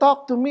after He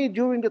talked to me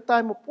during the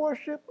time of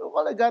worship,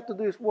 all I got to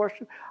do is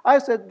worship. I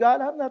said,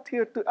 God, I'm not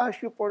here to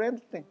ask you for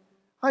anything.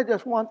 I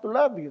just want to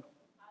love you.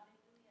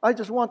 I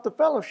just want to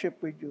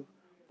fellowship with you.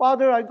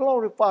 Father, I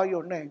glorify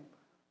your name.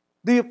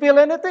 Do you feel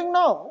anything?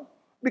 No,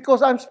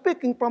 because I'm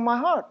speaking from my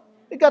heart.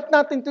 It got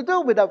nothing to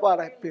do with what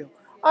I feel.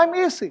 I'm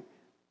easy.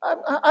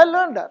 I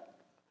learned that.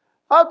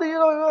 How do you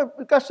know?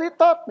 Because he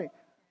taught me.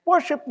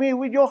 Worship me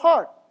with your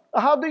heart.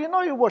 How do you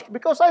know you worship?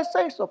 Because I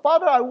say so.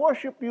 Father, I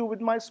worship you with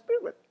my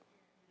spirit.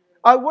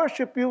 I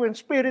worship you in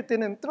spirit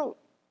and in truth.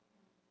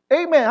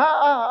 Amen.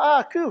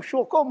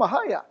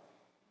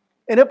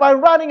 And if I'm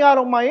running out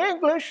of my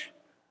English,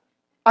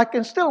 I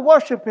can still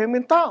worship him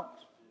in tongues.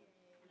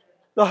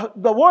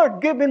 The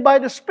word given by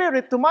the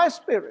Spirit to my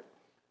spirit.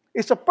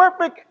 It's a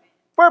perfect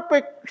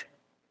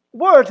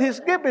word he's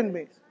given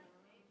me.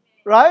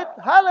 Right?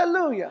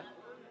 Hallelujah.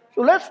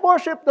 So let's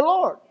worship the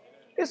Lord.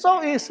 It's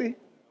so easy.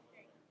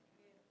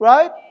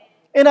 Right?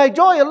 And I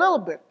enjoy a little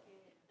bit.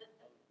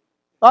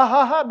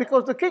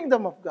 Because the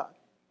kingdom of God.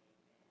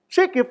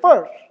 Seek it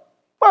first.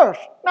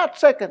 First, not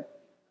second.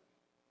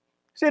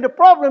 See, the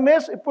problem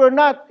is, if we're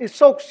not, it's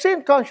so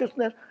sin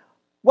consciousness,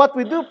 what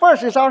we do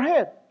first is our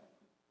head.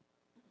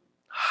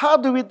 How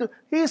do we do?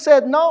 He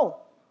said,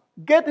 no.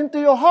 Get into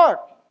your heart.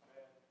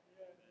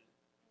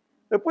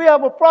 If we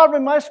have a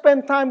problem, I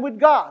spend time with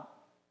God.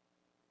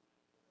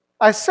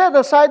 I set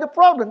aside the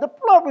problem. The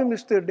problem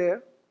is still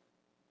there.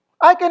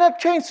 I cannot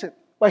change it,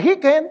 but he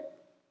can.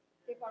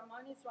 If our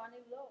money is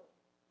running low.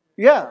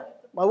 Yeah,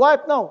 my wife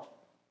knows.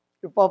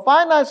 If our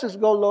finances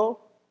go low,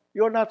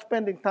 you're not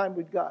spending time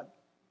with God.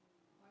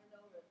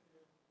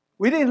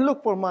 We didn't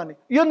look for money.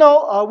 You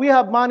know, we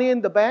have money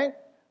in the bank,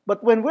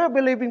 but when we're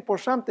believing for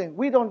something,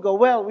 we don't go,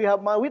 well, we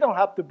have money. We don't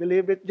have to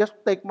believe it. Just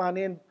take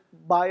money and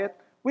buy it.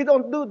 We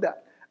don't do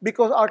that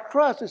because our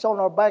trust is on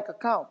our bank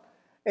account.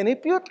 And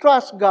if you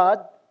trust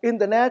God in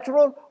the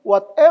natural,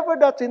 whatever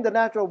that's in the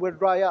natural will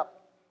dry up.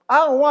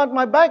 I don't want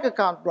my bank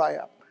account dry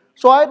up.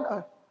 So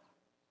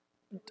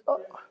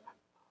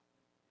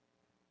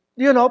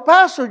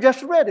Pastor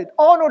just read it.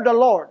 Honor the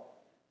Lord.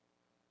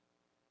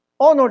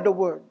 Honor the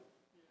word.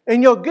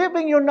 And you're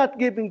giving, you're not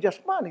giving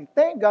just money.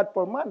 Thank God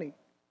for money.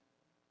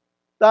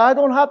 That I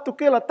don't have to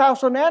kill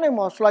 1,000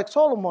 animals like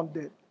Solomon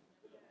did.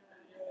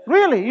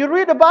 Really, you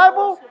read the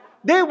Bible,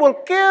 they will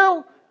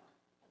kill,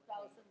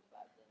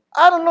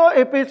 I don't know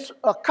if it's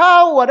a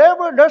cow,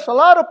 whatever, there's a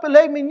lot of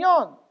filet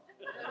mignon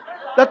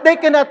that they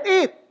cannot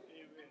eat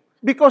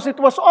because it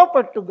was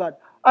offered to God.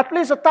 At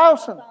least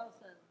 1,000.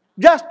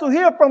 Just to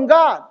hear from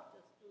God.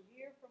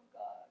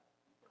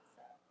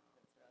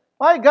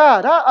 My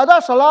God,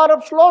 that's a lot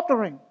of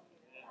slaughtering.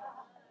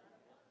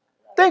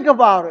 Think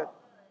about it.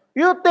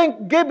 You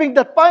think giving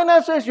the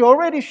finances, you're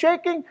already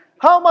shaking?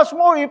 How much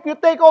more if you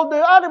take all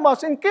the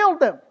animals and kill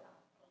them?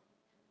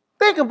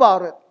 Think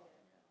about it.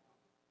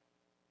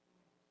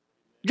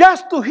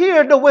 Just to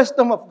hear the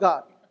wisdom of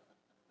God.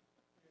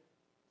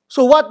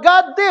 So what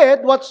God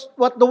did, what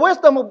the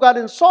wisdom of God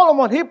in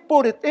Solomon, he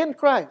put it in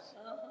Christ.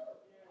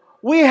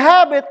 We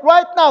have it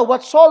right now,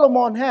 what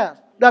Solomon has,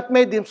 that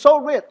made him so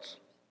rich.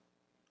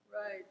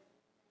 Right.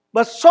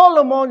 But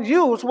Solomon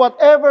used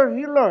whatever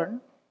he learned.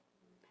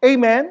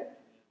 Amen.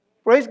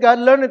 Praise God.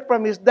 Learned it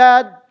from his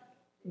dad,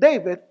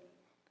 David.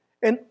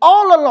 And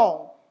all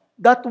along,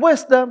 that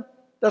wisdom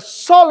that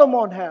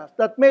Solomon has,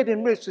 that made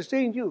him rich, is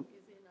in you.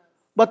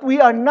 But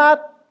we are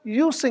not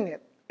using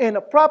it in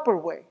a proper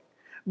way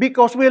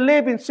because we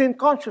live in sin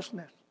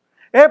consciousness.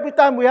 Every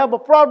time we have a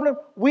problem,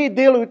 we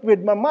deal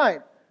with my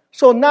mind.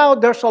 So now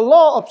there's a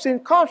law of sin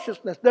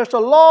consciousness. There's a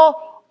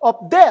law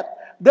of death.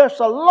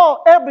 There's a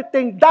law,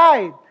 everything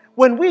died.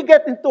 When we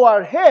get into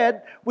our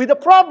head with a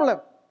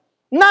problem,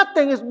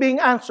 nothing is being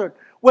answered.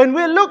 When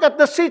we look at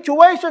the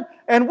situation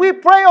and we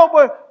pray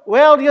over,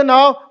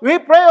 we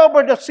pray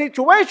over the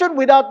situation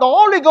without the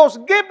Holy Ghost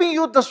giving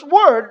you this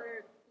word,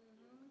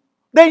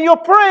 then you're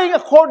praying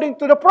according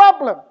to the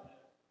problem.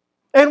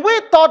 And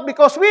we thought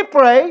because we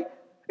pray,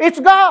 it's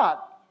God.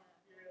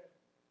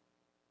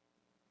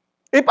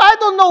 If I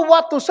don't know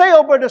what to say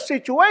over the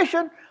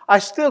situation, I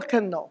still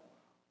can know.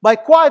 By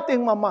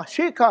quieting Mama,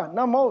 Shika,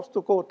 Namos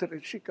to go to the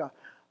Shika.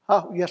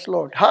 Yes,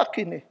 Lord.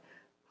 Hakine.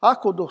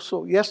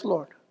 Hakodoso. Yes,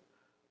 Lord.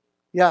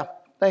 Yeah.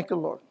 Thank you,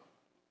 Lord.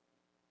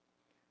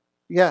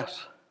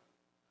 Yes.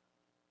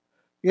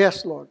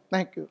 Yes, Lord.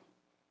 Thank you.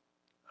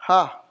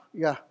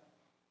 Yeah.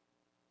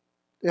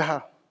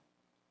 Yeah.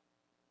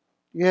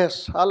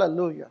 Yes.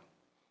 Hallelujah.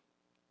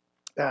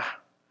 Yeah.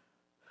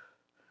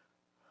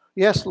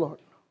 Yes, Lord.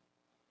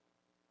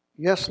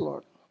 Yes,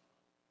 Lord.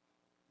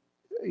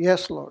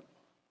 Yes, Lord.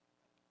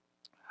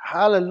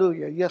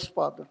 Hallelujah. Yes,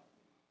 Father.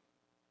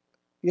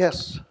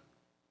 Yes.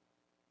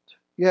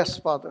 Yes,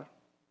 Father.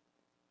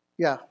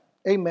 Yeah.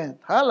 Amen.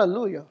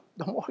 Hallelujah.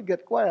 The more I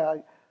get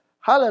quiet,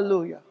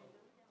 hallelujah.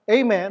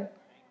 Amen.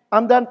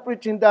 I'm done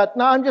preaching that.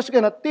 Now I'm just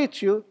going to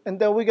teach you, and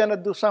then we're going to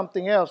do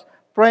something else.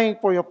 Praying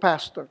for your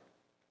pastor.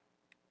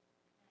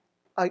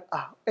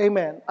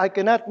 Amen. I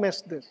cannot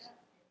miss this.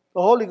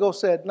 The Holy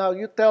Ghost said, now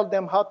you tell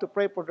them how to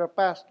pray for their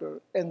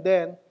pastor, and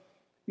then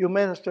you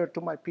minister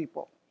to my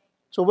people.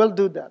 So we'll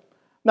do that.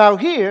 Now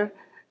here,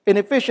 in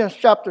Ephesians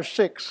chapter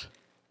 6,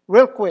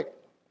 real quick.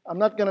 I'm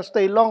not going to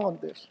stay long on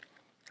this.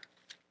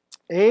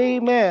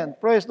 Amen.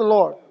 Praise the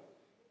Lord.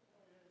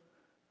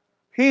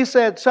 He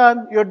said,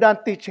 son, you're done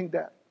teaching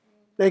that.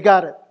 They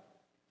got it.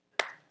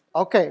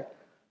 Okay,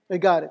 they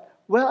got it.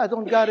 Well, I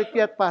don't got it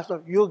yet,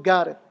 Pastor. You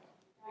got it.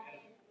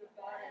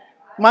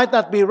 Might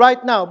not be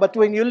right now, but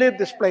when you leave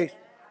this place,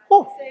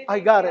 oh, I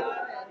got it.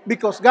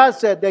 Because God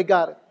said they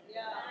got it.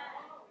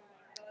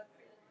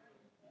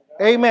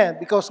 Amen.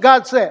 Because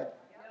God said,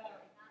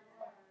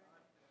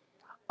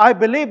 I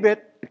believe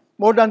it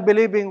more than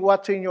believing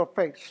what's in your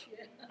face.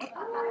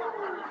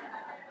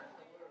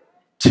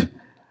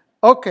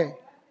 Okay.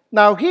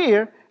 Now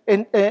here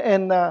in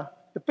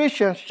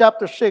Ephesians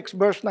chapter 6,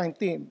 verse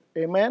 19.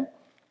 Amen.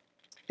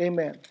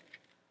 Amen.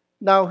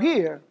 Now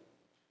here,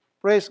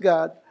 praise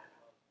God,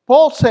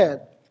 Paul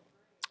said,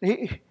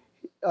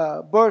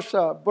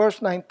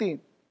 verse 19.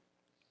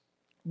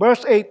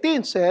 Verse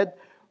 18 said,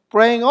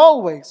 praying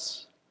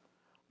always,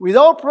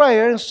 without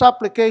prayer and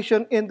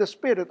supplication in the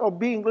Spirit, or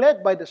being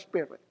led by the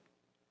Spirit.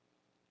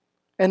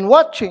 And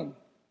watching.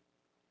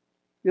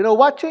 You know,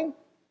 watching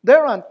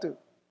thereunto.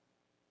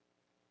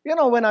 You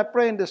know, when I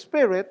pray in the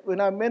Spirit, when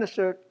I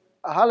minister,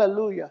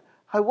 hallelujah,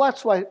 I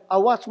watch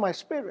my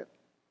spirit.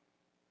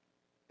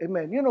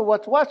 Amen. You know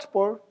what watch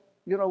for?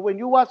 You know, when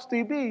you watch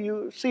TV,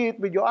 you see it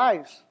with your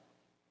eyes.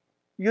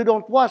 You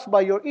don't watch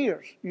by your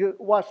ears. You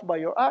watch by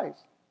your eyes.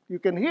 You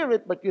can hear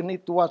it, but you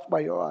need to watch by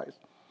your eyes.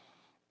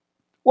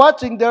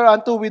 Watching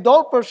thereunto with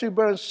all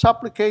perseverance,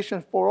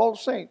 supplication for all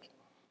saints.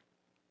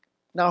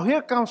 Now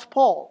here comes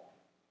Paul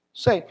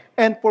saying,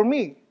 and for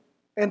me,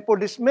 and for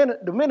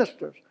the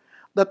ministers,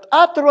 that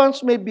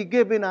utterance may be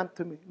given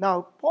unto me.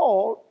 Now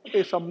Paul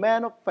is a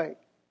man of faith.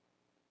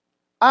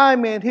 I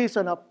mean, he's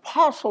an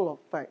apostle of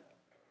faith.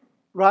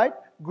 Right?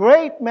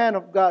 Great man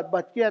of God,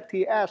 but yet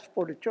he asked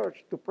for the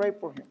church to pray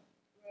for him.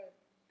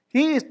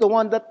 He is the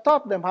one that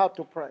taught them how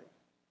to pray.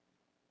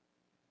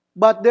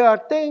 But there are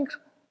things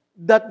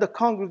that the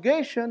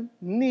congregation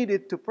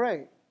needed to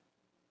pray.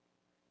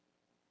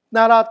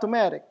 Not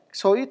automatic.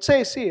 So it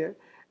says here,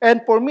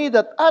 and for me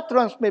that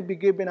utterance may be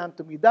given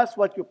unto me. That's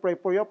what you pray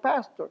for your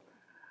pastor.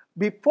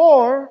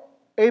 Before,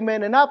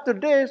 amen, and after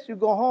this, you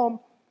go home,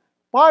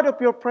 part of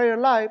your prayer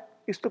life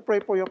is to pray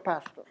for your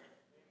pastor.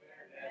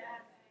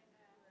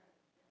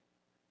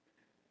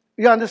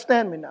 You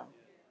understand me now?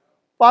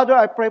 Father,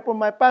 I pray for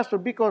my pastor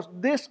because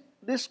this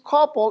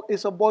couple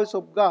is a voice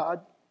of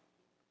God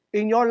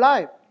in your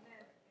life.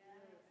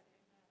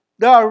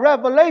 There are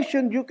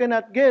revelations you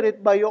cannot get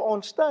it by your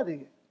own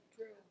study.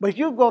 But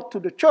you go to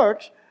the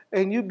church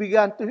and you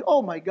began to,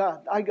 oh my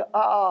God,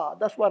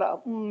 that's what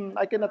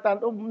I cannot understand.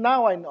 Oh,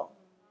 now I know.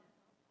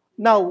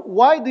 Now,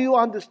 why do you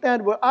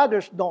understand where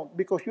others don't?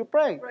 Because you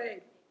pray.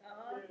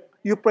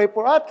 You pray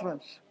for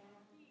utterance.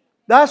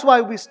 That's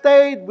why we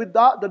stayed with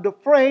the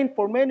Dufresne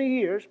for many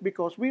years,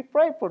 because we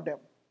pray for them.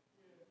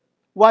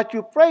 What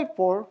you pray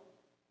for,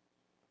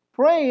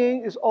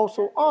 praying is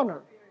also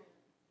honor.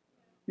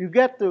 You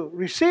get to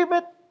receive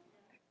it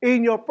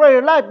in your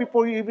prayer life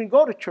before you even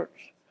go to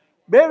church.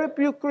 Very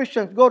few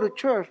Christians go to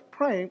church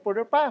praying for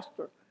their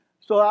pastor.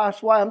 So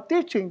that's why I'm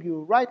teaching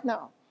you right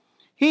now.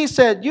 He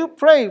said, you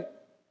pray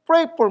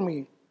for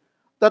me,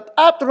 that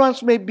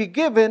utterance may be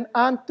given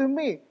unto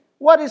me.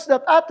 What is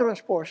that utterance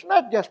for? It's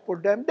not just for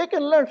them. They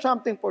can learn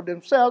something for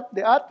themselves,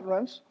 the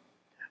utterance,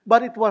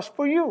 but it was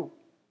for you.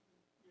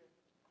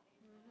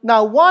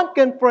 Now, one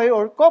can pray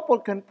or a couple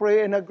can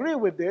pray and agree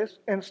with this,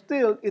 and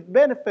still it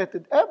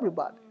benefited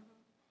everybody.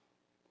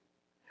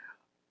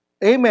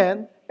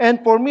 Amen.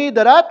 And for me,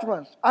 that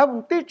utterance,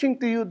 I'm teaching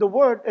to you the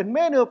word, and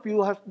many of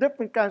you have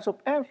different kinds of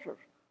answers.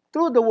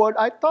 Through the word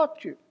I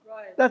taught you.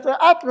 Right. That's an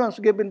utterance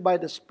given by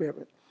the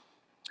Spirit.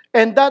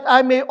 And that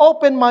I may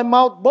open my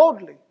mouth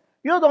boldly.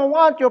 You don't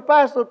want your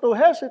pastor to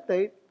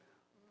hesitate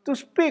to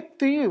speak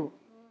to you,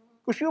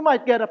 because you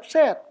might get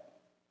upset.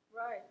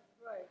 Right.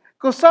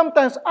 Because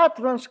sometimes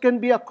utterance can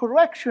be a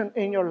correction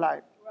in your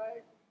life.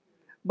 Right.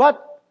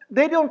 But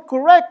they don't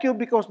correct you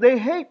because they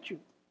hate you.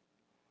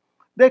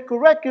 They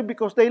correct you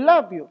because they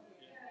love you.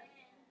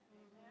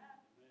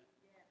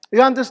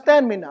 You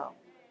understand me now?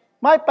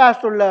 My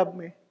pastor loved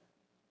me.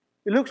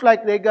 It looks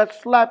like you got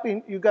slapped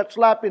in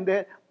the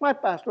head. My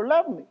pastor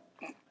loved me.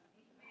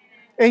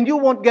 And you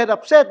won't get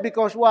upset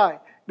because why?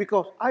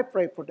 Because I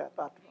pray for that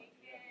utterance.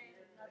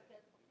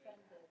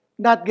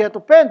 Not get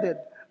offended.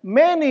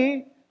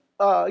 Many,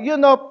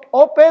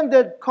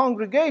 offended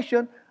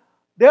congregation,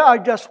 they are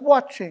just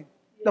watching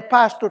the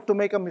pastor to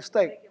make a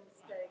mistake.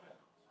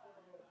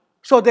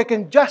 So they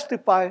can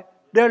justify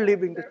their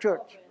leaving the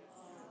church.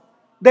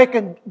 They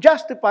can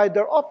justify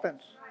their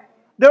offense.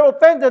 They're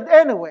offended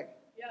anyway,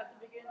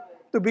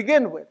 to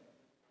begin with.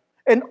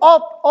 And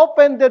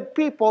offended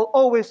people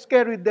always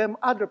carry them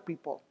other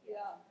people.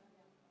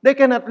 They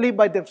cannot live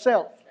by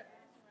themselves.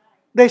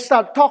 They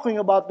start talking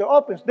about their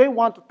offense. They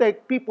want to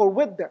take people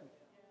with them.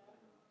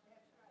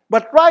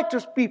 But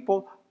righteous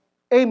people,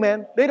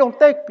 amen, they don't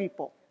take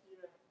people.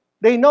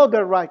 They know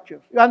they're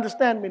righteous. You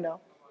understand me now?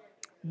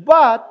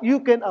 But you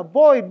can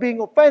avoid being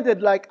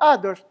offended like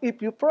others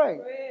if you pray.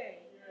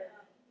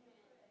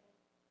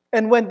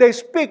 And when they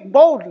speak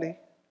boldly,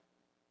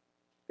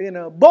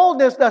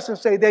 boldness doesn't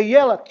say they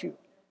yell at you.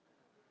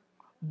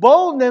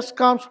 Boldness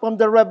comes from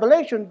the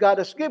revelation God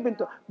has given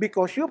to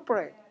because you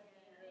pray.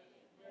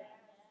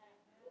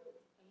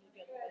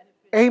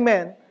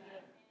 Amen.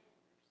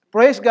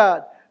 Praise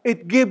God.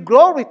 It gives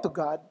glory to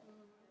God,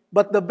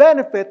 but the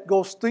benefit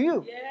goes to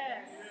you.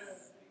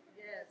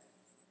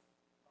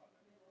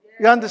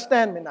 You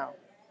understand me now?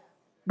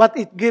 But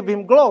it gives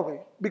him glory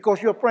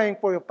because you're praying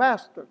for your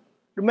pastor.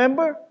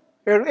 Remember,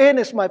 herein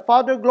is my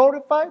Father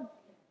glorified,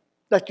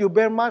 that you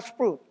bear much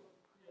fruit.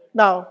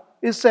 Now,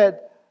 he said,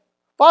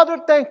 Father,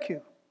 thank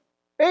you.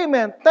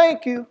 Amen.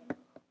 Thank you.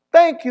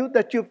 Thank you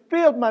that you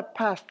filled my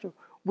pastor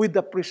with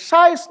the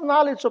precise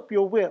knowledge of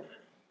your will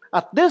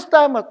at this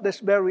time, at this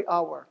very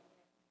hour.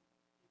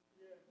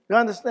 You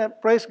understand?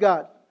 Praise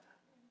God.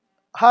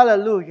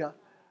 Hallelujah.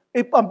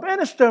 If a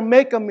minister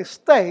make a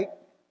mistake,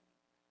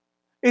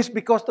 it's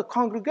because the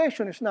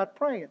congregation is not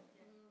praying.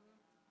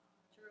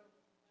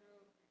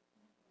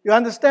 You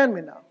understand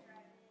me now?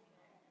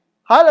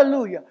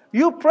 Hallelujah.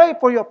 You pray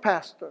for your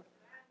pastor.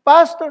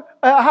 Pastor,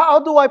 how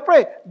do I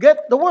pray?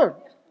 Get the word.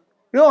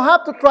 You don't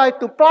have to try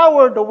to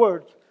power the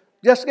words.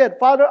 Just get,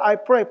 Father, I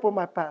pray for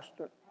my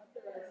pastor.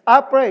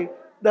 I pray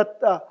that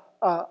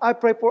I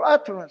pray for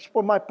utterance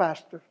for my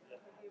pastor.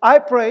 I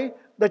pray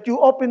that you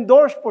open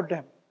doors for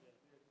them.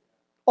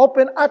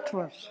 Open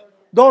utterance.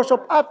 Doors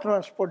of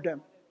utterance for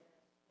them.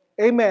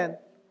 Amen.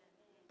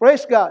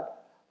 Praise God.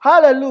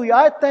 Hallelujah.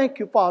 I thank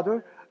you,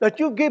 Father, that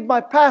you give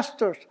my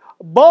pastors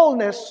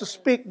boldness to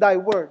speak thy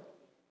word.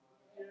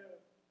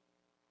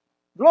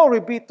 Glory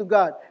be to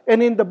God.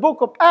 And in the book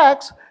of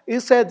Acts,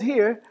 it said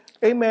here,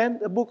 amen,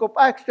 the book of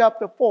Acts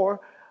chapter 4,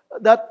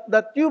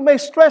 that you may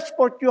stretch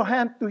forth your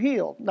hand to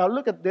heal. Now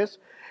look at this.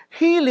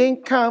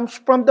 Healing comes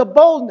from the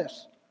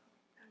boldness.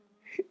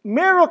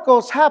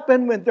 Miracles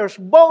happen when there's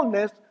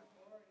boldness.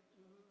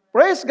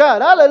 Praise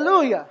God.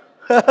 Hallelujah.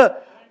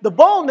 The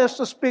boldness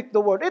to speak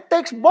the word. It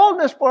takes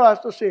boldness for us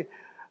to say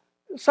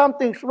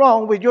something's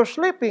wrong with your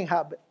sleeping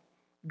habit.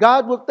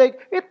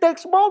 It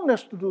takes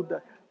boldness to do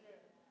that.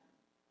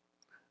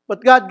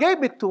 But God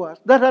gave it to us.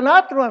 There's an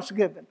utterance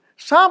given.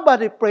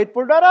 Somebody prayed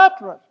for that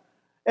utterance.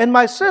 And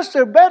my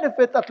sister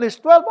benefited at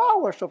least 12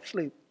 hours of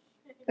sleep.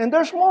 And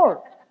there's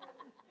more.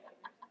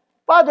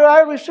 Father,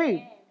 I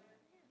receive.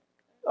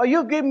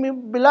 You give me,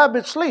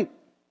 beloved, sleep.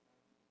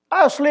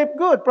 I'll sleep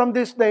good from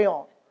this day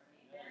on.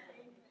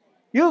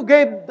 You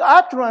gave the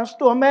utterance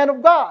to a man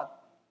of God.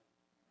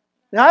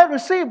 And I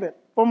receive it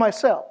for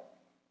myself.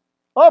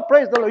 Oh,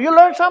 praise the Lord. You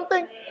learned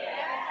something?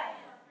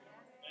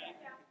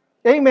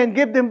 Amen.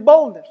 Give them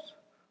boldness,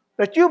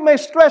 that you may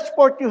stretch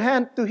forth your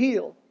hand to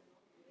heal.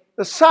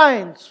 The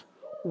signs,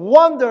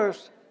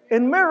 wonders,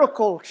 and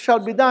miracles shall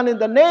be done in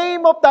the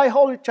name of thy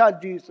holy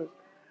child Jesus.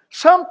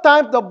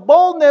 Sometimes the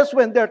boldness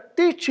when they're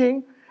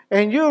teaching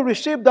and you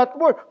receive that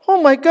word,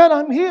 oh my God,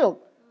 I'm healed.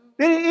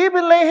 They didn't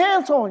even lay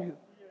hands on you.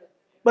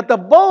 But the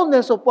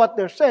boldness of what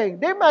they're saying,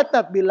 they might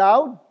not be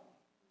loud,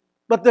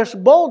 but there's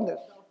boldness.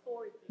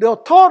 The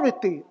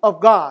authority of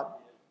God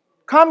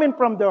coming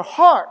from their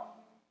heart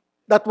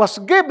that was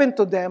given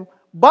to them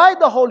by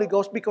the Holy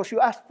Ghost because you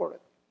asked for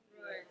it.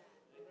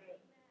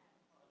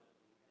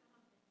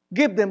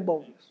 Give them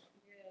boldness.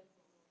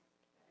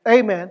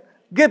 Amen.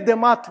 Give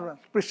them utterance,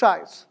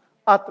 precise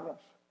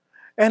utterance.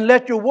 And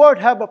let your word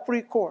have a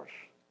free course.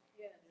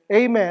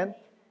 Amen.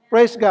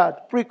 Praise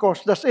God. Free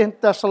course. That's in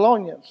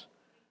Thessalonians.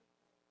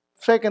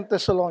 2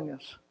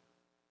 Thessalonians.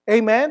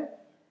 Amen.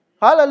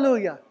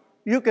 Hallelujah.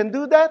 You can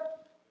do that.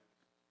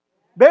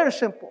 Very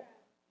simple.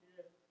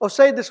 Oh,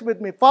 say this with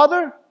me.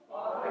 Father,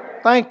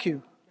 thank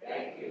you.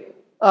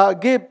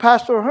 Give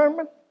Pastor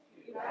Herman,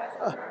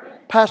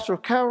 Pastor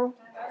Carol,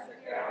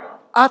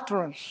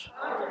 utterance,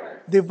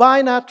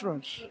 divine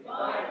utterance,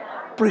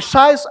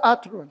 precise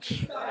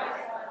utterance,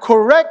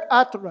 correct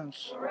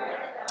utterance,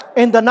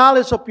 in the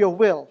knowledge of your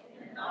will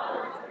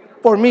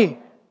for me.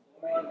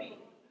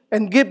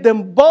 And give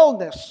them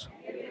boldness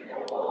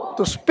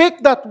to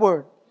speak that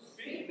word.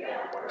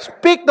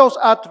 Speak those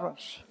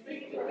utterance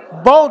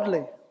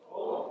boldly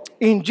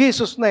in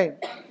Jesus' name.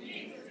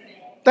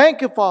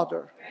 Thank you,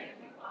 Father,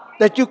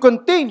 that you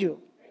continue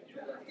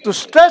to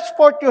stretch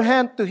forth your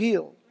hand to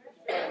heal.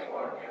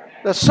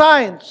 The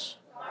signs,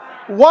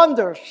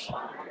 wonders,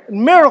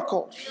 and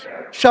miracles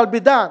shall be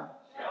done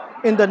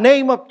in the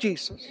name of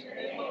Jesus.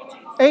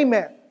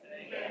 Amen.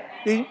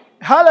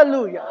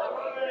 Hallelujah.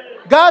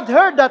 God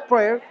heard that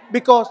prayer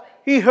because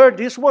He heard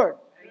His word.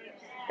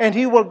 And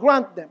He will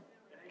grant them.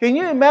 Can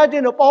you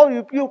imagine if all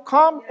of you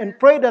come and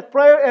pray that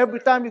prayer every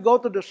time you go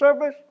to the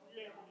service?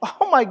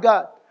 Oh my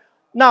God.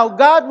 Now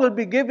God will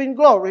be giving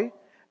glory,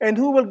 and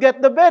who will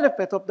get the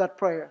benefit of that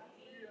prayer?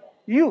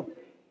 You.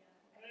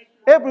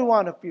 Every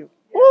one of you.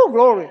 Oh,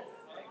 glory.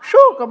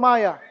 Shoo,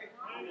 Kamaya.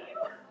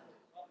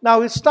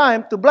 Now it's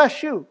time to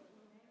bless you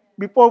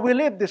before we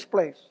leave this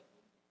place.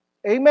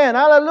 Amen.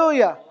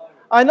 Hallelujah.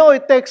 I know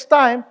it takes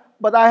time,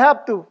 but I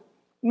have to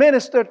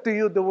minister to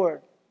you the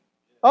word.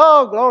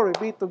 Oh, glory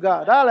be to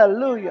God.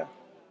 Hallelujah.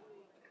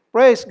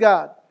 Praise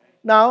God.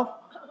 Now,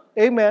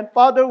 amen.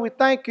 Father, we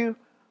thank you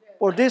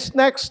for this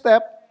next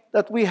step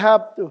that we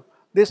have to,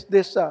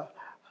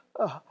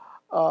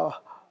 uh,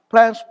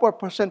 plans,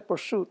 purpose, and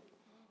pursuit.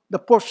 The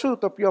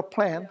pursuit of your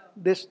plan.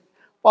 This,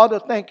 Father,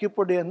 thank you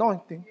for the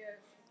anointing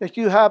that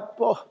you have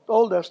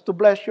told us to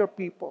bless your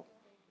people.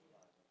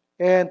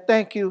 And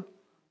thank you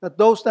that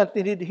those that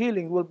need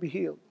healing will be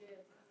healed.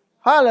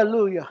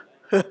 Hallelujah.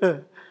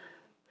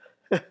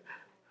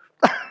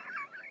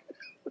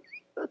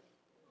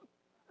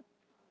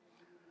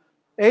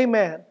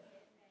 Amen.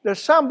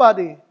 There's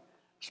somebody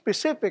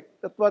specific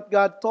that what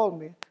God told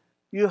me.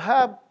 You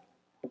have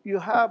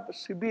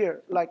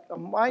severe, like a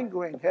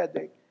migraine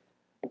headache.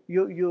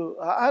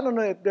 I don't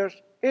know if there's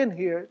in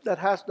here that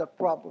has that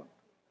problem.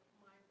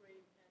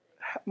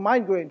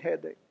 Migraine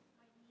headache.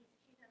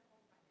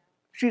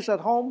 She's at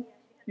home.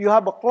 You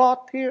have a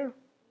clot here.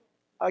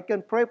 I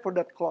can pray for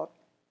that clot.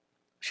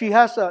 She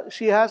has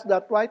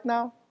that right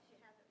now.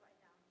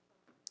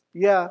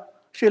 Yeah.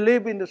 She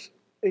live in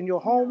your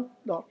home.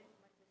 No.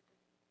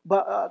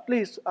 But at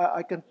least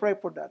I can pray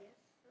for that.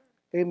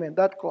 Amen.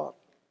 That clot.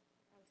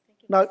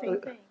 Now,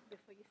 Same thing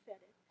before you said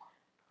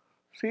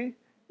it. see,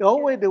 you're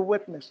always the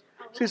witness.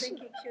 I was See,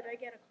 thinking, should I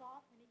get a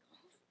cloth? And he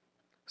calls.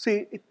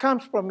 see, it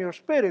comes from your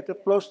spirit.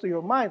 It flows to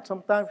your mind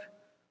sometimes.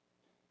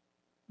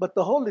 But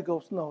the Holy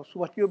Ghost knows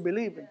what you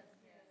believe in.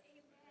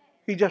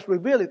 He just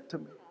revealed it to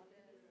me.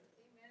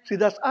 See,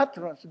 that's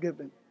utterance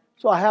given.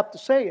 So I have to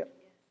say it.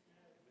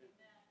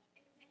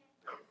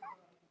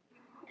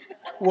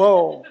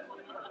 Whoa.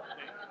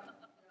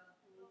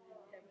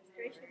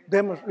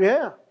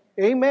 Yeah.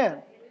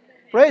 Amen.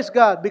 Praise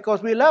God,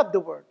 because we love the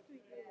word.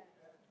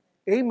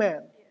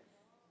 Amen.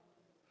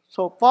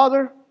 So,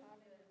 Father,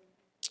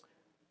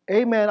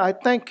 amen, I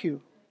thank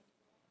you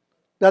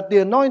that the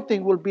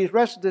anointing will be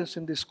residence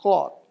in this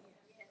cloth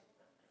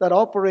that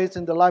operates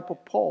in the life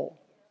of Paul.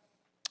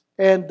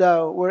 And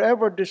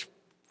wherever this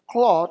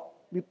cloth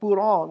be put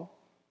on,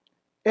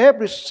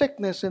 every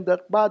sickness in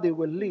that body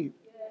will leave.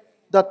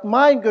 That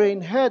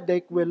migraine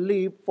headache will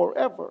leave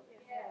forever.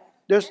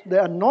 There's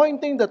the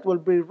anointing that will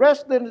be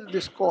resident in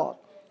this cloth.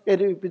 And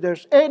if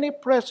there's any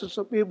presence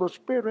of evil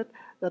spirit,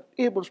 that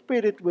evil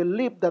spirit will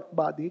leave that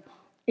body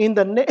in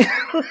the name.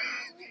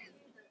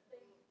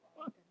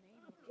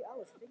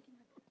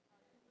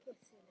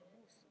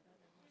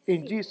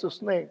 In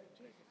Jesus' name.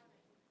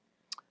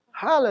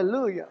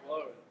 Hallelujah.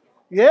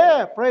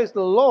 Yeah, praise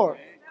the Lord.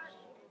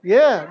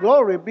 Yeah,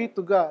 glory be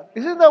to God.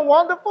 Isn't that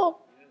wonderful?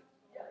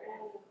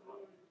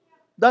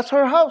 That's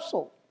her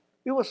household.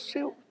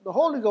 The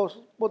Holy Ghost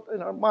put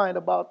in her mind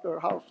about her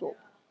household.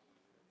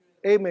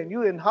 Amen.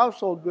 You in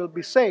household will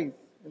be saved.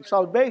 And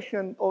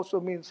salvation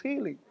also means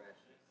healing.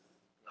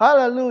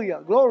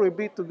 Hallelujah. Glory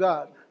be to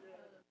God.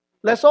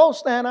 Let's all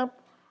stand up.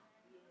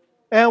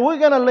 And we're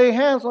going to lay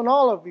hands on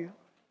all of you.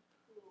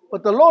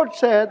 But the Lord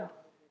said,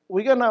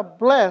 we're going to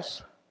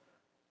bless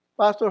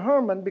Pastor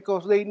Herman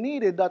because they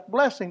needed that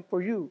blessing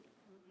for you.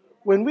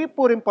 When we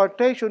put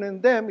impartation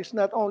in them, it's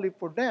not only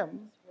for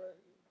them,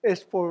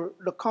 it's for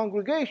the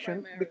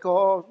congregation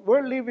because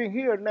we're leaving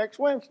here next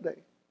Wednesday.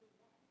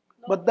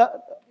 But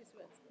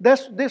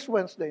that's this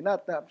Wednesday,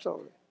 not that, I'm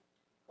sorry.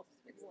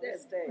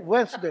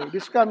 Wednesday,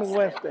 this coming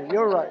Wednesday.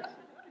 You're right.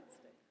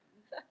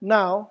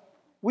 Now,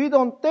 we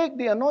don't take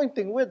the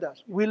anointing with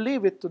us. We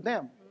leave it to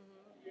them.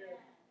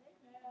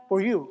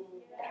 For you.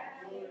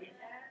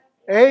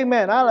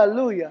 Amen.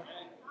 Hallelujah.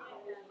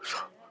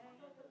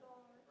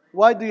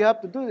 Why do you have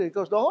to do this?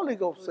 Because the Holy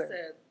Ghost said.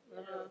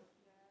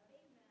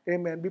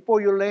 Amen.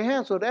 Before you lay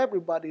hands on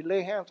everybody,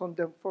 lay hands on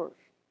them first.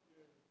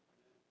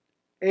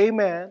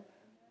 Amen.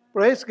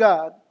 Praise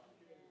God.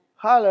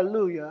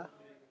 Hallelujah.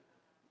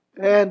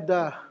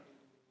 And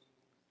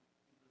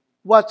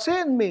what's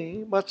in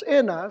me, what's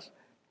in us,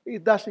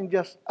 it doesn't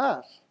just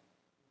us.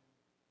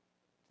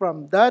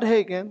 From Dad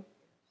Hagen,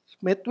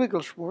 Smith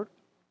Wigglesworth,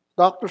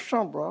 Dr.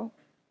 Sombra,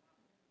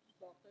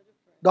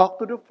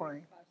 Dr.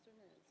 Dufresne,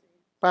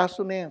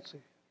 Pastor Nancy.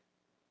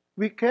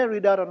 We carry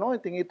that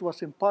anointing. It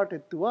was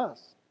imparted to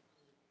us.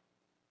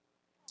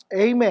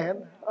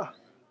 Amen.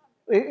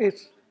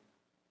 It's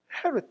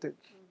heritage.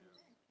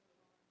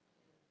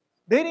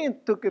 They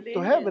didn't took it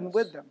to heaven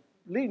with them.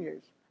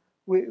 Lineage.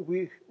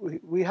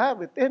 We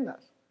have it in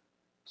us.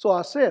 So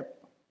I said,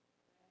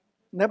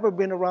 never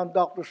been around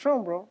Dr.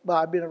 Sombra, but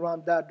I've been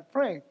around Dad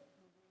Dufresne.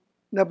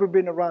 Never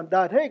been around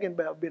Dad Hagen,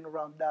 but I've been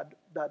around Dad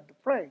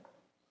Dufresne.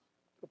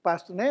 Or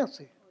Pastor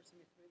Nancy.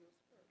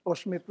 Or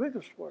Smith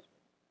Wigglesworth.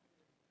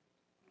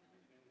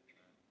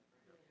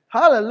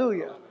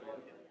 Hallelujah.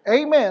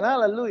 Amen.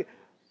 Hallelujah.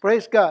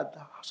 Praise God.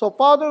 So,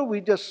 Father,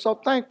 we just so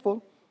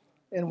thankful.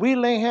 And we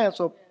lay hands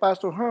on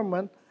Pastor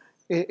Herman,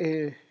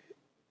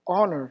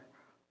 honor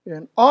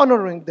and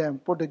honoring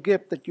them for the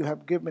gift that you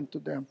have given to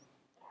them.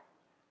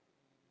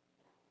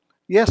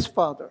 Yes,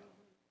 Father.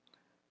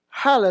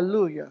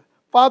 Hallelujah.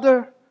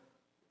 Father,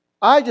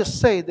 I just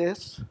say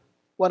this,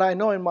 what I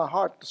know in my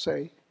heart to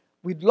say.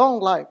 With long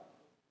life,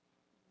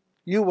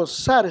 you will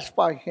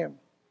satisfy him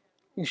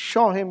and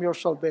show him your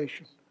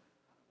salvation.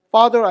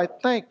 Father, I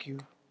thank you.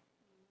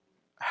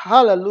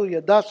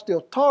 Hallelujah. That's the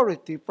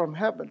authority from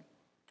heaven.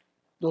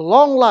 The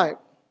long life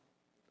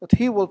that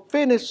he will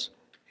finish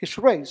his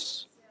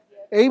race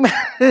Amen.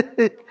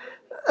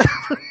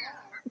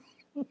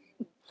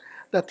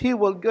 That he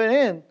will go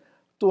in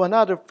to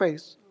another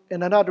phase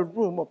in another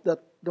room of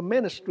the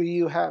ministry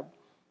you have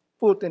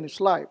put in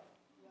his life.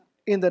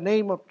 In the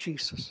name of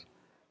Jesus.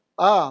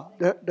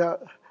 The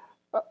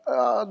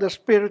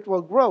spirit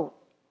will grow.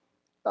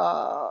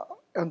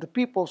 And the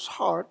people's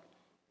heart,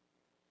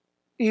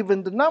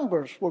 even the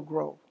numbers will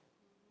grow.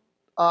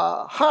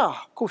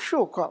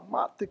 Kushuka,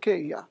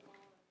 matikeya.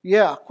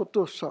 Yeah,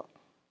 kutusa.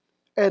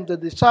 And the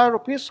desire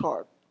of his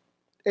heart,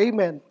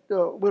 amen,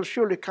 will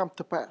surely come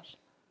to pass.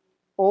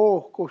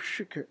 Oh,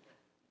 kushike.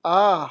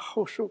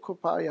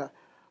 Hushukupaya.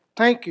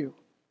 Thank you.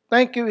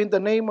 Thank you in the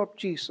name of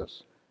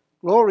Jesus.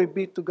 Glory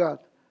be to God.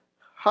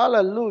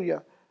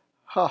 Hallelujah.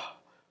 Ha.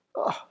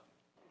 Ah.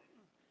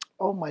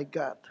 Oh my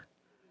God.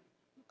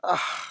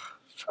 Ah.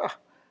 Ha.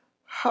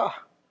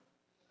 Ha.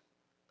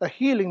 The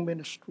healing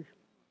ministry.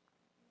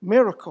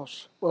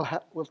 Miracles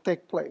will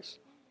take place.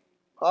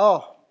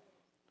 Oh.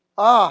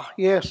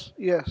 Yes,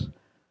 yes.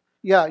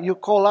 Yeah, you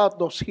call out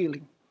those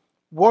healing.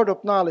 Word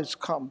of knowledge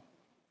come.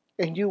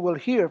 And you will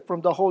hear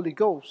from the Holy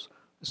Ghost.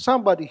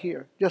 Somebody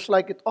here, just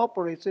like it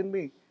operates in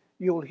me.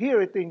 You'll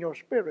hear it in your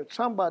spirit.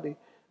 Somebody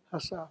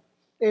has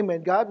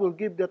amen. God will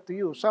give that to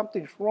you.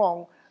 Something's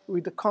wrong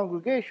with the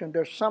congregation.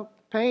 There's some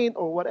pain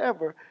or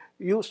whatever.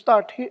 You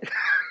start hearing.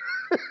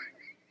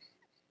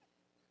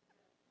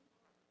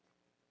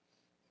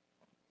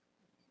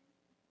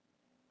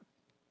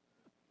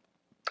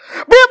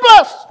 Be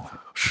blessed!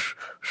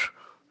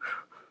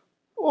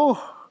 Oh,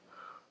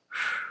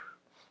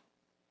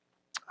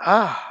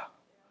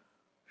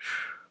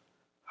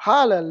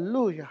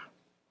 hallelujah.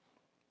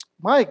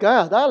 My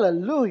God,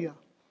 hallelujah.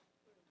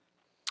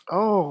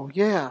 Oh,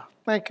 yeah.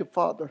 Thank you,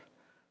 Father.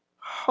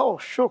 Oh,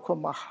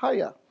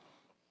 Shokomahaya.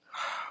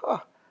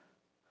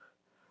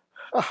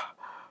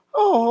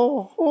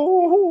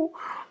 Oh,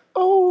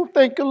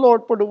 thank you,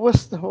 Lord, for the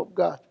wisdom of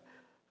God.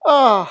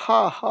 Ah,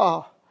 ha,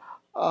 ha,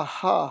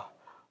 aha,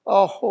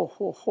 oh, ho,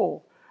 ho,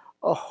 ho,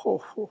 oh, ho,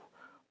 ho,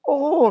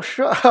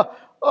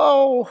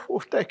 oh,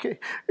 thank you.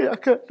 Yeah,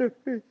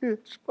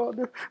 yes,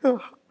 Father. The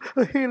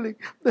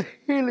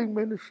healing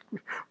ministry,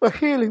 the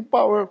healing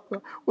power of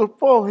God will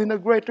fall in a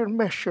greater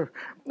measure,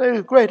 in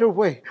a greater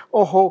way.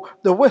 Oh,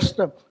 the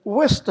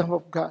wisdom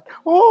of God.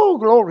 Oh,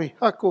 glory.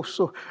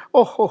 Akoso.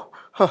 Oh,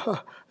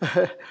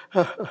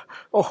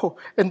 oh,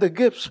 and the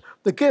gifts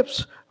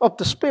of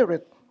the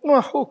Spirit.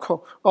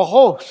 Mahuko,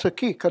 aho,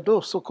 saki,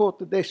 kado,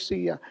 sokoto,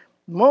 desia,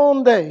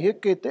 monde,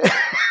 yekete.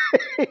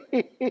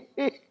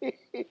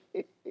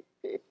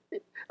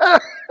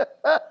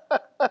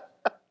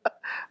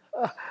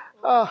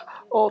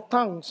 All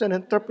tongues and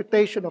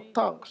interpretation of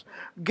tongues,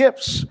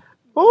 gifts.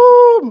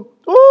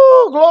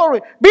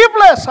 Glory. Be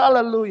blessed.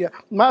 Hallelujah.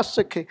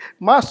 Masake,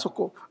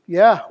 Masuko.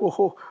 Yeah,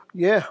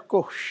 yeah,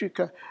 ko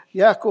shika.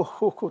 Yeah, ko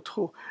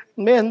hukutu.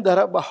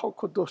 Mendara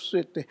bahoko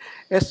dosete.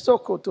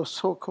 Esoko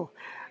dosoko.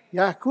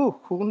 Yaku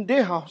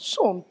kundeha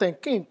son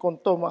thinking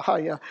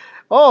kontomahaya.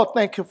 Oh,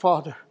 thank you,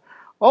 Father.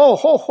 Oh,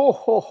 ho, ho,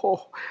 ho,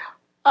 ho.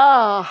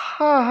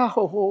 Ho,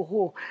 ho,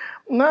 ho.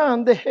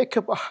 Nande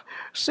hekeba.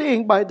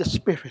 Seeing by the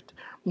Spirit,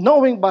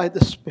 knowing by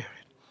the Spirit,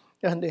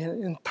 and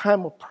in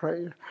time of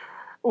prayer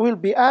will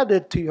be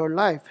added to your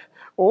life.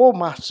 Oh,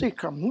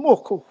 masika,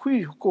 moko,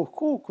 hui,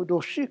 koku,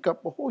 kudoshika,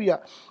 pohuya.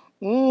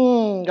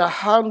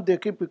 Ahande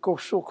kipiko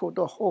soko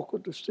do hoko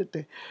do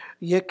site.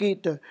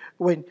 Yekita,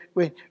 when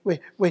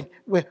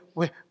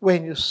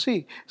you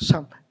see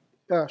some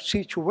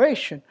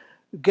situation,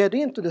 get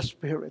into the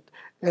Spirit,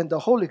 and the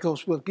Holy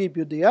Ghost will give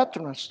you the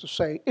utterance to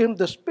say in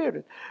the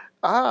Spirit.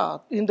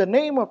 In the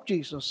name of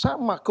Jesus,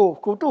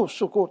 Samako Kudu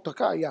Suko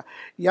Takaya,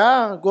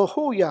 Ya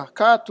Gohuya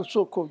Katu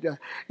Sukoya,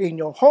 in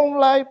your home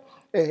life,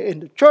 in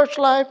the church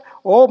life,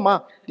 oh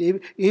ma,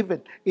 even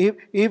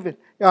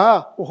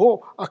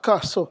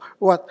akaso,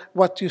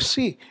 what you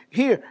see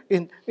here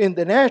in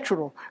the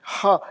natural,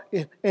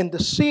 in the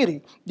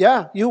city,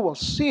 yeah, you will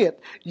see it,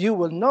 you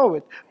will know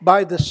it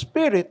by the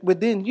Spirit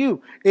within you.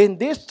 In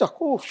this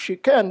takuf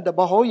shikan the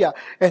bahoya,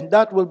 and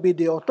that will be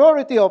the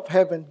authority of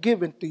heaven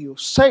given to you.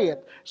 Say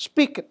it,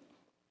 speak it,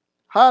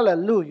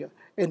 hallelujah,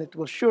 and it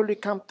will surely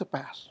come to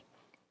pass.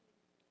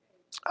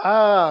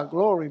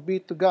 Glory be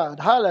to God.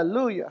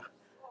 Hallelujah.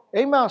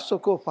 Amen.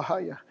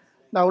 Sokopahaya.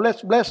 Now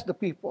let's bless the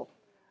people.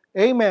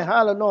 Amen.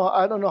 Hallelujah.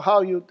 I don't know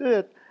how you do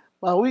it,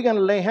 but we're going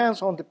to lay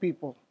hands on the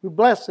people. We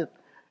bless it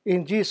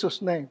in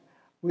Jesus' name.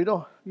 We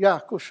don't,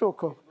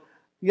 kushoko.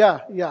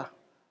 Yeah.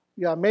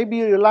 Maybe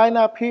you line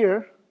up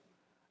here,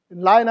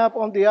 line up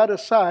on the other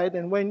side,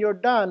 and when you're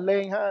done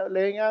laying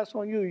hands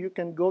on you, you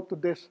can go to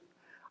this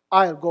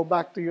aisle, go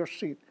back to your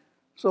seat.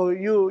 So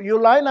you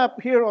line up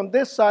here on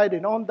this side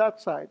and on that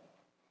side.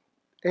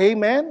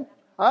 Amen.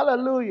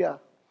 Hallelujah.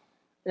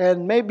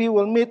 And maybe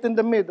we'll meet in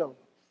the middle.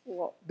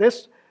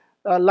 This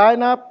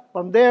line up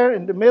from there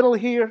in the middle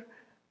here,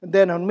 and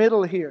then on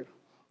middle here.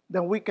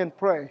 Then we can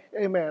pray.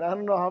 Amen. I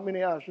don't know how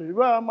many ushers.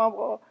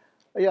 Well,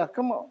 yeah,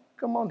 come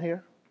on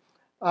here.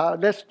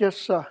 Let's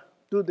just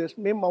do this.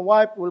 Me and my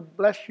wife will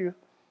bless you.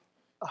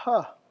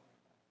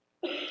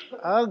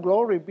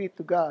 Glory be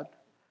to God.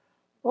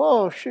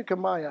 Oh,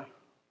 Shikemaya.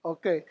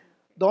 Okay.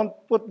 Don't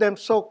put them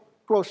so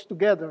close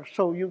together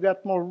so you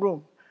got more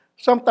room.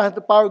 Sometimes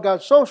the power of God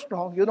is so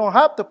strong, you don't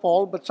have to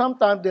fall, but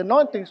sometimes the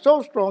anointing is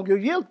so strong, you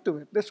yield to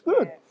it. That's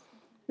good.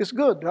 It's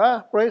good,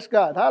 huh? Praise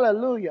God.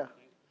 Hallelujah.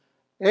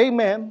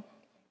 Amen.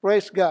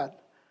 Praise God.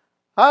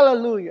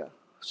 Hallelujah.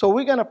 So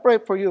we're going to pray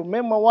for you. Me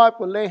and my wife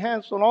will lay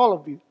hands on all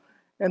of you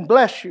and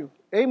bless you.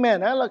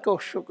 Amen.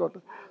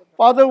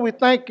 Father, we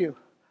thank you.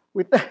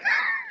 We thank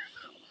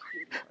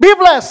Be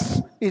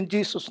blessed in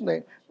Jesus'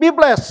 name. Be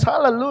blessed.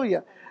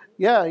 Hallelujah.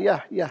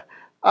 Yeah.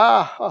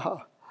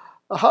 Ah,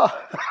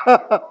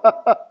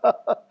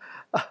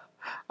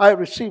 I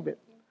receive it.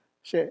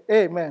 Say,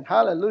 amen.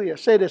 Hallelujah.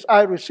 Say this,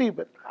 I receive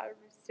it. I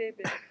receive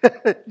it.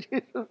 In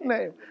Jesus'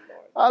 name.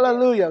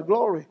 Hallelujah.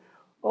 Glory.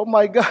 Oh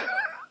my God.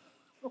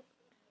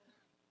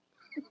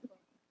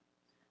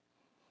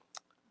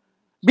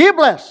 Be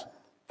blessed.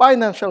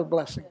 Financial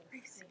blessing.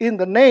 In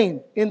the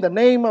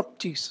name of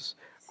Jesus.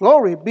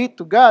 Glory be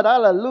to God.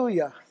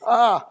 Hallelujah.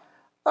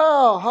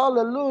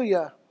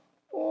 Hallelujah.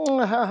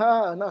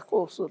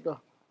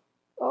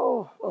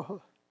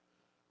 Oh,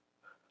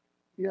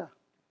 yeah.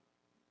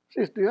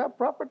 Sis, do you have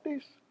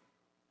properties?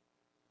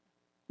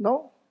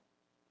 No?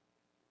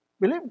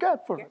 Believe God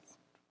for it.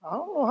 I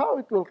don't know how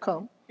it will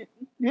come.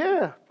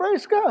 Yeah,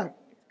 praise God.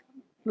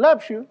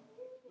 Loves you.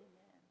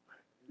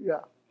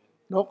 Yeah.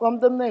 No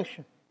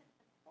condemnation.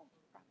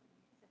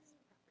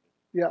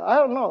 Yeah, I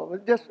don't know.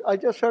 I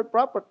just heard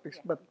properties,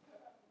 but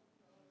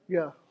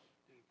yeah.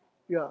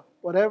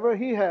 Whatever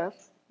he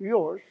has,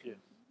 yours,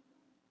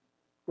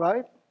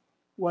 right?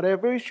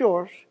 Whatever is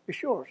yours,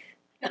 is yours.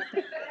 I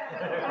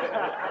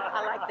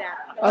like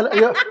that.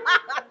 Yeah,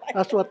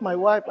 that's what my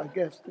wife, I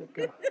guess.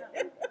 Okay.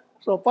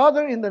 So,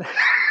 Father, in the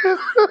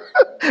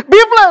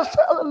be blessed,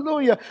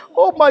 hallelujah.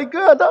 Oh my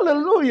God,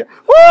 hallelujah.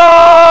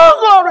 Oh,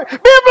 glory.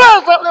 Be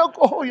blessed,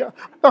 hallelujah.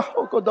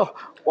 Oh, God.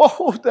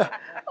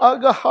 Oh,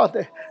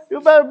 God. You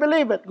better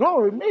believe it.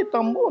 Glory. Me,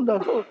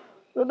 tamunda.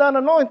 So that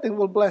anointing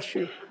will bless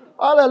you.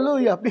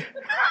 Hallelujah. Be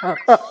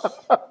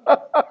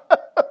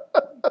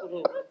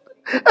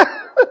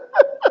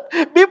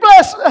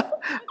blessed.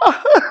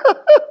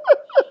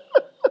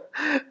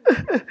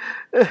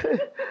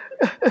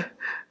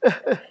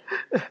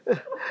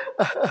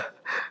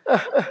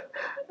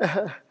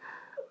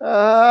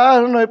 I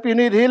don't know if you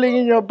need healing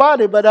in your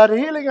body, but that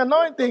healing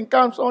anointing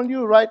comes on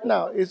you right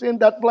now. It's in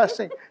that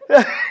blessing.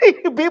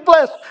 Be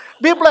blessed.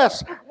 Be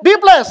blessed. Be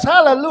blessed.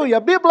 Hallelujah.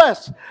 Be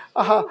blessed.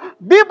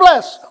 Be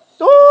blessed.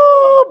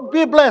 Oh,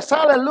 be blessed.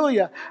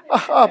 Hallelujah.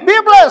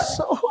 Be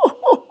blessed.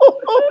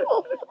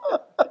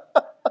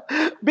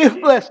 Be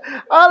blessed.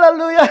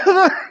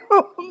 Hallelujah.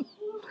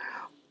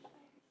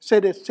 Say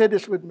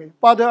this with me.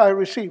 Father, I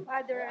receive.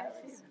 Father, I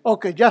receive.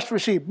 Okay, just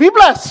receive. Be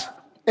blessed.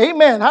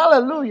 Amen.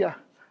 Hallelujah.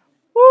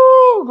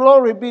 Woo,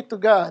 glory be to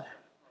God.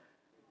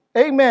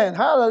 Amen.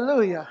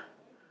 Hallelujah.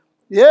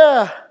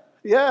 Yeah.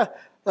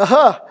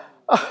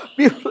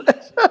 Be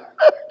blessed.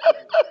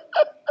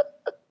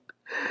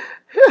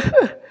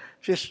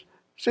 Sis-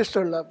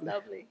 Sister Lovely.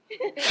 Lovely.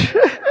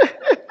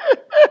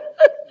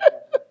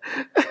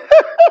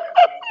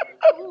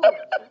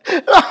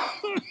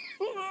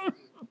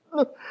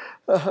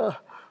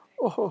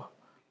 Oh,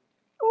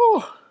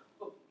 oh.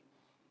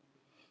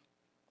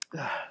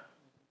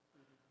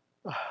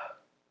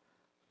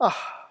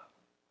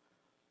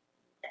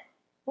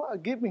 What a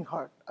giving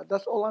heart.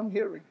 That's all I'm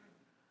hearing.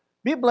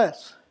 Be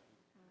blessed.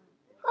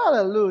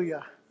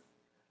 Hallelujah.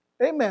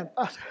 Amen.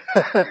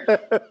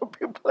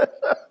 Be blessed.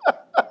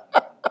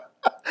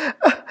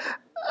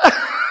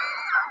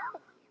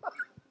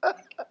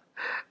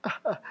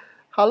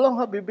 How long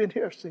have you been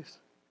here, sis?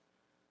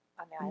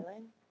 On the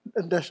island?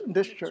 In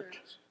this church?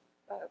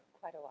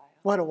 Quite a while.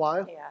 Quite a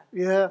while? Yeah.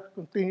 Yeah.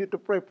 Continue to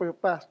pray for your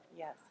pastor.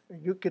 Yes.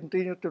 And you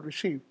continue to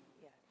receive.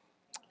 Yes.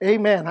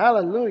 Amen.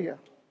 Hallelujah.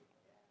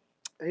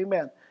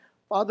 Amen.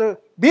 Father,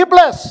 be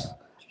blessed.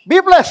 Be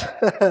blessed.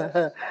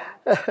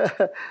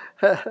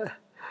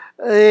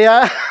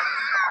 Yeah.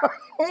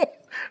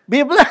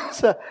 Be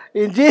blessed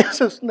in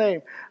Jesus'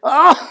 name.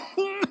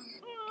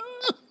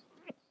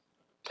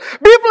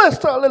 Be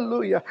blessed.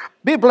 Hallelujah.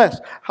 Be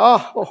blessed.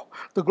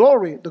 The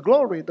glory, the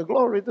glory, the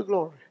glory, the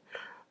glory.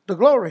 The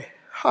glory.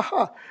 Ha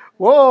ha.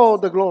 Whoa,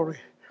 the glory.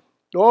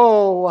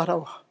 Oh, what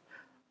a.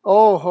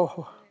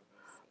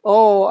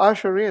 Oh,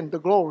 usher in the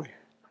glory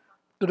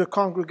to the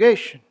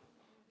congregation.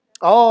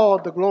 Oh,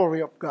 the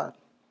glory of God.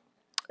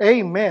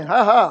 Amen.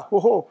 Ha ha. Ho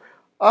ho.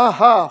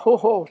 Aha. Ho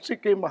ho.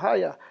 Sike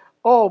Mahaya.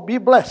 Oh, be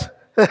blessed.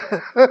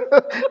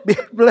 Be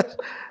blessed.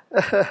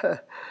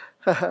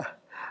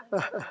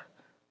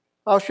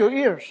 How's your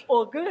ears?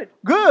 Oh, good.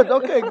 Good.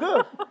 Okay,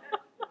 good.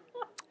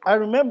 I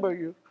remember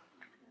you.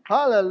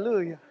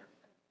 Hallelujah.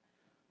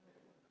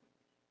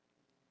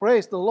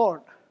 Praise the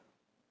Lord.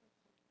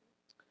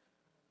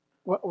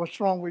 What's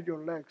wrong with your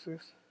legs,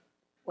 sis?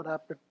 What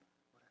happened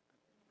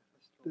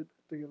to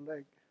your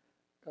leg?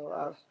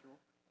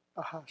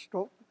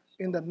 Stroke.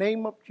 In the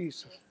name of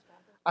Jesus,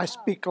 I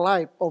speak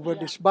life over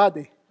this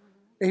body.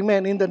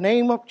 Amen. In the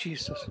name of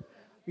Jesus,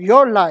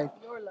 your life,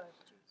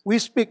 We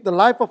speak the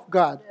life of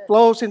God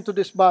flows into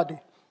this body.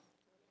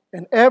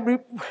 And every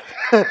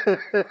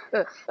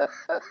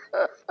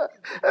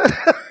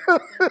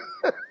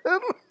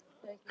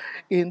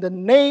in the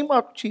name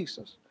of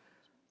Jesus.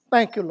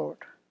 Thank you, Lord.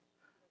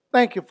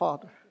 Thank you,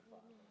 Father.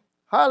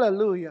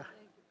 Hallelujah.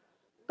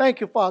 Thank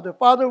you, Father.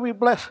 Father, we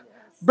bless.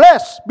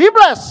 Bless. Be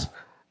blessed.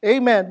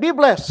 Amen. Be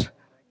blessed.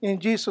 In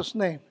Jesus'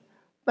 name.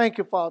 Thank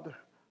you, Father.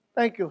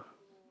 Thank you.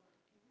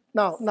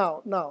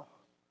 Now.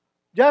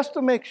 Just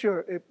to make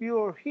sure, if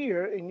you're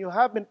here and you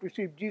haven't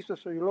received Jesus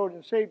as your Lord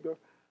and Savior,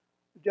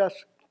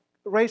 just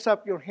raise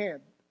up your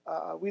hand.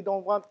 We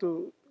don't want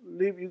to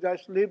leave you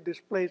guys leave this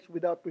place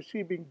without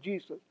receiving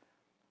Jesus.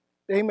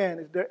 Amen.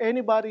 Is there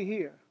anybody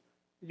here?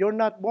 You're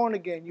not born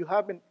again. You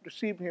haven't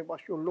received Him as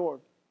your Lord.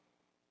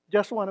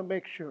 Just want to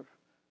make sure.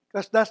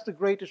 Because that's the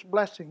greatest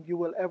blessing you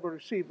will ever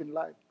receive in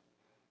life.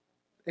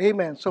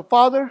 Amen. So,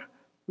 Father,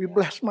 we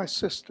bless my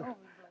sister.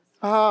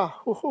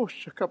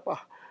 Shakapa.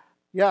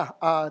 Yeah,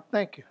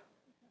 thank you.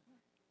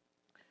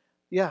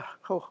 Yeah,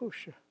 sure.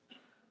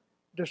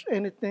 There's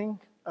anything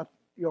at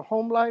your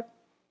home life,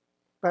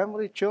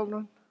 family,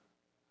 children?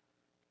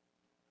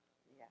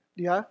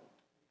 Yeah?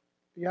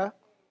 Yeah?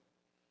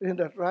 Isn't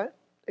that right?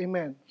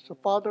 Amen. So,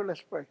 Father,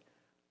 let's pray.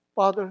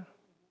 Father,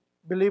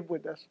 believe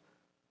with us.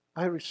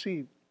 I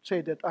receive.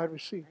 Say that I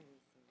receive.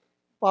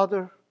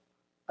 Father,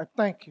 I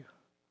thank you.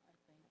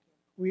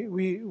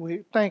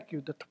 We thank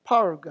you that the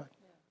power of God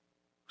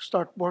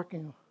start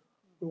working,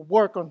 will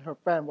work on her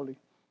family.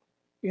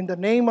 In the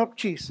name of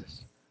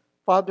Jesus,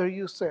 Father,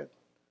 you said,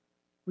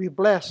 we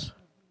bless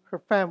her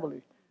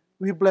family.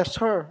 We bless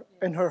her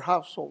and her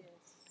household.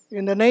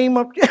 In the name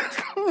of Jesus.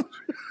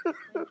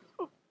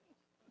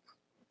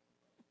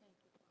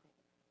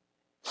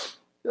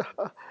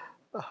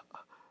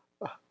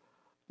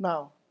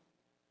 Now,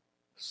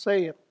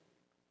 say it.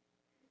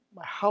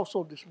 My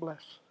household is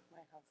blessed.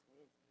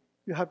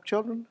 You have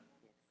children?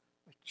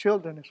 My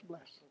children is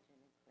blessed.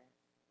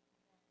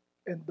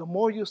 And the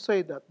more you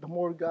say that, the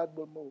more God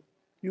will move.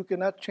 You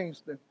cannot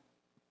change them.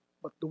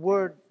 But the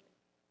word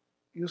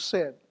you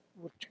said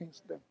will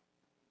change them.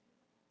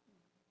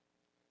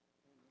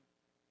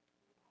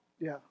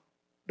 Yeah.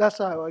 That's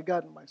how I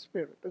got in my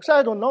spirit. Because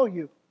I don't know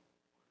you,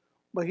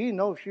 but He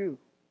knows you.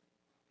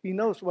 He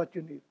knows what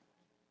you need.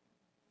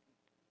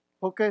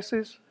 Okay,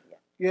 sis?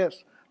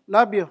 Yes.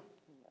 Love you.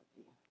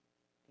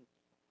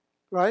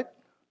 Right?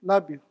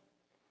 Love you.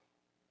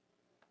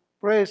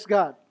 Praise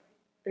God.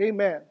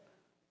 Amen.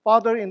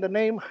 Father, in the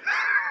name,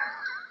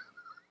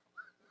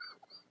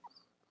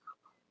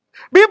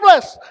 be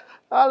blessed.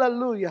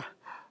 Hallelujah.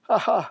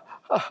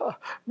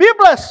 Be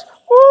blessed.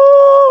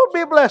 Woo,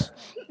 be blessed.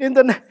 In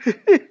the name.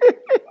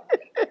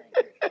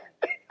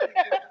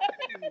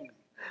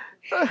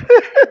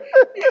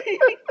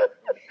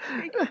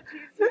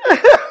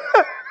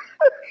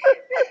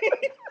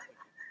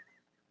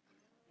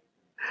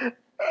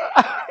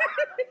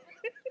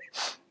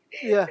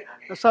 Yeah,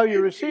 that's how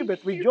you receive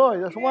it. With joy.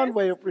 That's one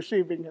way of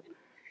receiving it.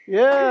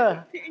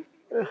 Yeah.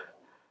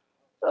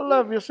 I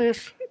love you,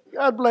 sis.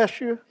 God bless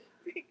you.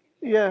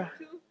 Yeah.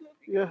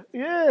 Yeah.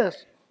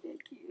 Yes.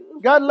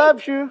 God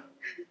loves you.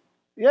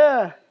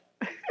 Yeah.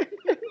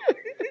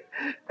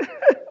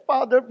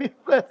 Father, be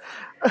blessed.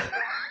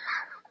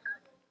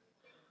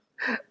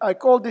 I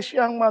call this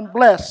young man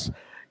blessed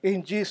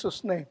in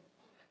Jesus' name.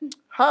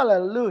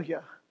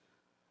 Hallelujah.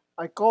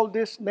 I call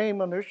this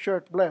name on her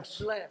shirt blessed.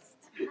 Blessed.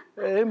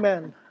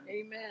 Amen.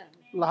 Amen.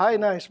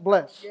 Lahaina is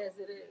blessed. Yes,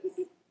 it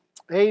is.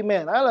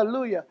 Amen.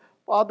 Hallelujah.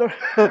 Father,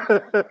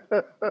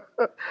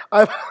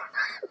 I,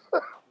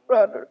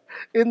 brother,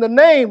 in the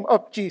name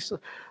of Jesus,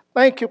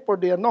 thank you for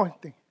the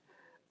anointing.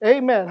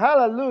 Amen.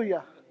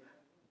 Hallelujah.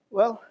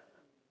 Well,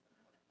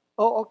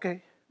 oh,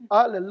 okay.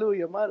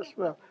 Hallelujah. Might as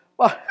well.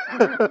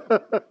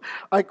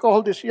 I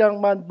call this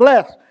young man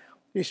blessed.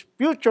 His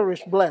future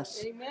is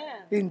blessed. Amen.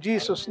 In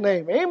Jesus'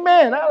 name.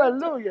 Amen.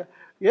 Hallelujah.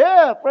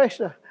 Yeah, praise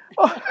the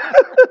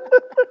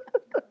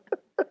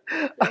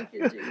Thank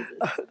you, Jesus.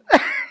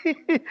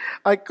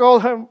 I call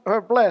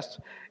her blessed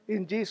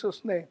in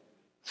Jesus' name.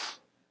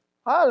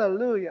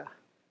 Hallelujah.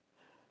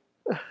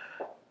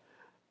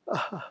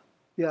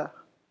 Yeah.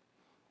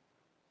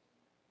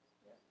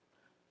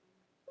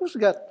 Who's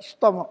got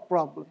stomach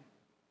problem?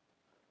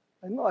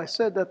 I know I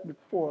said that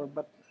before,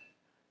 but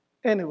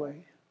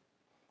anyway.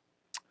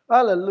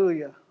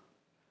 Hallelujah.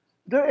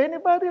 Is there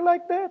anybody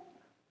like that?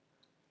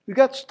 You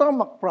got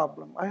stomach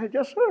problem. I had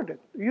just heard it.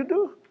 You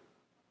do?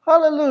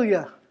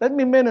 Hallelujah. Let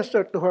me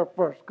minister to her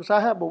first because I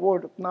have a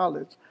word of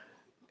knowledge.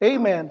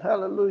 Amen.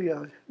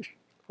 Hallelujah.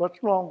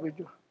 What's wrong with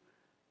you?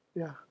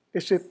 Yeah.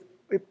 Is it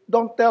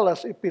don't tell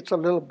us if it's a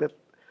little bit,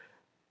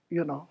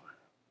 you know.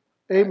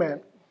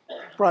 Amen.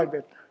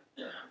 Private.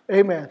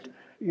 Amen.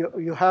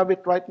 You have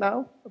it right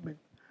now? I mean,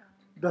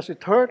 does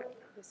it hurt?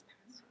 This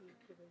past week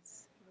it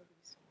was really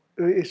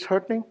sore. It's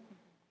hurting?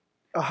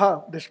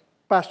 This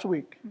past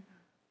week.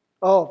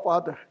 Oh,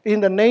 Father, in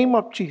the name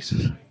of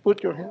Jesus,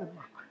 put your hand.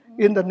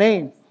 In the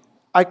name,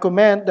 I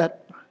command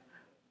that,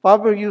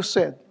 Father, you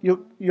said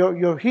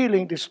you're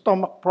healing the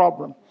stomach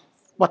problem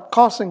but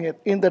causing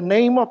it in the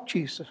name of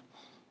Jesus.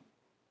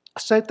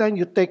 Satan,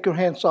 you take your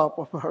hands off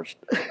of her.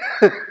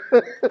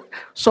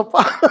 So,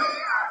 Father,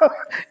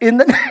 in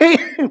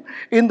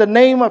the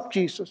name of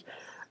Jesus,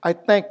 I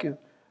thank you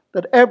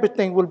that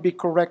everything will be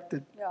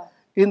corrected. Yeah.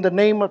 In the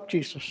name of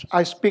Jesus,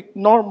 I speak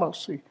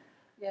normalcy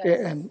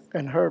Yes.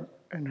 in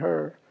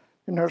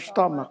her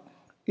stomach.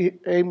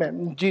 Amen.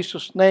 In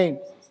Jesus' name.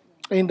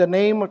 In the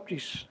name of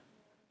Jesus.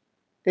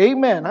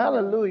 Amen.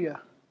 Hallelujah.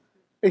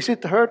 Is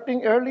it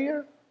hurting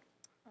earlier?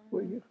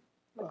 Were you?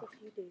 Like a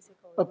few days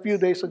ago. A few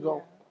days ago.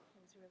 Yeah,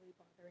 it was really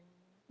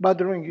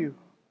Bothering bothering me. you.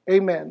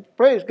 Amen.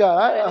 Praise God.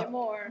 Not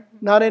anymore.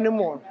 Not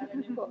anymore.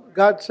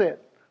 God said.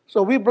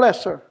 So we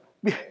bless her.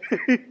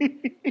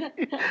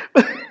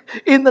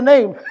 In the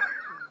name.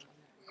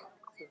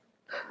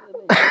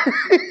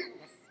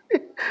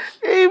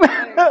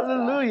 Amen.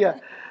 Hallelujah.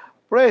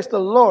 Praise the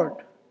Lord.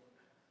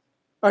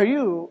 Are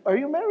you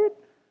married?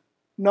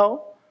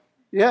 No?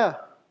 Yeah.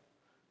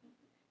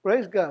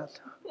 Praise God.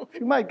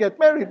 She might get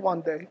married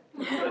one day.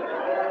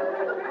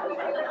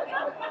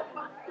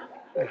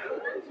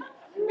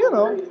 You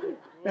know,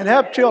 and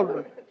have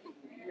children.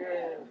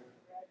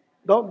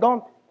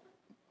 Don't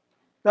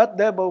that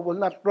devil will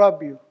not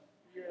rob you.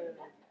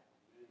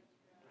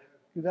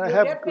 You're gonna You'll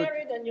have get good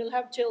married and you'll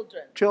have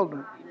children.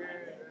 children.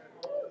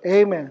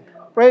 Amen.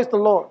 Praise the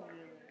Lord.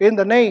 In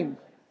the name.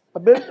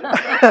 Be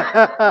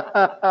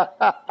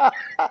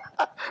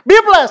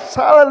blessed.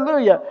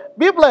 Hallelujah.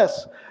 Be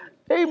blessed.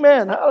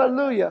 Amen.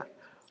 Hallelujah.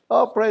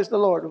 Oh, praise the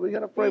Lord. We're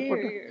going to pray for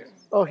you.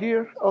 Oh,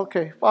 here?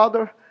 Okay.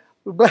 Father,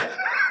 we bless.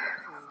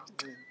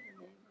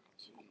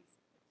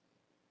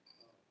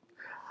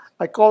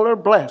 I call her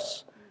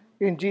blessed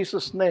in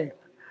Jesus' name.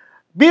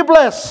 Be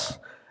blessed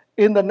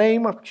in the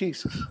name of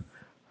Jesus.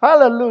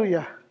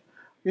 Hallelujah.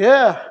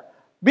 Yeah.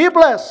 Be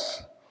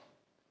blessed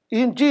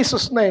in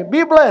Jesus' name.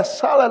 Be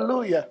blessed.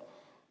 Hallelujah.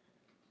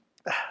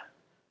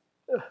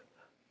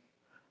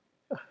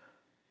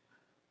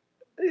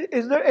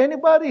 Is there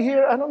anybody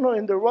here? I don't know.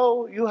 In the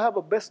row, you have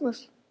a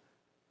business.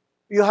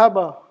 You have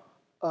a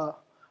uh,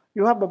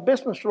 you have a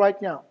business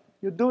right now.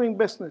 You're doing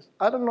business.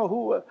 I don't know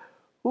who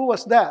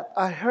was that.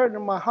 I heard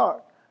in my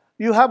heart.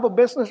 You have a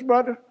business,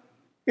 brother.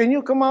 Can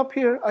you come up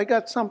here? I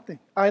got something.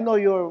 I know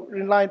you're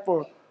in line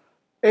for.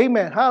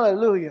 Amen.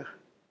 Hallelujah.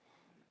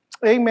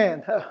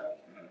 Amen.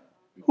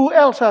 Who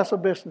else has a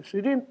business?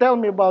 You didn't tell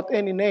me about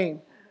any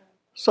name.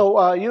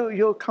 So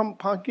you come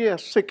here.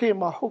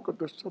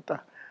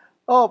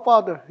 Oh,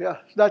 Father, yeah,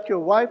 is that your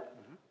wife?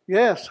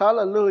 Yes,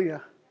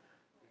 hallelujah.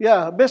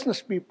 Yeah, business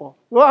people.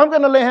 Well, I'm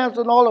going to lay hands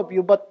on all of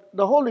you, but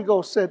the Holy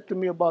Ghost said to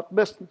me about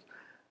business.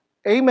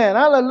 Amen,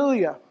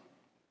 hallelujah.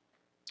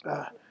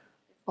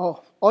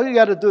 All you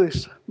got to do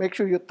is make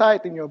sure you're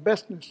tight in your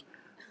business.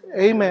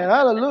 Amen,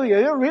 hallelujah.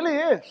 It really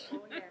is.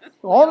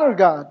 Honor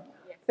God.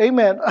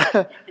 Amen.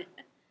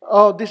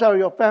 Oh, these are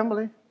your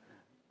family?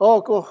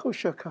 Oh, go,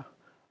 Hushaka.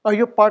 Are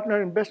you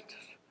partner in business?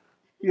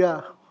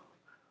 Yeah.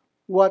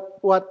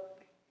 What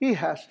he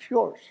has is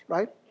yours,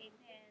 right?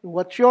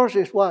 What's yours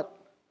is what?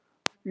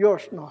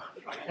 Yours, no.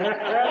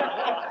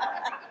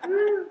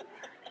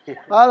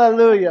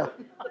 Hallelujah.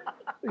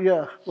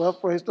 Yeah, well,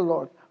 praise the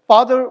Lord.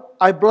 Father,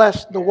 I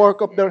bless the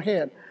work of their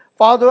hand.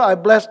 Father, I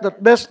bless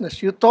that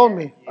business. You told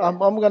me I'm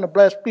going to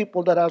bless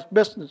people that has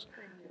business.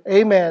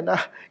 Amen.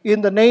 In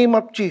the name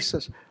of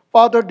Jesus.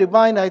 Father,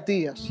 divine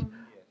ideas.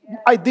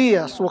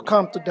 Ideas will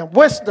come to them.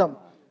 Wisdom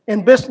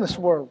in business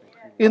world.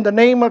 In the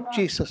name of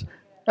Jesus.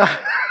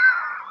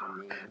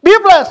 Be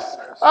blessed.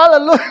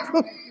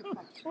 Hallelujah.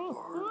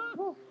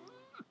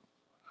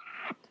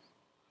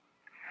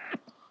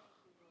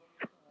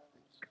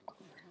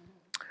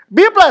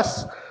 Be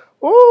blessed.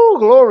 Oh,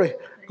 glory.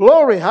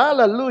 Glory.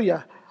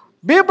 Hallelujah.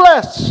 Be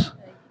blessed.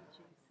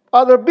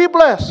 Father, be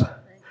blessed.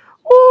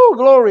 Oh,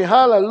 glory.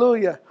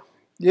 Hallelujah.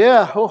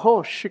 Yeah. Ho,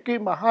 ho. Shiki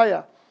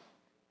Mahaya.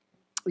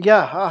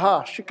 Yeah. Ha,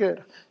 ha.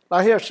 Shiki. Now,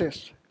 here,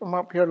 sis. Come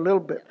up here a little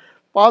bit.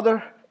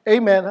 Father,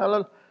 amen.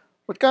 Hallelujah.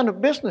 What kind of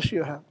business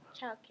you have?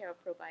 Childcare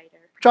provider.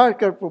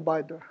 Childcare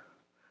provider.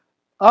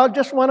 I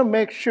just want to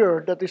make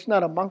sure that it's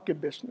not a monkey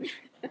business.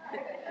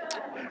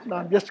 No,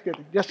 I'm just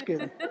kidding. Just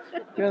kidding.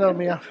 You know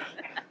me.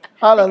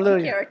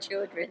 Hallelujah. Care of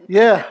children.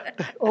 Yeah.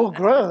 Oh,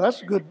 girl,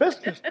 that's good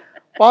business.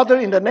 Father,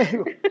 in the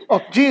name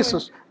of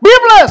Jesus, be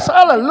blessed.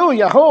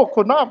 Hallelujah. Oh,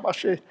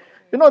 kunabashi.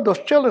 You know, those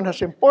children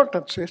has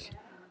importance, sis.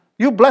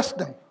 You bless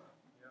them.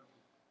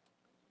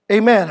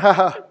 Amen.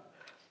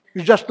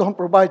 You just don't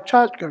provide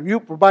childcare. You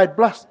provide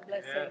blessing.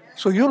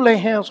 So you lay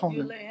hands on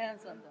them.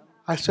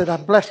 I said, I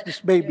bless this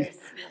baby.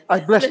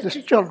 I bless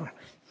these children.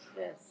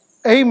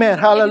 Amen.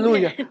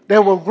 Hallelujah. They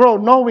will grow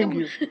knowing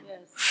you.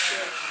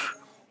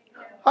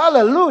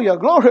 Hallelujah.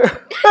 Glory.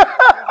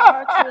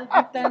 Hearts will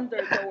be tender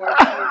towards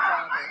you,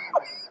 Father.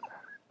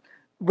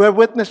 Bear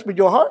witness with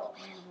your heart.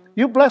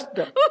 You bless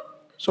them.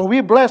 So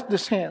we bless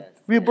this hand.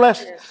 We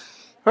bless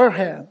her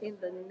hand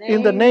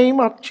in the name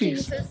of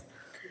Jesus.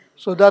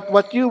 So that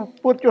what you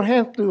put your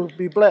hand to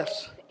be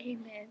blessed.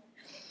 Amen.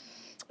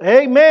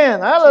 Amen.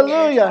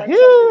 Hallelujah.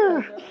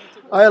 Yeah.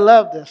 I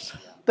love this.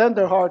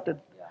 Tender-hearted.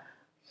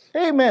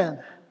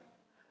 Amen.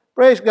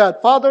 Praise God.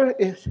 Father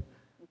is,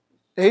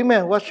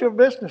 amen. What's your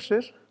business,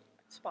 sis?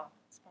 Spa.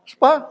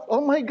 Spa?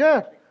 Oh my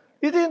God.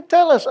 You didn't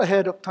tell us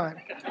ahead of time.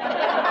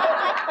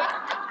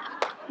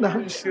 No,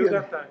 I'm just Still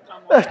kidding. got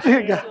time.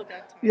 Still got-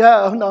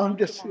 Yeah, oh, no, I'm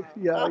just,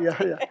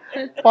 yeah.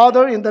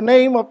 Father, in the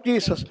name of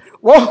Jesus.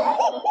 Whoa.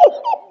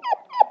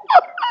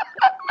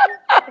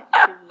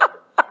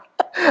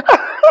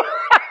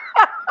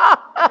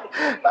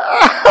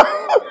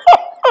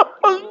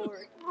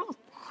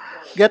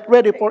 Get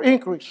ready for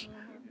increase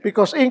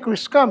because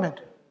increase is coming.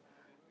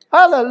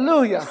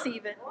 Hallelujah.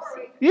 Receive it.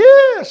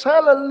 Yes,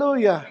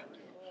 hallelujah.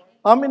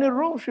 How many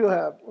rooms you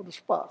have for the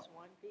spa?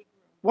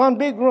 One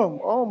big room.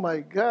 Oh my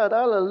God,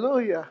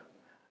 hallelujah.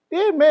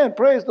 Amen.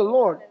 Praise the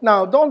Lord.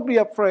 Now, don't be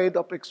afraid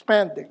of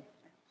expanding.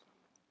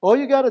 All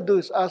you got to do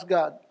is ask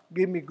God,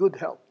 give me good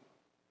health.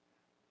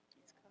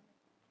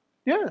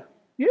 Yeah.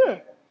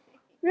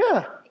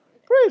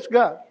 Praise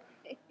God.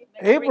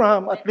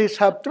 Abraham at least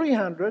have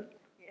 300,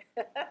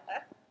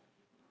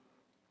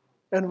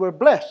 and we're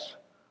blessed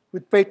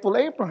with faithful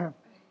Abraham.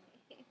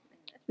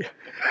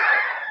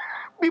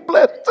 Be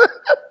blessed.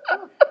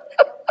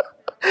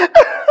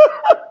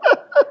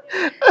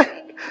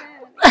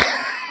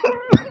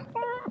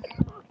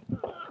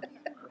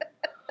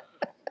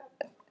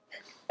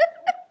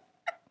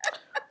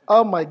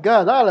 Oh my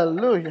God,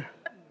 hallelujah.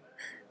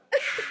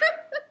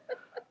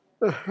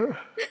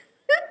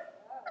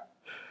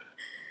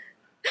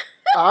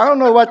 I don't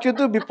know what you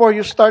do before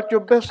you start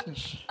your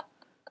business.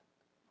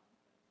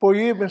 Before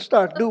you even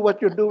start, do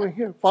what you're doing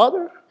here.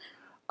 Father,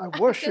 I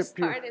worship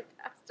you. Pastor.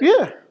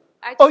 Yeah.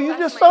 I Oh, you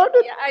just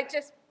started? Yeah, I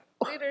just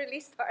literally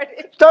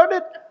started.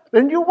 Started?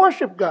 Then you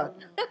worship God.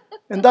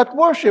 And that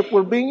worship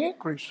will bring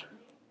increase.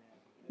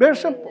 Very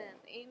simple.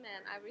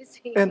 Amen. I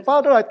receive. And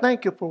Father, I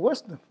thank you for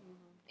wisdom.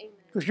 Amen.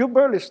 Because you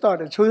barely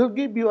started. So He'll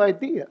give you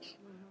ideas.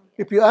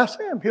 If you ask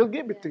Him, He'll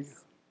give it to you.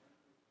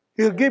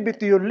 He'll give it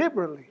to you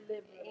liberally.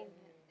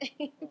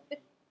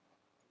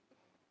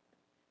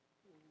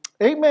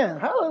 Amen.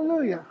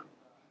 Hallelujah.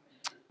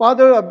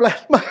 Father, I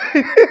bless my.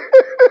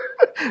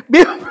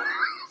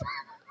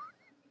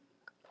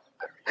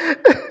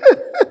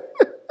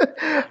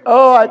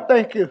 Oh, I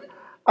thank you.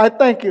 I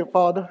thank you,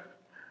 Father.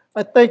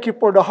 I thank you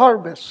for the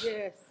harvest.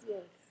 Yes.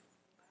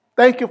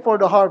 Thank you for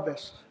the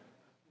harvest.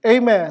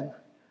 Amen.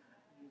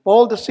 For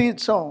all the seed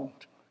sown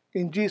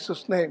in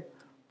Jesus' name.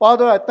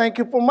 Father, I thank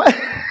you for my.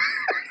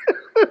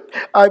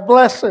 I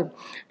bless him.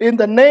 In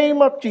the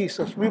name of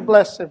Jesus, we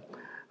bless him.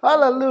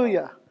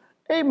 Hallelujah.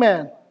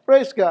 Amen.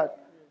 Praise God.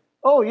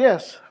 Oh,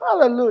 yes.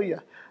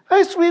 Hallelujah.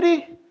 Hey,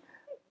 sweetie.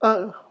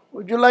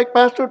 Would you like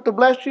Pastor to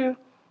bless you?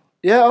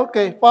 Yeah,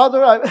 okay.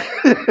 Father, I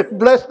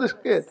bless this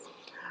kid.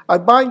 I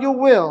bind your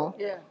will,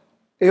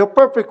 your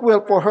perfect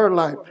will for her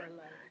life,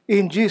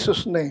 in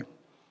Jesus' name.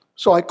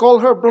 So I call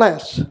her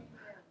blessed.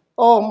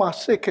 Oh, my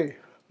sick.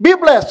 Be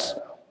blessed.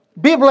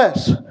 Be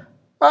blessed.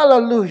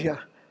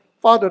 Hallelujah.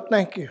 Father,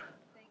 thank you.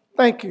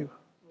 Thank you.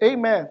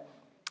 Amen.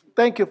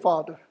 Thank you,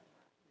 Father.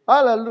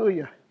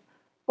 Hallelujah.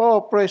 Oh,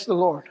 praise the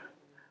Lord.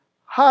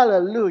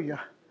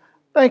 Hallelujah.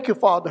 Thank you,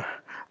 Father.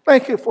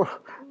 Thank you for.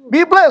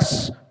 Be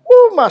blessed.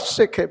 Oh, my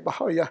sick.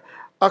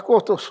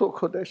 Akoto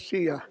soko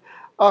desia.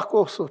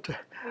 Akosote.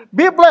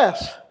 Be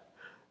blessed.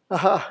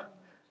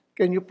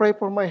 Can you pray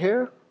for my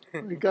hair?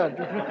 God.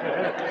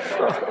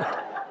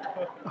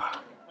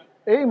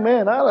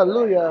 Amen.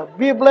 Hallelujah.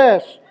 Be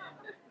blessed.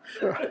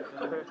 Sure.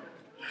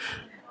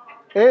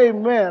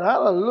 Amen.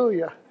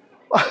 Hallelujah.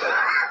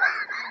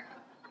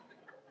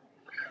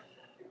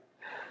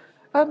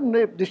 I don't know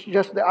if this is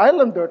just the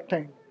islander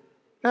thing.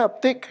 I have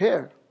thick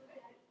hair.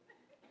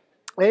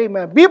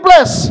 Amen. Be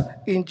blessed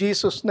in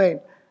Jesus' name.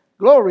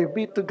 Glory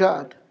be to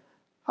God.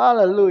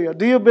 Hallelujah.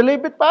 Do you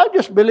believe it? I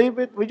just believe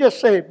it. We just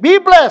say, be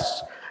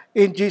blessed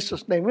in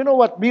Jesus' name. You know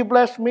what be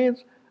blessed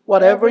means?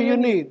 Whatever you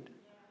need.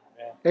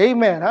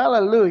 Amen.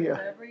 Hallelujah.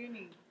 Whatever you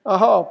need.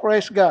 Oh,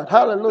 praise God.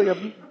 Hallelujah.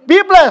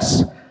 Be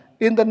blessed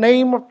in the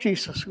name of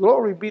Jesus.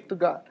 Glory be to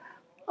God.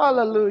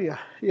 Hallelujah.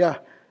 Yeah.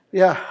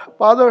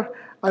 Father,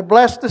 I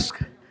bless this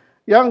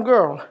young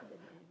girl.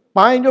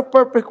 Find your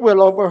perfect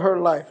will over her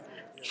life.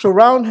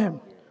 Surround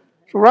him.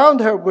 Surround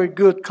her with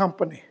good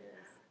company.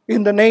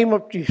 In the name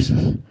of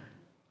Jesus.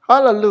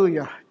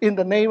 Hallelujah. In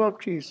the name of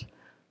Jesus.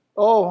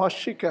 Oh,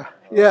 Hashika.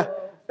 Yeah.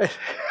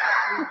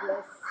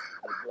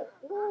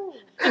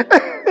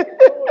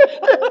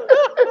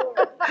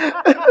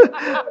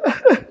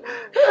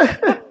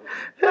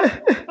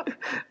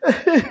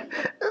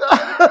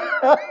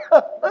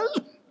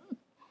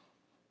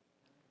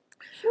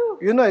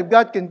 You know, if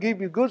God can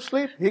give you good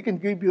sleep, He can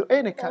give you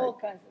any kind.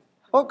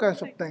 All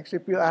kinds of things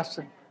if you ask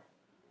Him.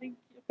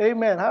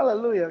 Amen.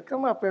 Hallelujah.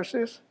 Come up here,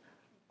 sis.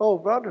 Oh,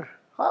 brother.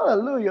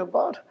 Hallelujah,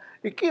 God.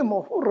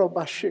 Ikimo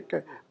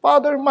hurobashike.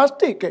 Father,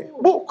 mastike.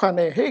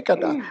 Bukane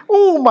hekada.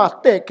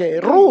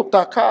 Umateke.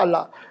 Ruta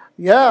kala.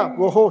 Yeah,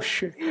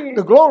 wohoshi.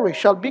 The glory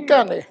shall be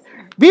kane.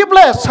 Be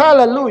blessed.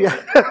 Hallelujah.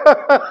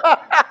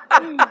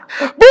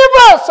 Be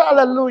blessed.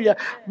 Hallelujah.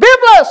 Be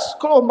blessed.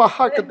 Koma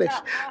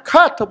hakadesh.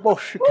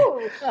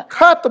 Kataboshike.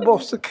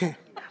 Katabosike.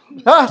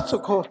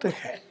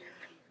 Asukoteke.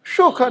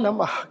 Shukana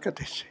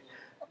mahakadesi.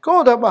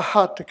 Koda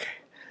mahateke.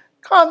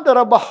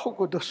 Kandara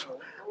bahukudusu.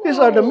 These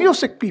are the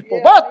music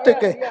people.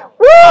 Bateke.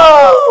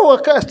 Woo!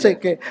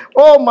 Wakaseke.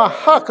 Oh,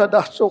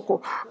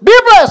 mahakadasoko. Be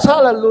blessed.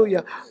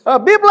 Hallelujah.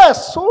 Be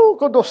blessed.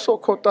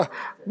 Ukodosokota.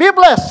 Be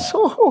blessed.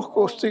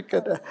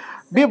 Ukosikada.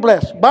 Be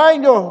blessed.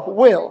 Bind your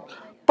will.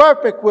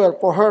 Perfect will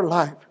for her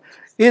life.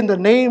 In the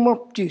name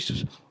of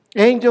Jesus.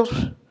 Angels,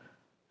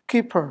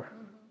 keep her.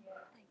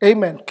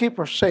 Amen. Keep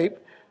her safe.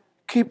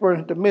 Keep her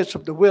in the midst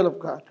of the will of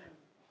God.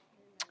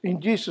 In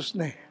Jesus'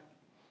 name.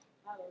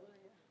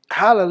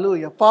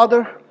 Hallelujah.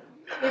 Father,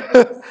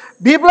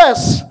 be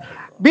blessed.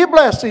 Be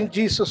blessed in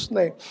Jesus'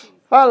 name.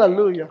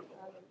 Hallelujah.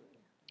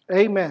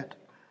 Amen.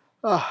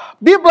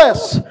 Be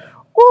blessed.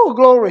 Oh,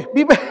 glory.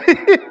 Be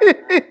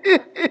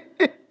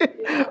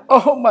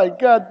Oh, my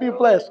God. Be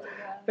blessed.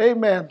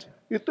 Amen.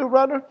 You too,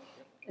 brother?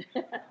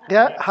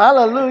 Yeah.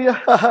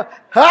 Hallelujah.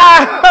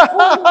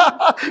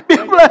 Be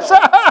blessed.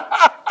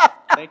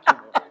 Thank you,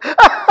 Lord.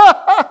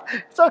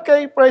 It's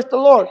okay. Praise the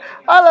Lord.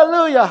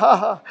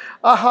 Hallelujah.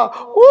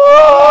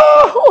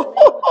 Woo!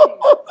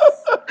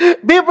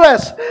 Be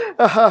blessed.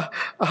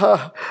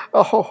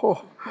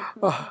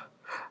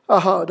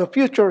 The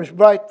future is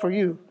bright for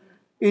you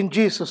in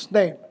Jesus'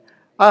 name.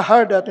 I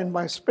heard that in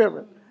my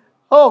spirit.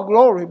 Oh,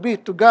 glory be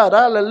to God.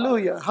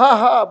 Hallelujah.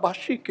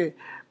 Bashike.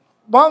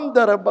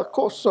 Bandara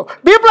bakoso.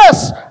 Be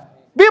blessed.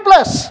 Be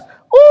blessed.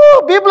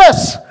 Oh, be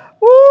blessed.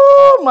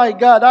 Oh, my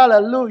God.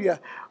 Hallelujah.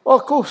 Oh,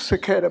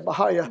 kusekere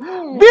bahaya.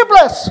 Be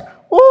blessed.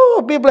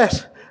 Oh, be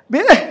blessed.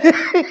 Be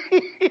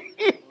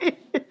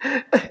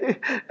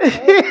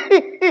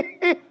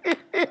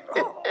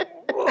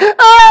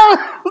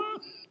Ah!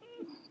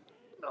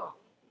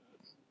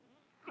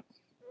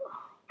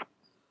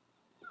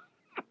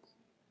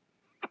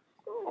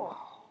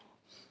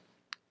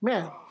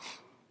 Man.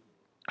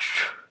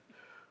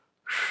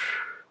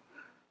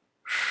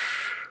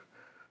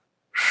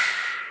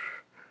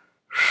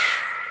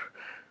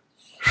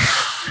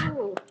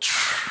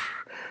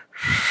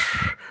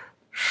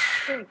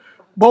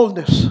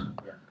 Boldness.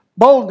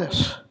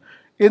 Boldness.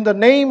 In the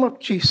name of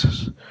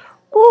Jesus.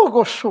 Oh,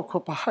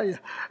 goshoko bahaya.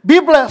 Be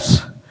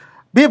blessed.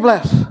 Be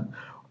blessed.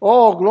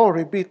 Oh,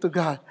 glory be to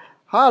God.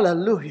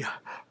 Hallelujah.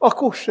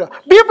 Akusha.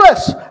 Be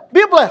blessed.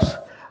 Be blessed.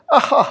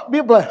 Aha.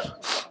 Be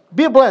blessed.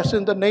 Be blessed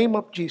in the name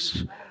of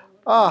Jesus.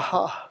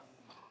 Aha.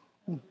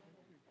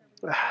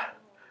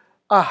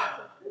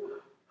 Ah.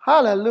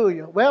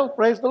 Hallelujah. Well,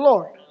 praise the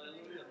Lord.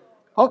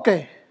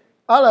 Okay.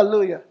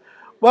 Hallelujah.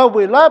 Well,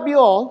 we love you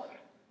all.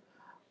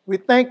 We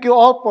thank you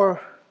all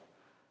for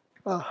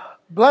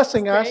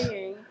blessing us.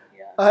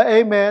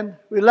 Amen.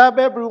 We love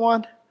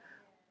everyone.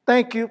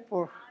 Thank you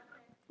for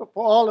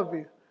all of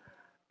you.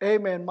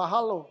 Amen.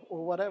 Mahalo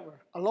or whatever.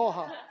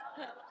 Aloha.